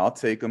rebuild, I'll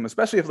take them,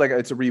 especially if like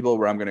it's a rebuild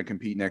where I'm going to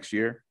compete next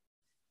year.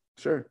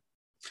 Sure.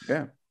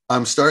 Yeah.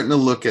 I'm starting to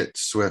look at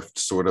Swift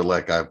sort of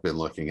like I've been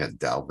looking at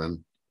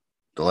Dalvin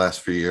the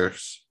last few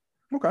years.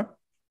 Okay.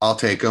 I'll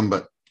take him,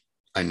 but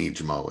I need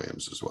Jamal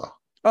Williams as well.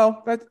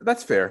 Oh,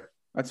 that's fair.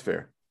 That's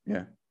fair.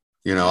 Yeah.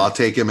 I'll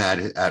take him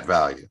at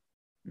value.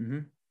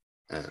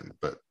 Mm-hmm.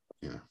 But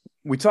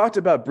we talked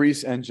about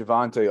Breece and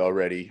Javonte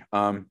already.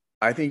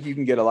 I think you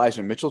can get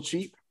Elijah Mitchell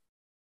cheap,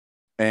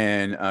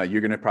 and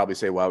you're going to probably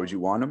say, why would you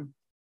want him?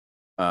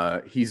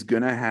 He's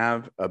going to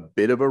have a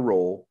bit of a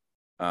role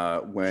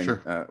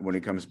when he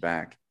comes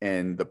back,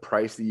 and the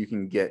price that you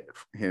can get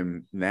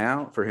him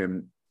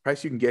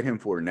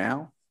for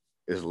now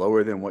is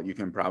lower than what you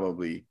can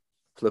probably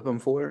flip him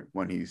for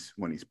when he's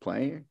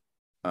playing.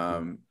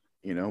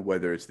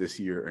 Whether it's this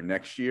year or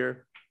next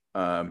year.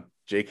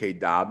 J.K.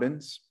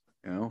 Dobbins,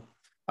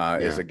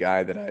 is a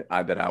guy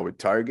that I would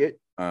target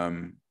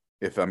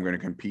if I'm going to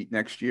compete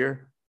next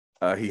year.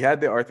 He had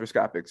the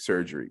arthroscopic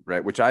surgery,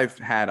 right, which I've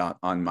had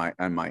on my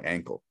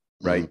ankle,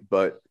 right,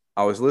 but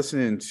I was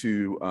listening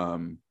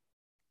to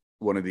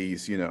one of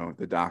these,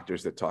 the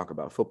doctors that talk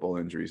about football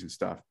injuries and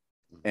stuff.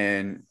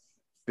 And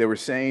they were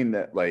saying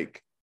that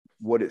like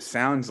what it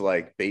sounds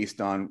like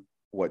based on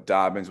what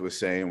Dobbins was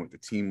saying, what the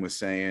team was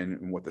saying,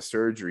 and what the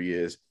surgery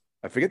is,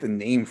 I forget the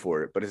name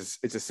for it, but it's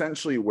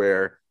essentially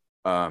where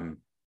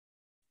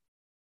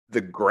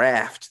the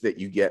graft that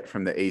you get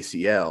from the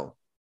ACL,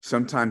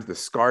 sometimes the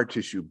scar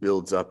tissue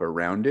builds up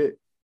around it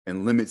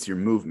and limits your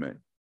movement.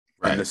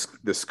 Right. And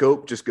the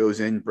scope just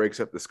goes in, breaks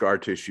up the scar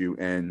tissue,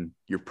 and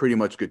you're pretty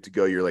much good to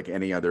go. You're like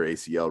any other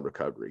ACL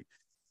recovery.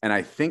 And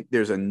I think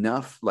there's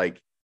enough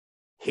like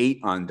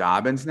hate on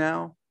Dobbins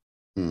now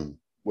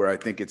where I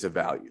think it's a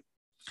value.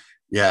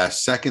 Yeah,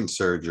 second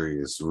surgery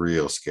is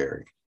real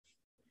scary.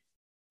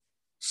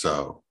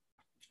 So,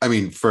 I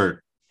mean,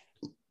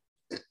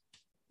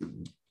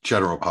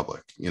 general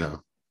public,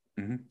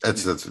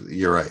 that's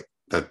you're right.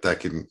 That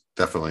can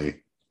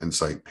definitely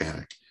incite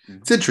panic.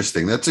 It's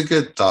interesting. That's a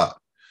good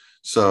thought.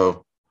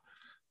 So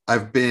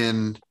what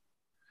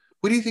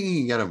do you think you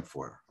can get him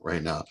for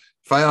right now?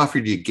 If I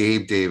offered you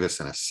Gabe Davis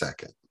in a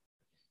second.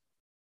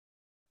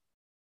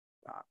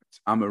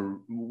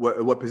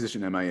 What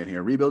position am I in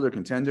here? Rebuilder,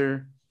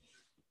 contender?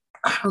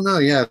 I don't know.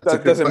 Yeah.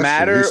 Does it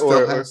matter?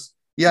 I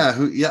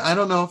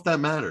don't know if that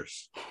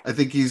matters. I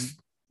think he's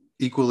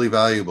equally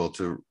valuable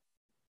to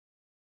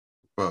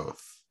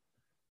both.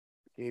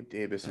 Gabe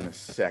Davis in a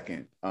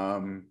second.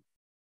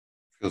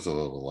 Feels a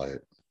little light.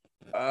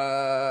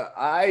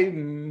 I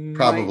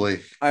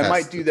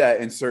might do that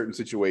in certain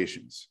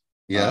situations.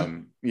 Yeah.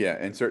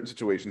 In certain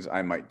situations,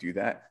 I might do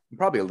that. I'm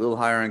probably a little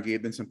higher on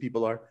Gabe than some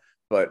people are,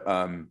 but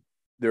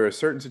there are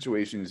certain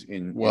situations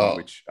in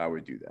which I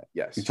would do that.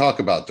 Yes. You talk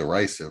about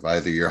derisive.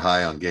 Either you're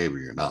high on Gabe or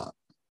you're not.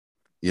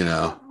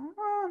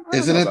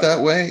 Isn't it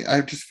that way?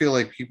 I just feel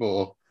like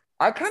people.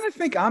 I kind of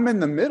think I'm in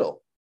the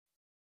middle.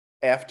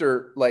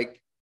 After I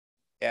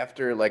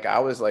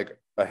was like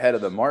ahead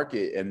of the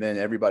market, and then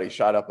everybody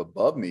shot up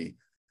above me.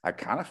 I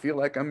kind of feel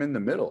like I'm in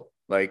the middle.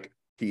 Like,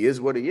 he is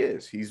what he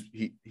is. He's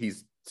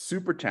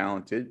super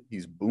talented.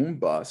 He's boom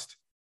bust,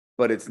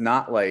 but it's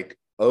not like,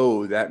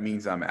 oh, that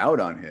means I'm out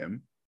on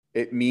him.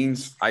 It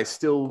means I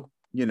still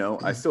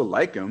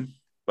like him,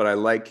 but I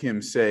like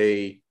him,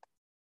 say,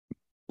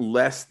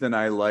 less than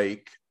I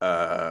like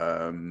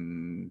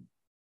Elijah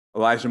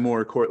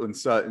Moore, Cortland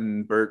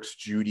Sutton, Burks,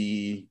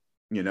 Judy,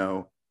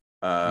 Rashad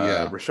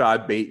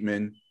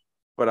Bateman.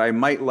 But I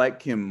might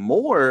like him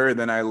more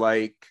than I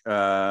like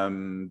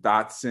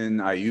Dotson,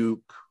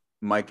 Ayuk,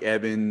 Mike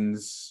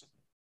Evans,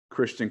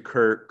 Christian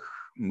Kirk,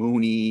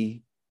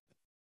 Mooney.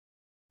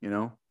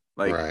 Right.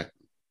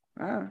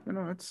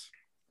 It's.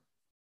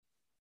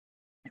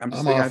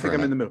 I think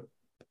I'm in the middle.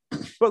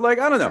 But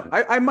I don't know.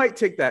 I might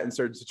take that in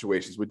certain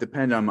situations. Would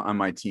depend on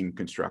my team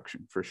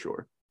construction for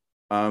sure.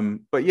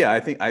 But yeah, I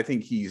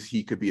think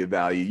he could be a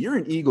value. You're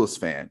an Eagles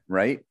fan,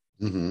 right?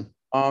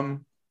 Mm-hmm.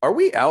 Are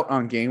we out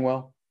on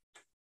Gainwell?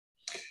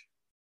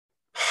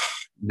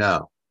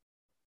 No.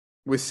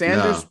 With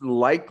Sanders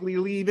likely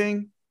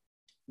leaving,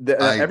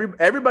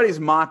 everybody's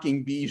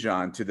mocking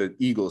Bijan to the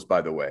Eagles, by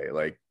the way.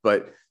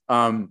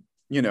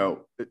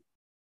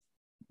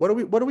 What do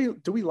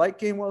we like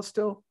Gainwell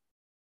still?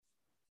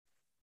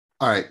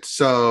 All right,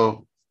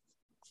 so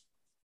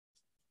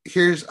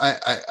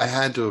I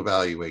had to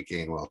evaluate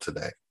Gainwell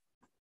today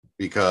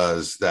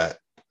because that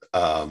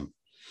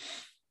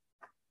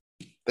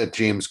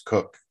James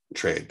Cook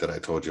trade that I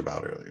told you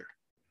about earlier.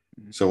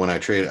 So when I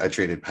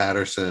traded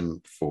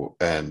Patterson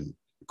and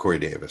Corey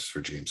Davis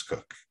for James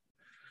Cook.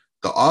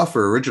 The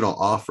original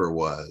offer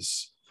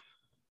was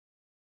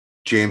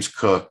James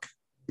Cook,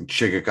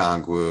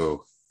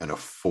 Chigakongwu, and a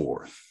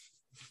fourth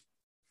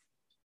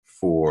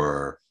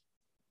for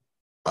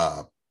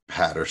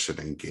Patterson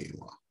and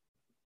Gainwell.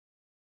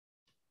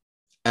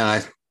 And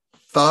I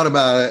thought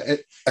about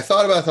it.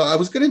 I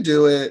was going to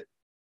do it.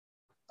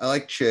 I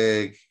like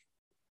Chig.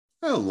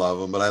 I don't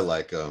love him, but I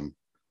like him.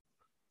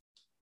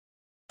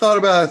 Thought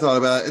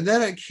about it. And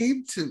then I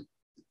came to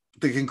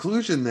the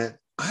conclusion that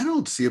I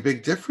don't see a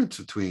big difference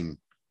between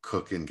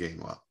Cook and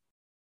Gainwell.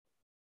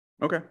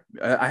 Okay.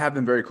 I have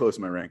them very close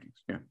in my rankings.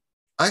 Yeah.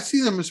 I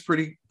see them as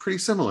pretty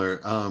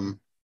similar. And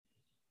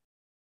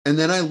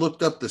then I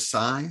looked up the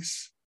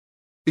size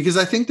because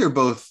I think they're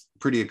both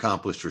pretty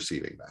accomplished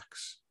receiving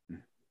backs.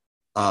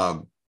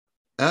 And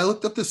I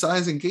looked up the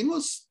size, and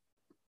Gainwell's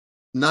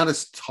not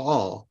as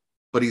tall,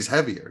 but he's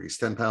heavier. He's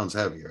 10 pounds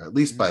heavier, at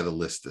least by the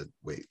listed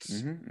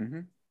weights,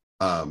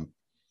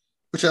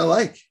 which I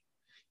like.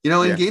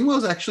 And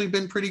Gainwell's actually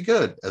been pretty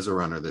good as a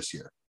runner this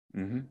year.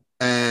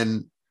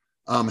 And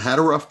had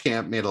a rough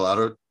camp, made a lot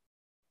of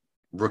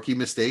rookie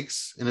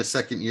mistakes in his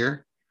second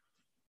year,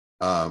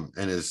 and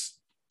is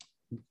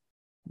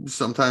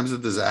sometimes a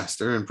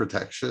disaster in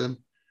protection.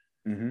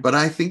 But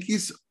I think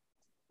he's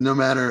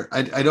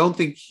I don't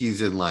think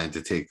he's in line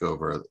to take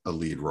over a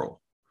lead role,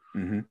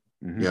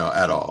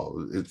 at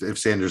all. If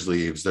Sanders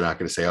leaves, they're not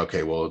going to say,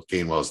 okay, well,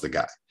 Gainwell's the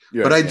guy.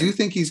 But I do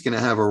think he's going to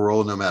have a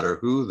role no matter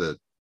who the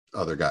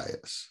other guy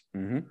is.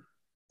 And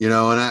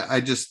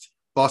I just,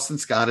 Boston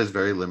Scott is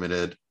very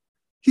limited.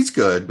 He's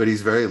good, but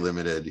he's very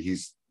limited. You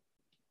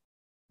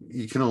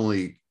can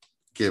only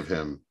give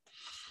him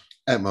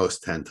at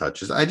most 10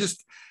 touches.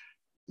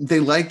 They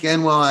like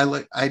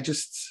Gainwell.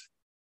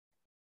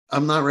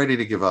 I'm not ready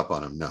to give up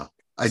on him. No,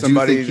 I do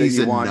think he's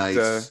a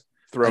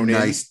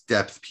nice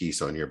depth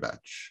piece on your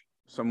bench.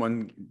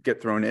 Someone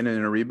get thrown in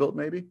a rebuild,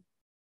 maybe.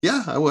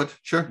 Yeah, I would.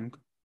 Sure.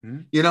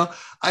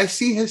 I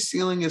see his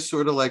ceiling as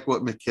sort of like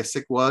what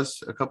McKissick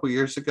was a couple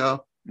years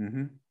ago.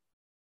 I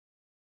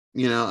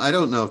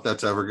don't know if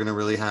that's ever going to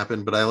really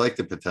happen, but I like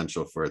the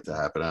potential for it to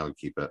happen. I would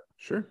keep it.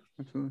 Sure,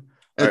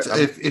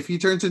 absolutely. If he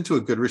turns into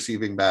a good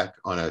receiving back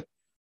on a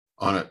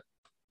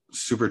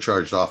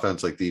supercharged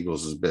offense like the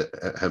Eagles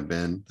have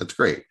been, that's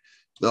great.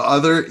 The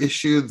other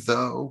issue,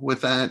 though,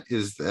 with that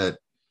is that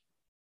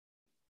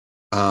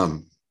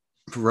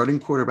running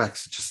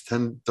quarterbacks just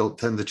don't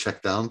tend to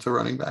check down to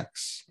running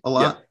backs a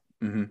lot.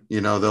 Yeah. Mm-hmm.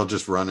 You know, they'll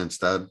just run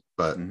instead.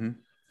 But Mm-hmm.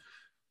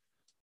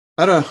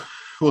 I don't know.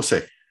 We'll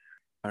see.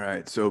 All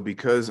right. So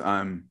because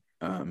I'm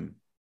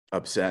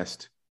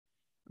obsessed,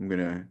 I'm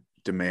gonna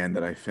demand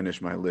that I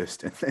finish my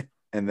list,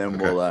 and then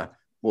Okay.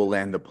 we'll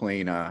land the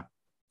plane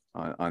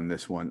on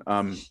this one.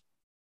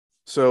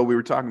 So we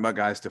were talking about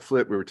guys to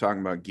flip. We were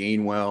talking about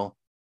Gainwell.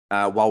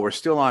 While we're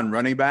still on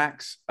running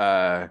backs,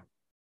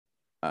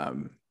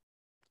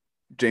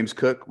 James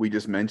Cook, we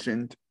just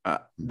mentioned,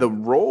 the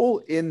role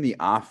in the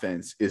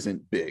offense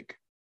isn't big.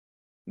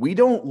 We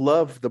don't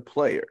love the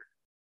player,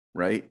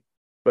 right?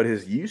 But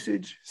his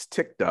usage is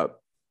ticked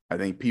up. I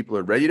think people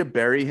are ready to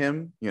bury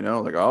him, you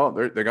know, like, oh,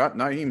 they got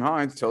Nyheim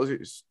Hines, tells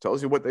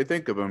you what they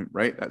think of him,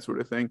 right? That sort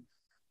of thing.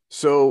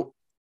 So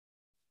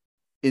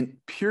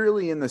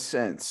purely in the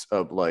sense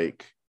of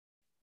like,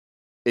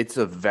 it's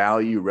a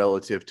value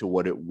relative to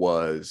what it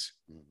was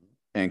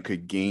and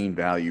could gain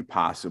value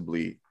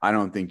possibly. I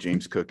don't think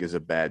James Cook is a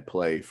bad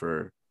play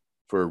for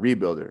a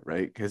rebuilder,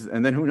 right? Because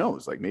and then who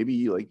knows? Like maybe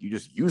you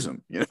just use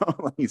him, you know,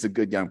 like he's a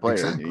good young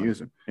player and you use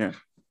him. Yeah.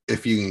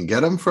 If you can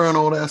get him for an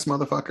old ass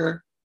motherfucker,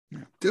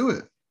 do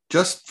it.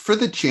 Just for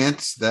the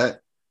chance that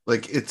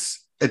like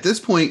it's at this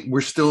point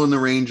we're still in the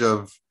range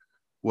of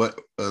what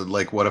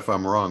if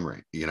I'm wrong,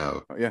 right? You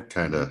know,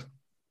 kind of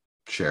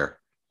share.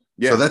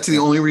 Yeah. So that's the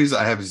only reason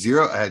I had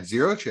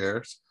zero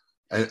shares.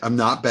 I'm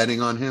not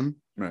betting on him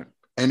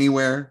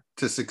anywhere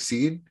to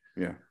succeed.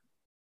 Yeah.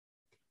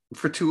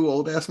 For two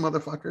old ass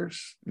motherfuckers.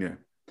 Yeah.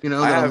 You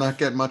know, I'll not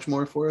get much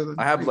more for them.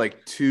 I have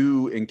like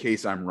 2 in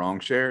case I'm wrong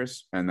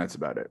shares, and that's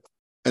about it.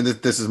 And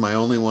this is my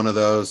only one of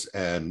those.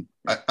 And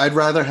I'd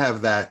rather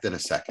have that than a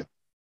second,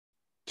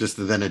 just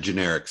than a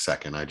generic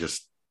second. I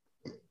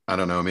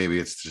don't know. Maybe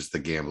it's just the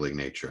gambling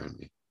nature in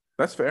me.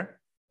 That's fair.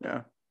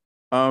 Yeah.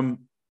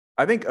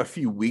 I think a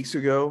few weeks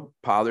ago,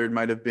 Pollard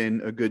might have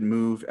been a good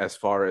move as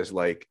far as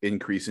like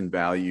increase in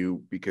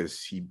value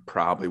because he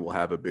probably will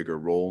have a bigger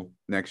role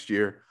next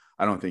year.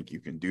 I don't think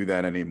you can do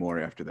that anymore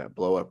after that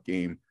blow up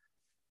game.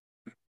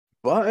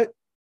 But,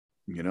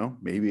 you know,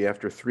 maybe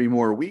after 3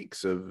 more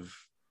weeks of,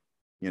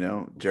 you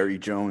know, Jerry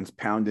Jones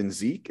pounding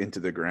Zeke into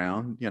the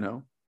ground, you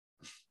know,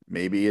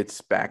 maybe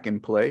it's back in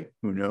play.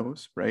 Who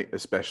knows, right?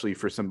 Especially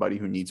for somebody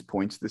who needs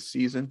points this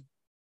season.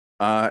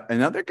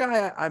 Another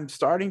guy I'm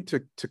starting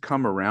to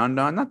come around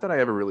on, not that I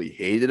ever really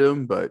hated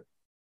him, but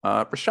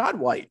Rachaad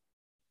White.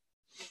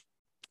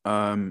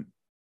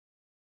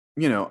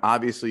 You know,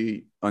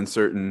 obviously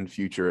uncertain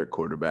future at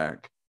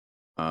quarterback.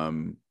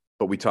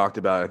 But we talked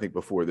about, I think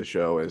before the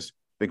show, as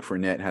I think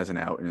Fournette has an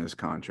out in his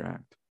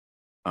contract.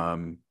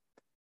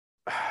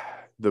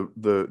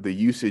 The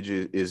usage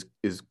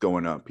is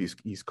going up.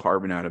 He's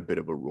carving out a bit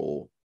of a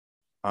role.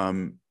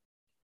 I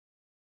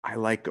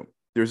like him.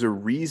 There's a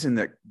reason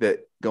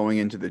that going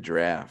into the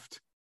draft,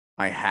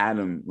 I had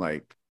him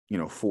like, you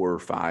know, 4 or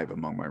 5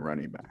 among my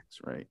running backs,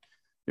 right?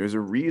 There's a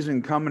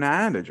reason coming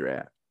out of the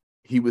draft,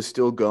 he was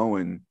still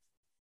going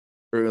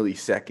early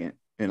second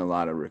in a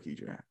lot of rookie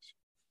drafts,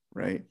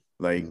 right?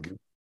 Like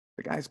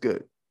the guy's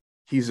good.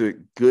 He's a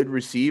good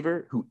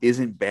receiver who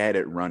isn't bad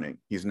at running.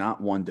 He's not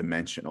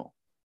one-dimensional.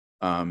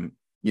 You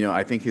know,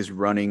 I think his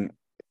running,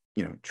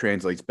 you know,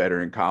 translates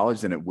better in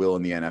college than it will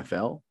in the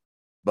NFL,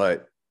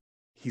 but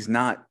he's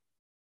not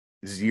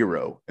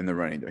zero in the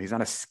running. He's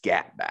not a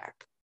scat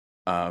back.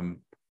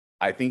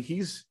 I think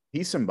he's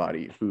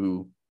somebody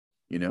who,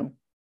 you know,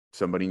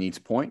 somebody needs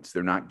points.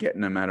 They're not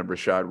getting them out of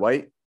Rachaad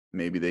White.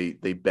 Maybe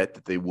they bet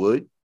that they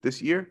would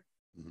this year.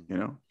 You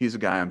know, he's a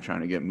guy I'm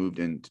trying to get moved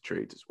into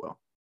trades as well.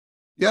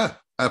 Yeah,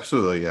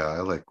 absolutely. Yeah,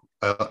 I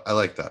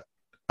like that.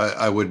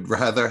 I would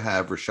rather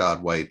have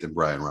Rachaad White than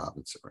Brian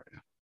Robinson right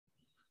now.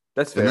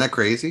 That's fair. Isn't that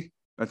crazy?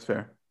 That's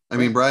fair. I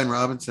mean, Brian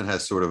Robinson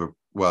has sort of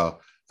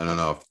I don't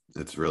know if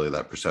it's really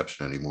that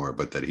perception anymore,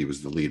 but that he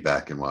was the lead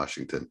back in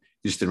Washington.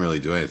 He just didn't really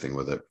do anything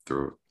with it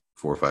through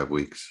 4 or 5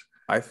 weeks.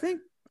 I think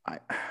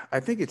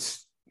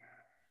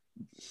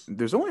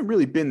there's only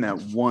really been that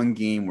one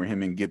game where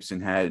him and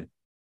Gibson had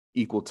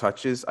equal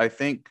touches. I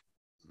think,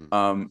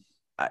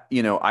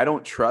 you know, I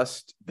don't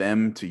trust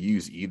them to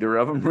use either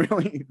of them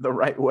really the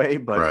right way,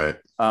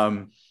 but,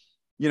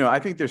 you know, I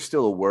think there's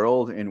still a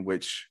world in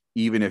which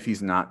even if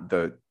he's not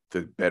the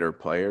better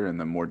player and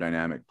the more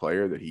dynamic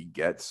player, that he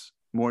gets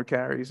more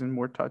carries and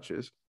more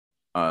touches.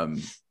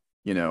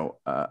 You know,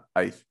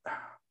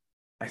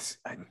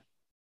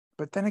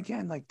 but then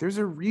again, like there's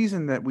a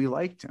reason that we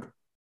liked him,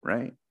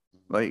 right?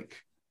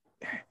 Like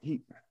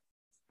he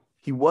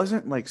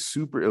wasn't like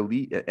super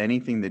elite at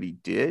anything that he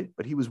did,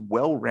 but he was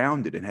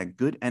well-rounded and had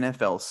good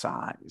NFL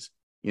size,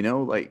 you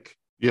know, like,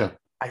 yeah,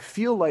 I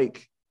feel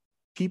like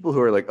people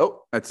who are like,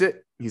 oh, that's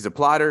it. He's a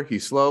plotter.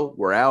 He's slow.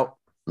 We're out.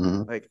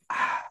 Like,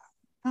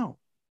 no.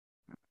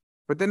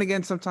 But then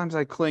again, sometimes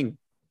I cling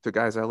to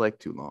guys I like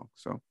too long.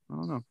 So I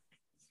don't know.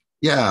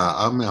 Yeah,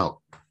 I'm out,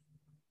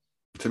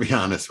 to be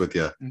honest with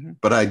you.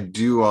 But I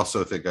do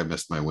also think I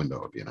missed my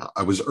window of being out.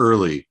 I was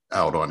early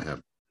out on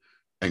him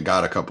and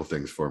got a couple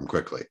things for him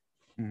quickly.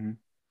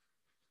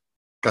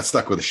 Got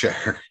stuck with a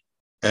share.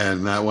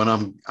 And that one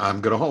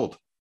I'm gonna hold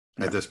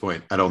Yeah. at this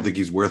point. I don't think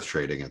he's worth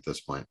trading at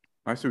this point.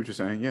 I see what you're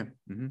saying. Yeah.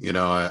 Mhm. You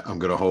know, I'm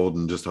gonna hold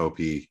and just hope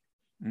he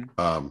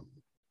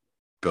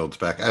builds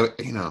back.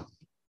 The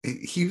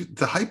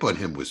hype on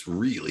him was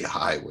really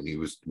high when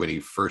he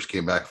first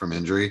came back from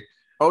injury.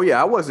 Oh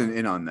yeah, I wasn't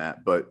in on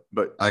that, but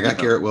I got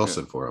Garrett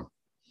Wilson for him.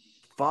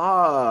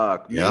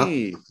 Fuck Yeah.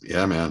 me.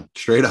 Yeah, man.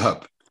 Straight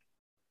up.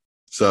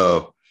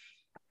 So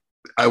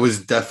I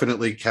was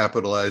definitely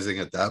capitalizing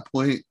at that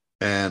point,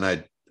 and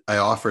I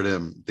offered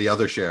him the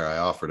other share. I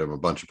offered him a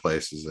bunch of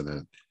places, and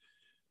it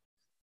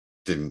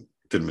didn't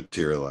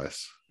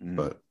materialize.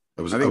 But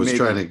I was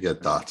trying to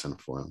get Dotson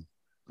for him.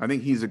 I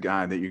think he's a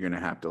guy that you're gonna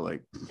have to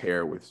like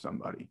pair with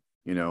somebody.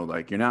 You know,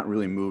 like you're not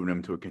really moving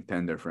him to a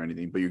contender for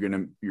anything, but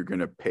you're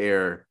gonna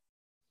pair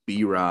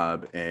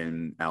B-Rob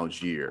and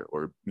Algier,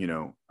 or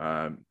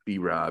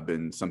B-Rob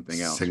and something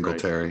else.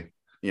 Singletary. Right?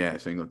 Yeah,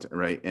 Singletary,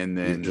 right? And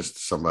then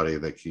just somebody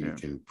that you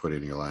can put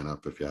in your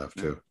lineup if you have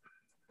to.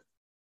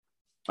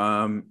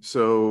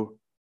 So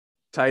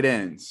tight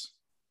ends,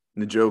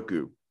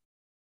 Njoku,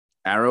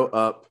 arrow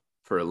up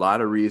for a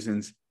lot of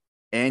reasons,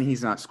 and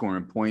he's not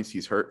scoring points.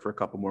 He's hurt for a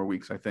couple more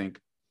weeks, I think.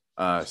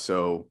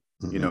 So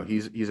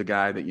he's a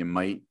guy that you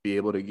might be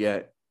able to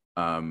get,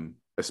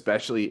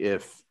 especially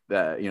if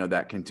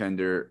that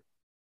contender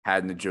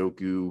had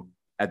Njoku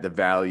at the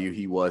value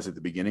he was at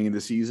the beginning of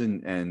the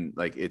season, and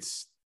like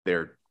it's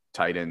their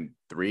tight end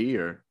 3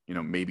 or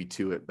maybe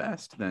 2 at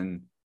best.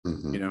 Then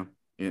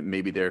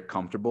maybe they're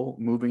comfortable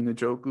moving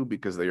Njoku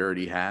because they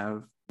already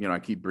have. I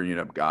keep bringing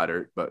up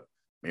Goddard, but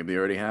maybe they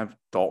already have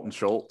Dalton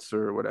Schultz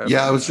or whatever.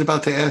 Yeah, I was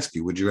about to ask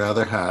you, would you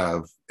rather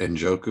have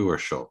Njoku or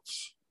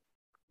Schultz?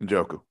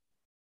 Njoku.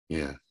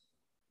 Yeah.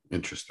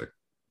 Interesting.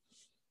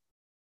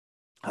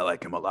 I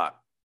like him a lot.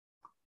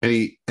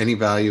 Any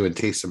value in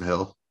Taysom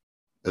Hill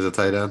as a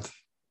tight end?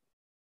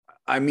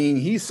 I mean,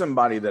 he's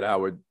somebody that I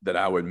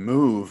would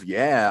move.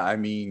 Yeah. I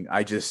mean,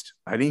 I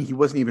think he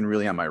wasn't even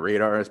really on my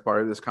radar as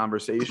part of this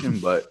conversation,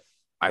 but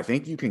I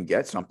think you can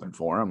get something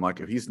for him.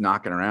 Like if he's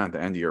knocking around at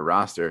the end of your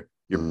roster,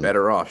 you're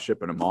better off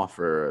shipping him off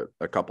for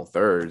a couple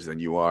thirds than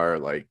you are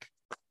like,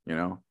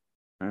 Yeah.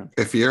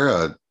 If you're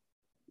a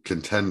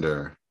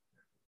contender,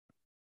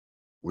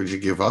 would you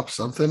give up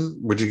something?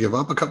 Would you give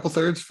up a couple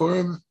thirds for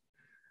him?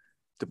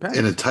 Depends.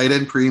 In a tight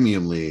end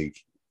premium league,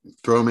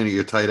 throw him into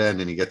your tight end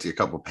and he gets you a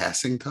couple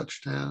passing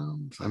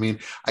touchdowns. I mean,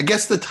 I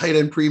guess the tight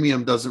end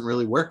premium doesn't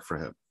really work for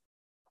him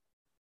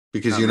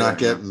because you're not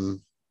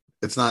getting.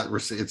 It's not.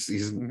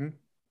 He's.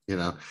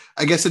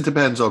 I guess it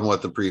depends on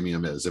what the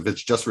premium is. If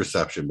it's just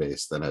reception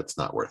based, then it's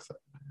not worth it.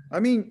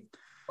 I mean,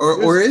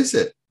 or is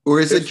it?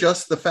 Or is it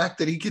just the fact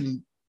that he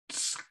can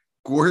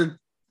score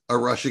a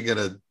rushing and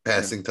a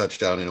passing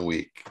touchdown in a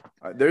week?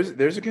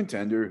 There's a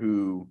contender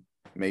who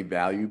may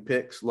value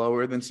picks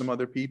lower than some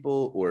other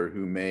people, or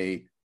who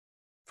may,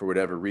 for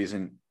whatever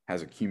reason,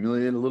 has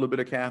accumulated a little bit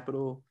of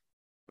capital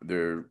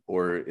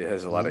or it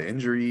has a lot of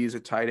injuries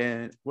at tight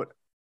end.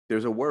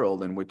 There's a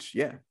world in which,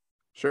 yeah,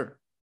 sure,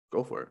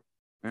 go for it.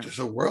 Yeah. There's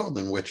a world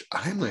in which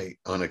I might,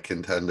 on a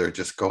contender,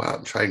 just go out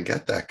and try and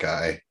get that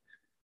guy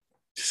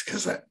just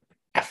because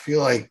I feel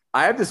like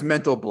I have this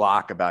mental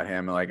block about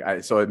him.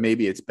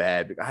 Maybe it's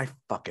bad, but I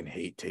fucking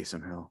hate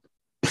Taysom Hill.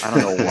 I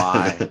don't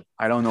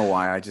know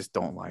why. I just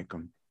don't like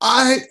him.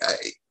 I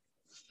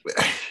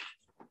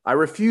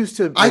refuse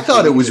to. I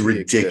thought it was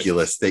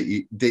ridiculous that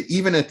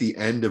even at the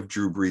end of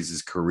Drew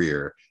Brees'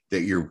 career,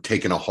 that you're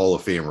taking a Hall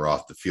of Famer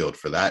off the field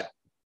for that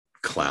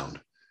clown.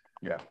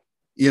 Yeah.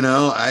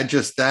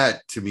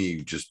 That to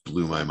me just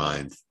blew my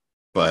mind.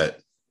 But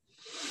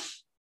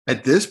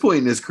at this point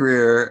in his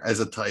career as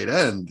a tight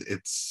end,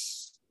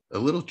 it's a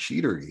little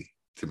cheatery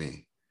to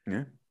me.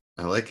 Yeah.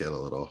 I like it a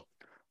little.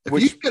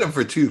 If you get him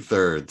for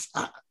 2/3,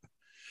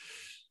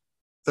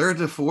 third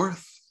to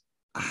fourth,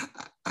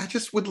 I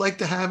just would like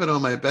to have it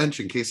on my bench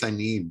in case I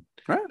need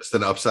just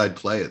an upside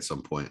play at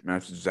some point.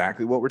 That's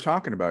exactly what we're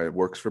talking about. It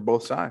works for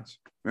both sides.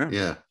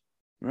 Yeah.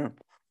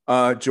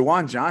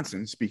 Jawan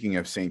Johnson, speaking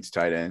of Saints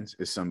tight ends,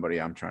 is somebody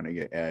I'm trying to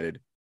get added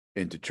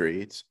into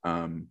trades.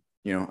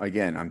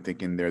 Again, I'm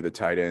thinking they're the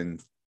tight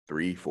end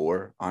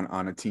 3-4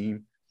 on a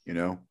team,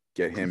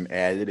 get him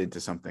added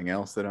into something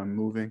else that I'm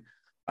moving.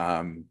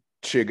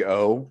 Chig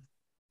O,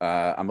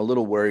 I'm a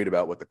little worried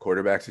about what the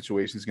quarterback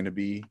situation is going to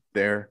be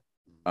there.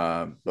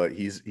 But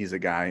he's a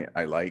guy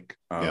I like.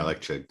 I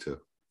like Chig too.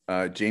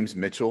 James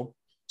Mitchell,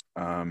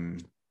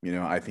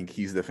 I think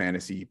he's the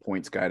fantasy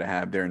points guy to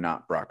have there,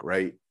 not Brock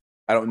Wright.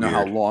 I don't know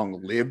how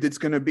long lived it's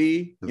going to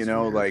be.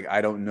 Weird.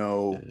 I don't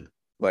know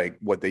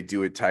what they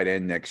do at tight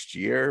end next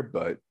year,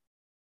 but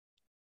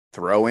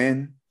throw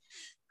in,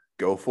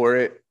 go for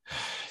it.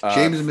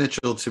 James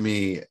Mitchell, to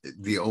me,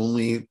 the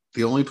only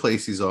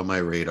place he's on my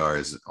radar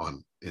is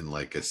in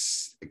like a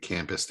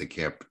campus to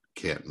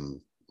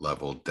Canton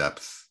level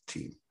depth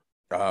team.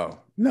 Oh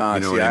no,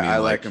 I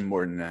like him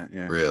more than that.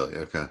 Yeah, really?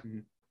 Okay.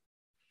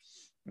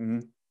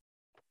 Mm-hmm.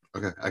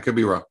 Okay, I could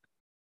be wrong.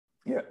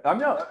 Yeah,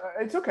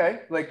 it's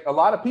okay. Like a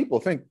lot of people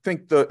think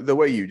the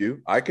way you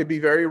do. I could be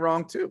very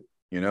wrong too.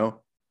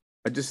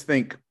 I just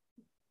think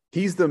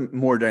he's the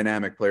more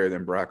dynamic player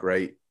than Brock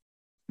Wright,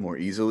 more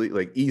easily,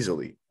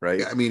 right?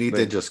 Yeah, I mean, he Like,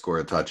 did just score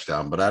a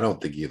touchdown, but I don't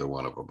think either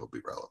one of them will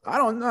be relevant. I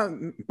don't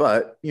know,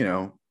 but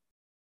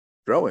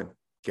throw in,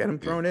 get him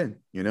thrown in.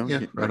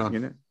 Yeah, right on.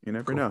 You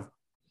never Cool.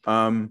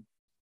 know.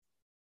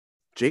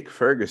 Jake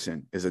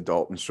Ferguson is a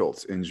Dalton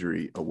Schultz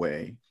injury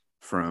away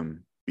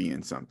from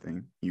being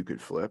something you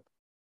could flip.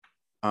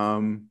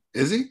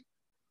 Is he?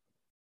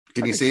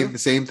 Can I you think say so. the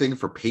same thing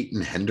for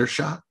Peyton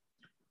Hendershot?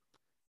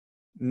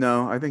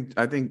 No, I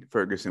think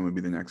Ferguson would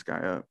be the next guy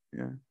up.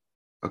 Yeah,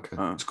 Okay,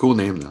 it's a cool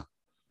name though.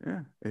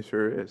 yeah, it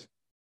sure is.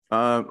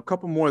 A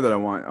couple more that I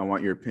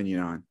want your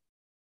opinion on.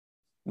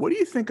 What do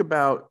you think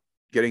about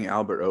getting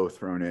Albert O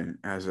thrown in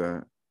as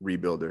a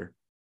rebuilder?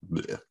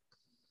 Yeah.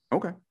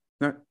 Okay,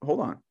 now hold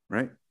on,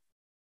 right?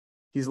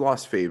 He's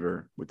lost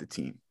favor with the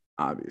team,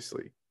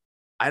 obviously.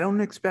 I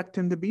don't expect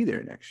him to be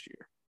there next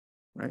year,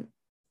 right?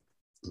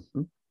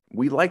 Mhm.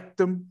 We liked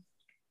him.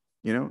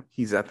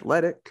 He's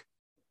athletic.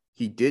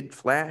 He did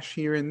flash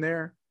here and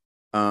there.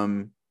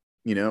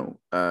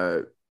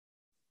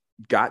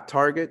 Got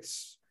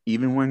targets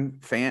even when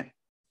Fant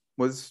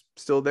was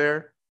still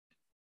there.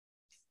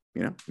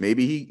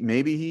 Maybe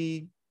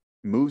he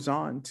moves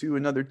on to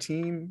another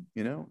team,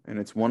 and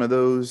it's one of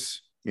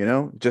those,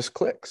 just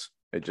clicks.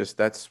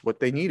 That's what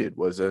they needed,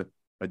 was a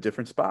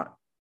different spot,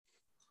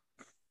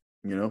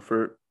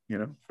 for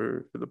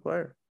the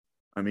player.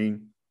 I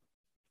mean,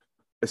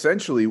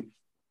 essentially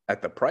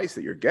at the price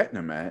that you're getting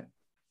him at,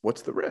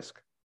 what's the risk?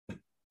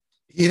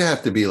 He'd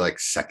have to be like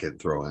second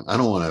throw-in. I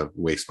don't want to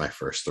waste my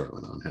first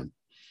throw-in on him.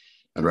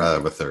 I'd rather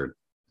have a third.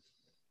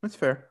 That's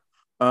fair.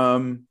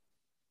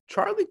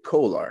 Charlie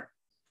Kolar,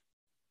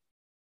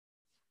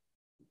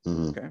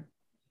 okay,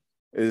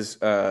 is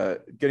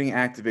getting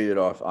activated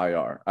off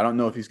IR. I don't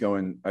know if he's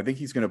going. I think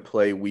he's going to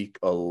play week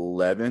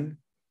 11.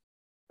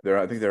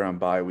 I think they're on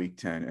bye week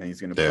 10, and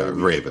he's going to play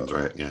Ravens,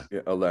 right? Yeah.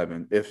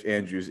 11 if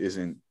Andrews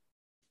isn't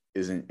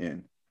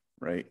in,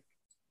 right?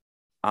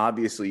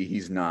 Obviously,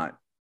 he's not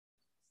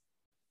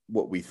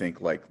what we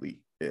think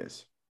likely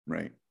is,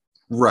 right?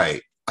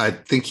 Right. I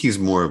think he's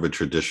more of a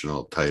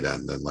traditional tight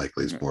end than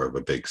likely is more of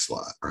a big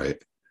slot, right?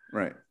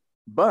 Right.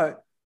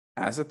 But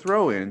as a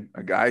throw-in,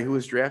 a guy who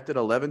was drafted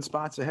 11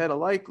 spots ahead of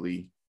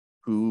likely,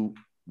 who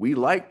we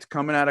liked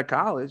coming out of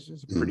college,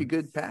 is a pretty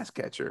good pass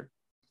catcher.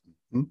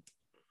 Mm-hmm.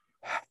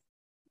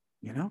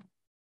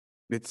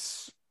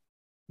 It's,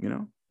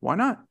 why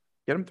not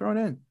get him thrown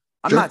in?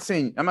 I'm Sure. not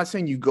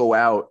saying you go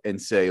out and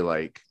say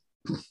like,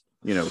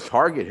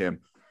 target him.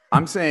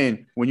 I'm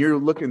saying when you're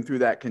looking through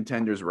that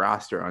contenders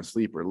roster on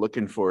Sleeper,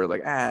 looking for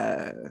like,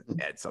 add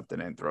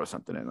something in, throw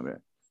something in a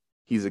bit.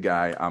 He's a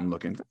guy I'm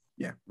looking to.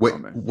 Yeah.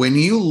 When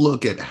you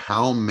look at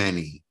how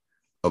many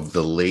of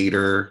the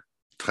later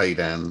tight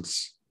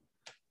ends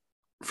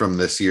from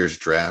this year's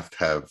draft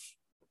have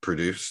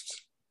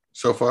produced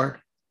so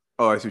far.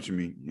 Oh, I see what you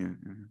mean. Yeah.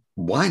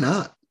 Why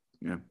not?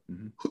 Yeah.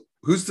 Mm-hmm.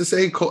 Who's to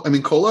say?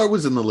 Kolar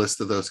was in the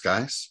list of those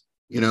guys.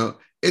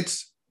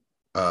 It's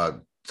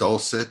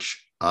Dulcich,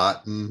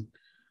 Otten,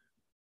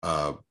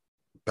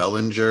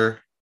 Bellinger,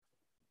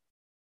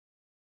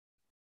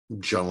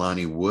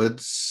 Jelani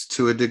Woods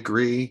to a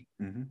degree,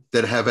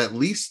 that have at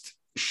least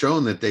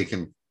shown that they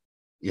can,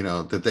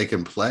 that they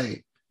can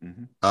play.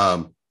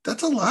 Mm-hmm.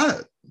 That's a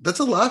lot. That's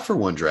a lot for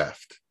one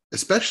draft,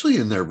 especially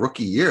in their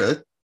rookie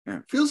year.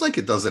 It feels like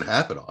it doesn't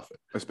happen often.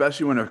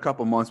 Especially when a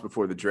couple months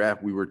before the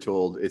draft, we were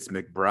told it's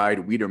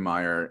McBride,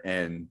 Wiedermeyer,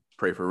 and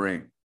pray for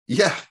ring.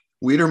 Yeah.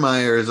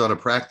 Wiedermeyer is on a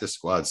practice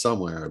squad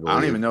somewhere. I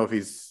don't even know if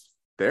he's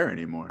there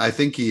anymore. I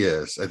think he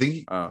is. I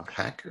think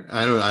Packer.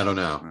 I don't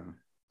know.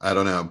 I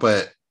don't know.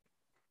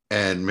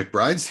 And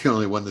McBride's the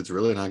only one that's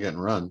really not getting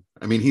run.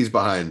 I mean, he's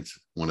behind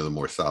one of the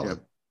more solid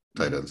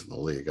tight ends in the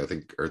league. I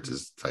think Ertz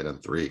is tight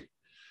end 3.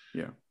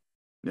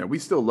 Yeah, we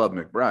still love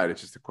McBride. It's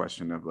just a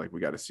question of like,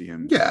 we got to see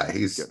him. Yeah,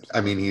 he's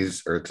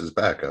Ertz's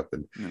backup.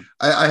 And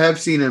I have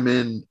seen him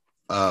in,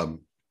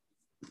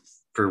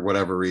 for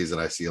whatever reason,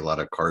 I see a lot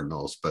of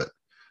Cardinals, but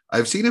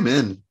I've seen him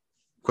in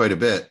quite a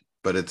bit,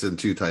 but it's in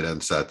 2 tight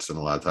end sets. And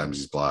a lot of times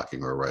he's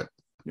blocking or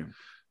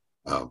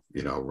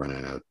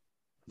running a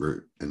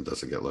route and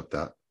doesn't get looked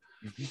at.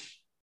 Mm-hmm.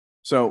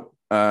 So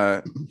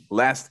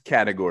last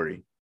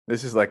category,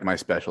 this is like my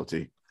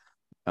specialty.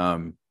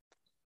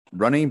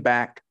 Running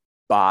back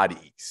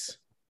bodies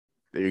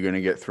that you're going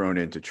to get thrown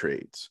into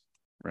trades,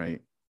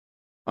 right?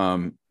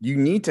 You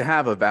need to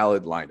have a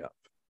valid lineup.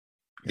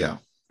 Yeah.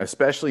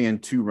 Especially in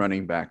 2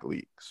 running back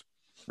leagues,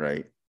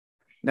 right?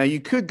 Now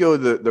you could go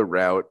the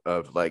route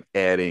of like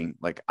adding,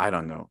 like, I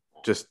don't know,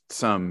 just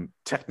some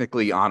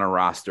technically on a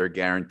roster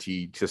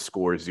guaranteed to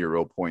score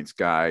 0 points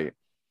guy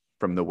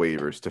from the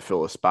waivers to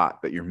fill a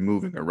spot that you're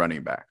moving a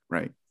running back,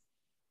 right?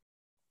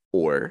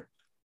 Or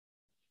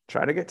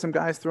try to get some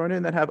guys thrown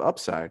in that have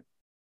upside.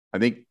 I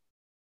think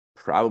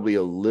probably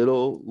a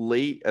little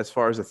late as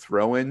far as a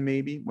throw-in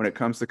maybe when it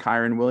comes to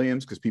Kyron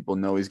Williams, because people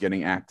know he's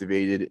getting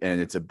activated and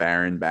it's a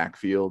barren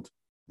backfield.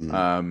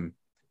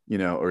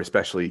 Or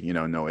especially,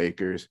 no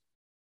Akers.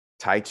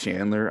 Ty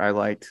Chandler I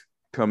liked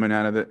coming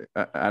out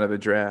of the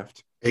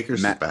draft.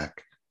 Akers is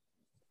back.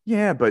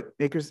 Yeah, but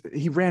Akers,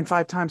 he ran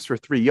 5 times for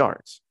 3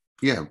 yards.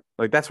 Yeah,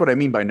 Like, that's what I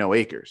mean by no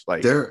Akers.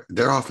 Like, their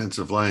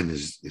offensive line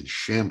is in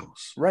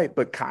shambles. right.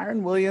 But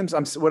Kyron Williams,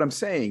 what I'm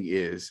saying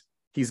is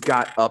he's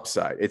got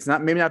upside. It's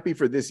not, maybe not be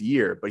for this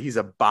year, but he's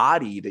a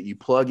body that you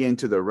plug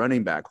into the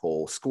running back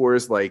hole,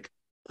 scores like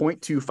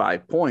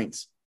 0.25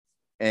 points,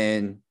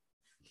 and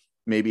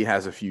maybe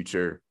has a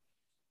future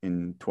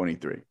in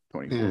 23,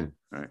 24. Yeah.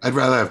 Right. I'd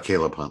rather have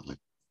Caleb Huntley.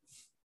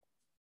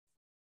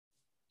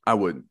 I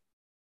wouldn't.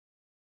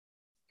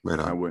 Right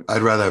on. I wouldn't.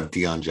 I'd rather have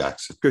Deion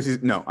Jackson.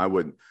 I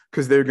wouldn't.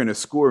 Because they're going to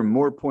score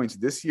more points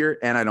this year,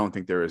 and I don't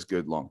think they're as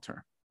good long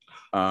term.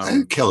 I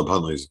think Caleb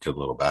Huntley is a good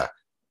little back.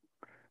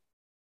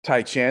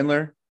 Ty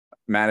Chandler,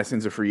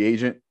 Madison's a free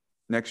agent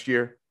next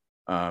year.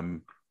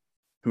 Who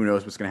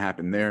knows what's going to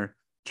happen there?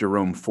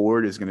 Jerome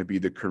Ford is going to be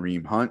the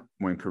Kareem Hunt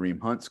when Kareem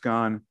Hunt's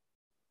gone.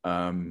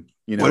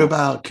 What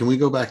about, can we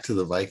go back to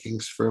the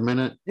Vikings for a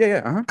minute?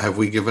 Yeah. Uh-huh. Have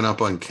we given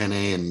up on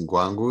Kene and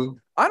Gwangwu?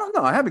 I don't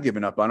know. I haven't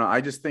given up on it. I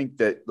just think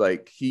that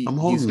like I'm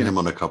holding him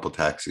on a couple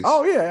taxis.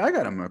 Oh yeah, I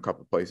got him in a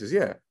couple places.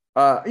 Yeah.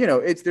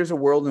 There's a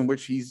world in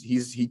which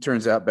he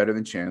turns out better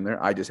than Chandler.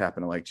 I just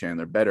happen to like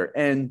Chandler better.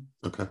 And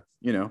okay.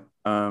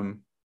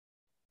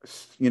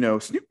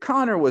 Snoop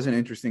Connor was an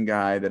interesting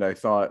guy that I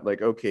thought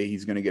like, okay,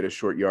 he's going to get a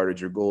short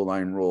yardage or goal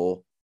line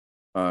role,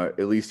 at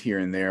least here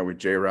and there with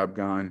J-Rob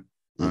gone.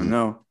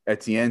 No,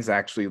 Etienne's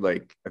actually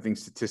like, I think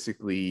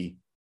statistically,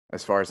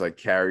 as far as like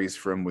carries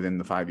from within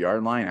the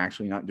 5-yard line,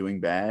 actually not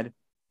doing bad.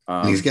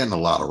 He's getting a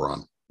lot of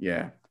run.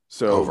 Yeah.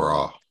 So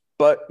overall,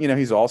 but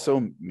he's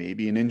also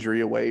maybe an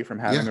injury away from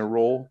having a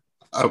role.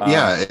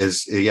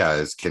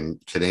 Can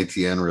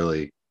Etienne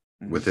really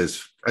with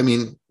his? I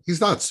mean,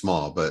 he's not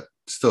small, but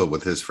still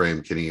with his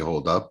frame, can he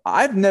hold up?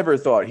 I've never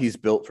thought he's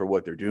built for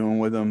what they're doing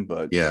with him,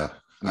 but yeah,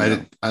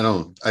 I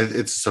don't.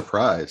 It's a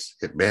surprise.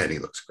 Man, he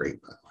looks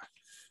great, by the way.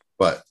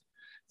 But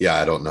yeah,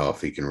 I don't know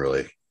if he can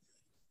really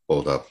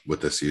hold up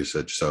with this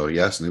usage. So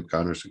yeah, Snoop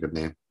Connor's a good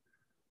name.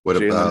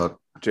 What about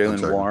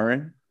Jalen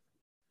Warren?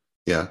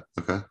 Yeah.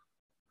 Okay.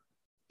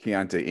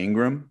 Keontae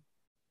Ingram.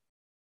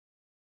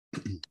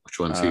 Which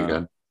one's he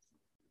again?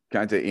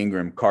 Keontae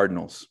Ingram,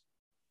 Cardinals.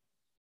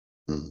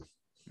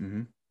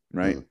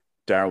 Right.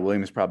 Darrell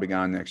Williams probably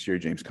gone next year.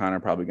 James Conner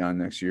probably gone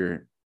next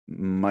year.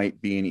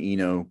 Might be an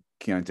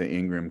Keontae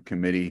Ingram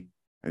committee.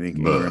 I think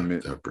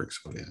that brings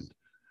him in.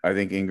 I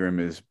think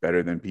Ingram is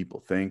better than people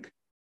think.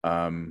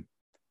 Hassan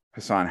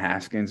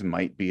Haskins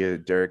might be a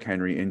Derrick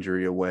Henry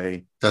injury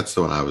away. That's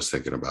the one I was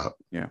thinking about.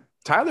 Yeah.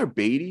 Tyler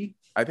Beatty,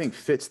 I think,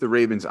 fits the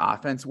Ravens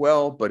offense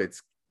well, but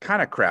it's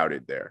kind of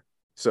crowded there.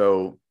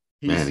 So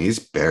he's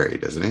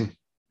buried, isn't he?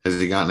 Has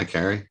he gotten a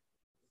carry?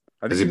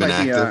 Has he been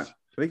active?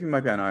 I think he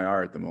might be on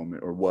IR at the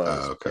moment, or was.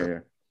 Oh, okay.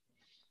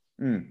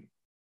 Yeah.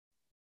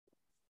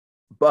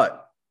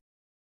 But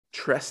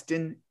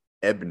Treston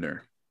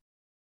Ebner.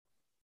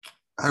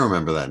 I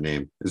remember that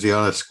name. Is he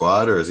on a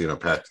squad or is he on a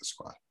practice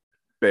squad?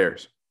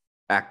 Bears,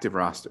 active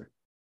roster.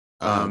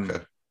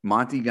 Okay.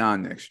 Monty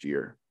gone next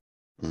year.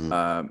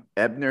 Mm-hmm.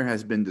 Ebner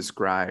has been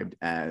described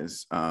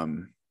as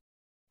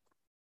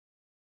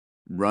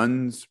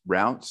runs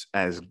routes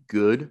as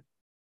good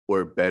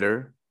or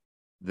better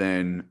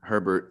than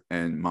Herbert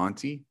and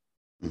Monty,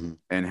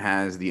 and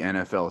has the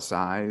NFL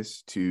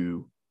size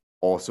to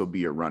also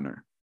be a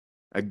runner.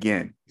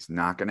 Again, he's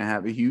not going to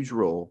have a huge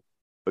role,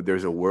 but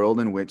there's a world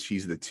in which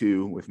he's the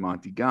 2 with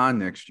Monty gone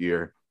next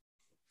year.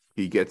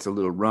 He gets a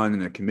little run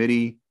in a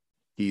committee.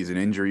 He's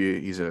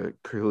a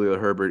Khalil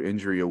Herbert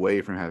injury away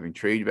from having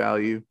trade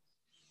value.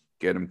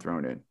 Get him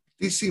thrown in.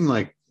 These seem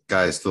like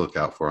guys to look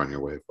out for on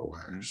your waiver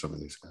wire. Some of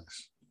these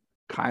guys.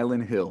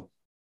 Kylan Hill.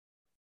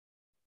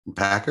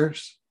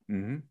 Packers?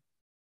 Mm-hmm.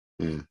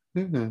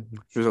 Yeah.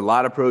 There's a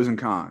lot of pros and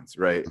cons,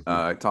 right?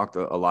 I talked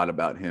a lot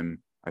about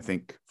him, I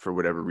think, for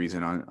whatever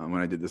reason on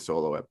when I did the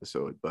solo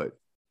episode. But,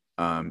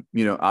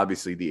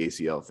 obviously the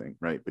ACL thing,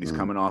 right? But he's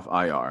coming off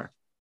IR,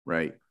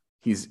 right?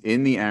 He's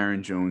in the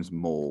Aaron Jones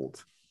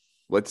mold.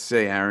 Let's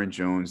say Aaron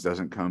Jones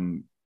doesn't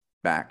come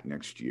back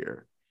next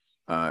year.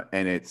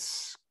 And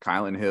it's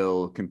Kylan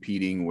Hill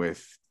competing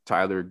with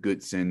Tyler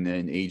Goodson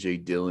and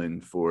AJ Dillon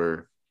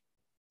for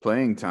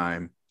playing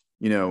time.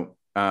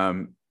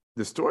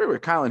 The story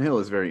with Kylan Hill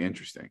is very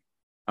interesting.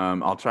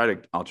 I'll try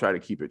to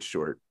keep it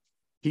short.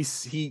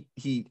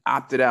 He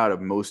opted out of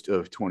most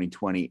of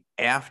 2020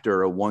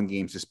 after a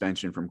 1-game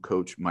suspension from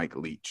Coach Mike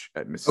Leach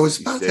at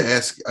Mississippi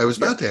State. I was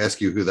about to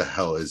ask you who the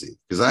hell is he?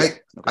 Because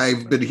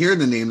I've been hearing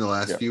the name the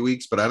last few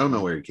weeks, but I don't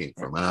know where he came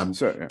from, and I'm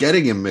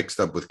getting him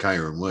mixed up with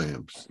Kyron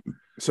Williams.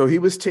 So he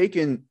was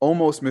taken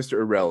almost Mr.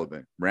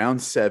 Irrelevant,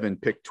 round 7,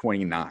 pick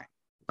 29.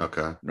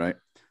 Okay, right.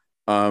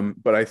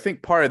 But I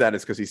think part of that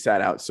is because he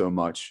sat out so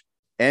much,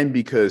 and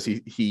because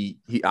he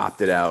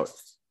opted out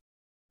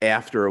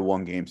after a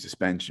 1-game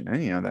suspension,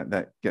 and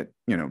that get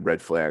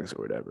red flags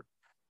or whatever.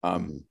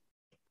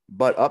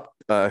 But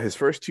his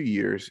first 2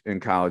 years in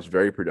college,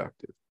 very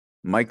productive.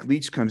 Mike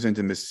Leach comes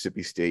into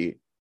Mississippi State,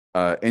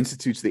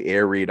 institutes the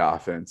air raid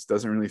offense.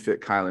 Doesn't really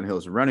fit Kylan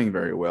Hill's running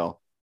very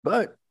well,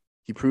 but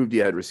he proved he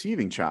had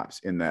receiving chops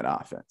in that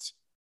offense.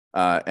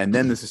 And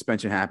then the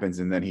suspension happens,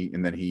 and then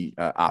he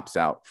opts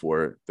out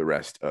for the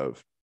rest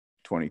of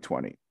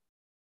 2020.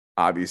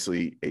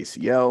 Obviously,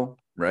 ACL,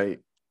 right?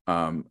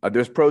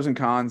 There's pros and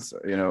cons,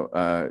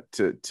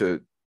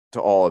 to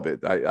all of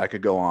it. I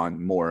could go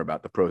on more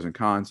about the pros and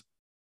cons,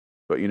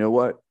 but you know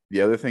what?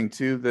 The other thing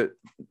too that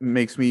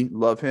makes me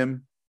love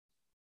him,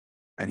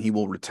 and he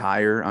will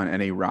retire on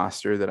any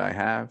roster that I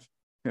have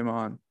him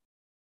on.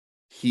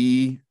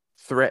 He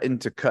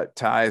threatened to cut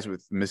ties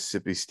with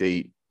Mississippi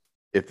State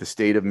if the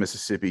state of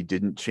Mississippi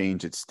didn't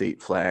change its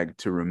state flag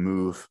to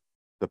remove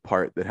the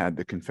part that had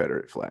the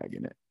Confederate flag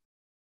in it.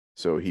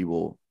 So he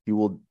will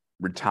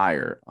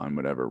retire on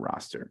whatever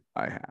roster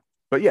I have.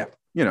 But yeah,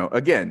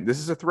 again, this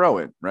is a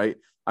throw-in, right?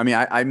 I mean,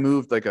 I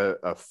moved like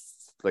a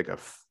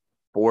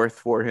fourth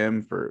for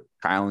him for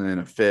Kylan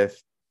and a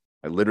fifth.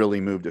 I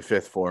literally moved a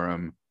fifth for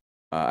him.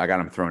 I got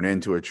him thrown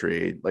into a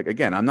trade. Like,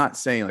 again, I'm not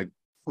saying like,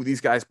 oh,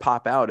 these guys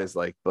pop out as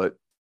like, but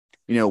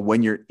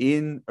when you're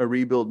in a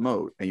rebuild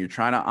mode and you're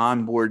trying to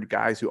onboard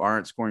guys who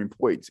aren't scoring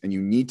points, and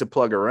you need to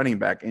plug a running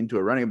back into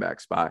a running back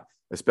spot,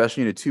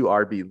 especially in a 2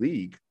 RB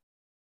league,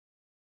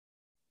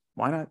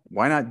 why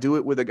not do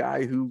it with a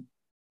guy who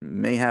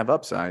may have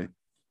upside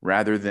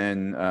rather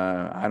than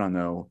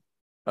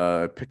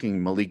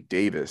picking Malik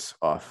Davis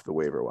off the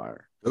waiver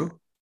wire? Who?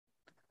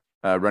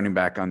 Running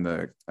back on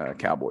the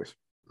Cowboys.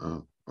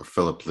 Oh, or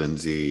Philip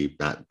Lindsay,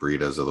 Matt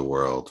Breidas of the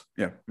world.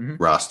 Yeah. Mm-hmm.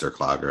 Roster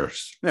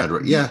cloggers.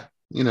 Yeah.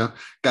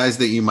 Guys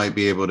that you might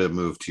be able to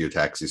move to your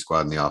taxi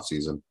squad in the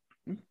offseason.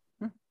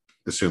 Mm-hmm.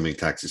 Assuming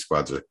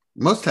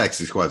most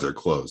taxi squads are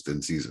closed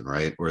in season,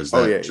 right? Or is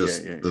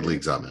that the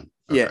leagues I'm in?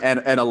 Okay. Yeah,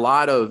 and a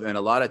lot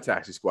of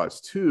taxi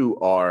squads too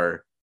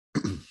are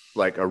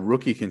like a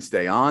rookie can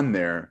stay on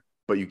there,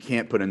 but you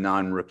can't put a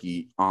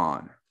non-rookie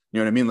on. You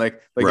know what I mean?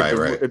 Like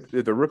if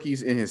the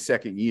rookie's in his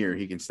second year,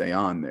 he can stay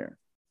on there,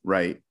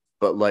 right?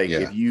 But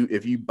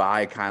if you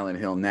buy Kylan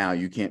Hill now,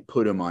 you can't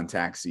put him on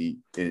taxi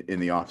in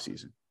the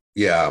offseason.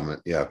 Yeah.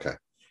 Okay.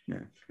 Yeah.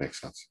 Makes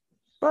sense.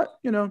 But,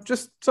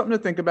 just something to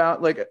think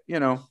about. Like,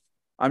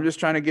 I'm just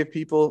trying to give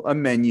people a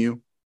menu,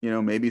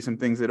 maybe some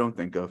things they don't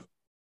think of.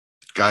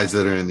 Guys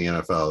that are in the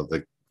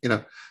NFL,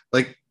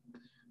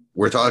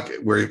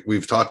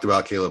 we've talked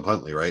about Caleb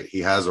Huntley, right? He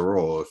has a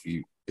role.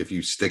 If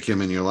you stick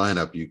him in your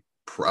lineup, you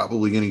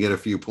probably going to get a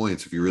few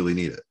points if you really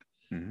need it.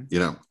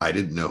 Mm-hmm. I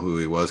didn't know who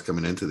he was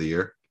coming into the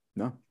year.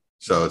 No.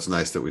 So it's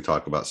nice that we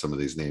talk about some of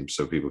these names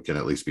so people can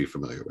at least be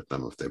familiar with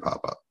them if they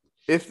pop up.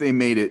 If they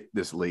made it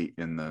this late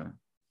in the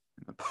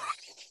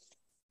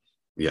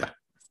yeah.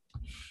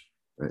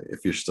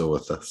 If you're still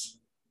with us.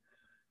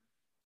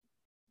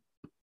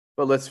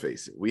 But let's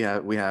face it, we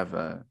have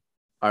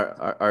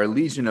our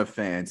legion of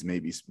fans may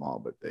be small,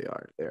 but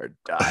they're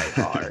die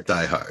hard.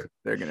 Die hard.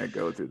 They're gonna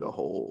go through the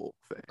whole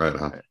thing. Right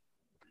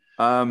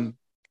on.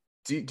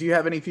 Do you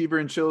have any fever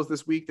and chills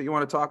this week that you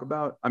want to talk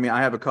about? I mean,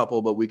 I have a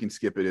couple, but we can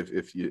skip it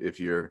if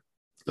you're.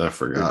 I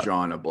forgot. You're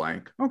drawing a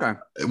blank. Okay.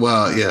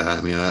 Well,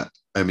 yeah.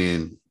 I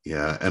mean,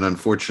 yeah, and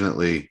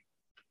unfortunately,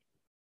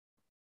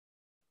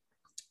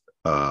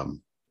 I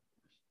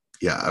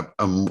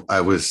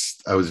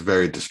was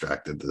very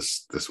distracted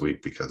this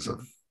week because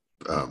of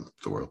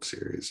the World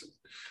Series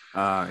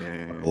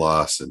and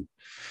loss, and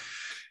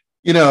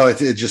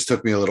it just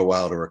took me a little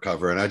while to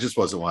recover, and I just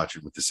wasn't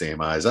watching with the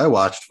same eyes. I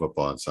watched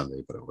football on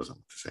Sunday, but it wasn't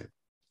the same.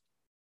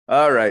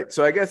 All right,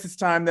 so I guess it's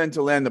time then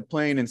to land the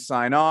plane and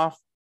sign off.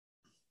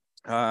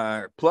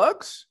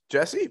 Plugs,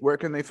 Jesse, where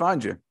can they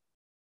find you?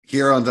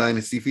 Here on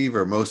Dynasty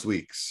Fever most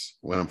weeks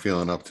when I'm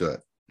feeling up to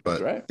it.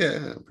 But right.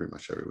 Yeah, pretty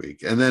much every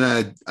week. And then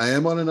I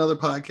am on another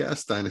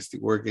podcast, Dynasty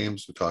War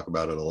Games. We talk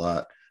about it a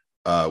lot.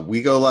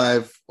 We go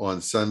live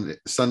on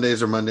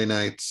Sundays or Monday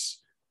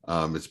nights.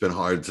 It's been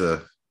hard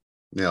to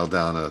nail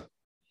down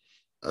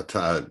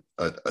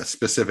a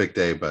specific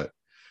day, but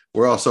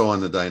we're also on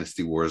the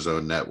Dynasty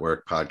Warzone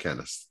Network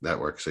podcast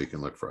network, so you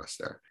can look for us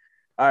there.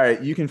 All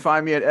right, you can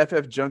find me at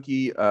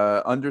ffjunkie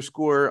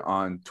 _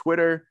 on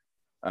Twitter.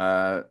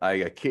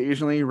 I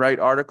occasionally write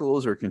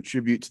articles or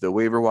contribute to the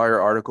waiver wire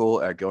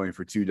article at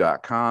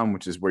goingfor2.com,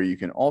 which is where you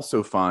can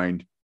also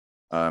find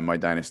my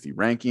dynasty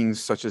rankings,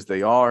 such as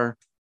they are.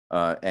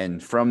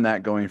 And from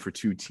that Going for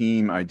Two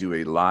team, I do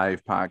a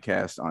live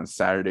podcast on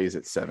Saturdays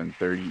at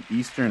 7:30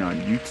 Eastern on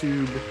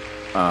YouTube.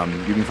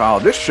 You can follow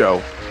this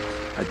show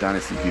at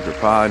Dynasty Fever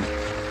Pod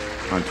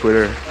on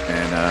Twitter.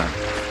 And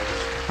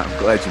I'm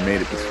glad you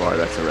made it this far.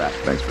 That's a wrap.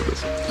 Thanks for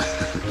listening.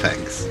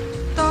 Thanks.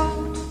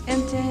 Tall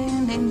and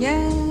tan and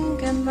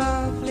young and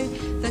lovely,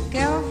 the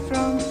girl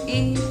from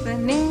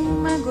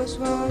Ipanema goes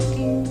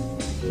walking,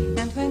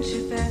 and when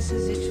she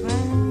passes each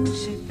one,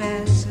 she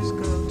passes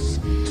goes.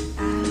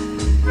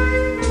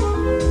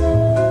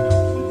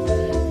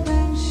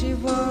 When she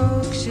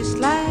walks, she's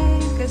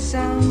like a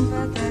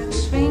samba that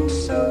swings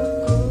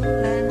so cool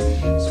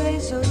and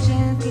sways so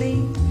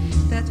gently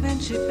that when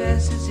she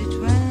passes each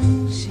one,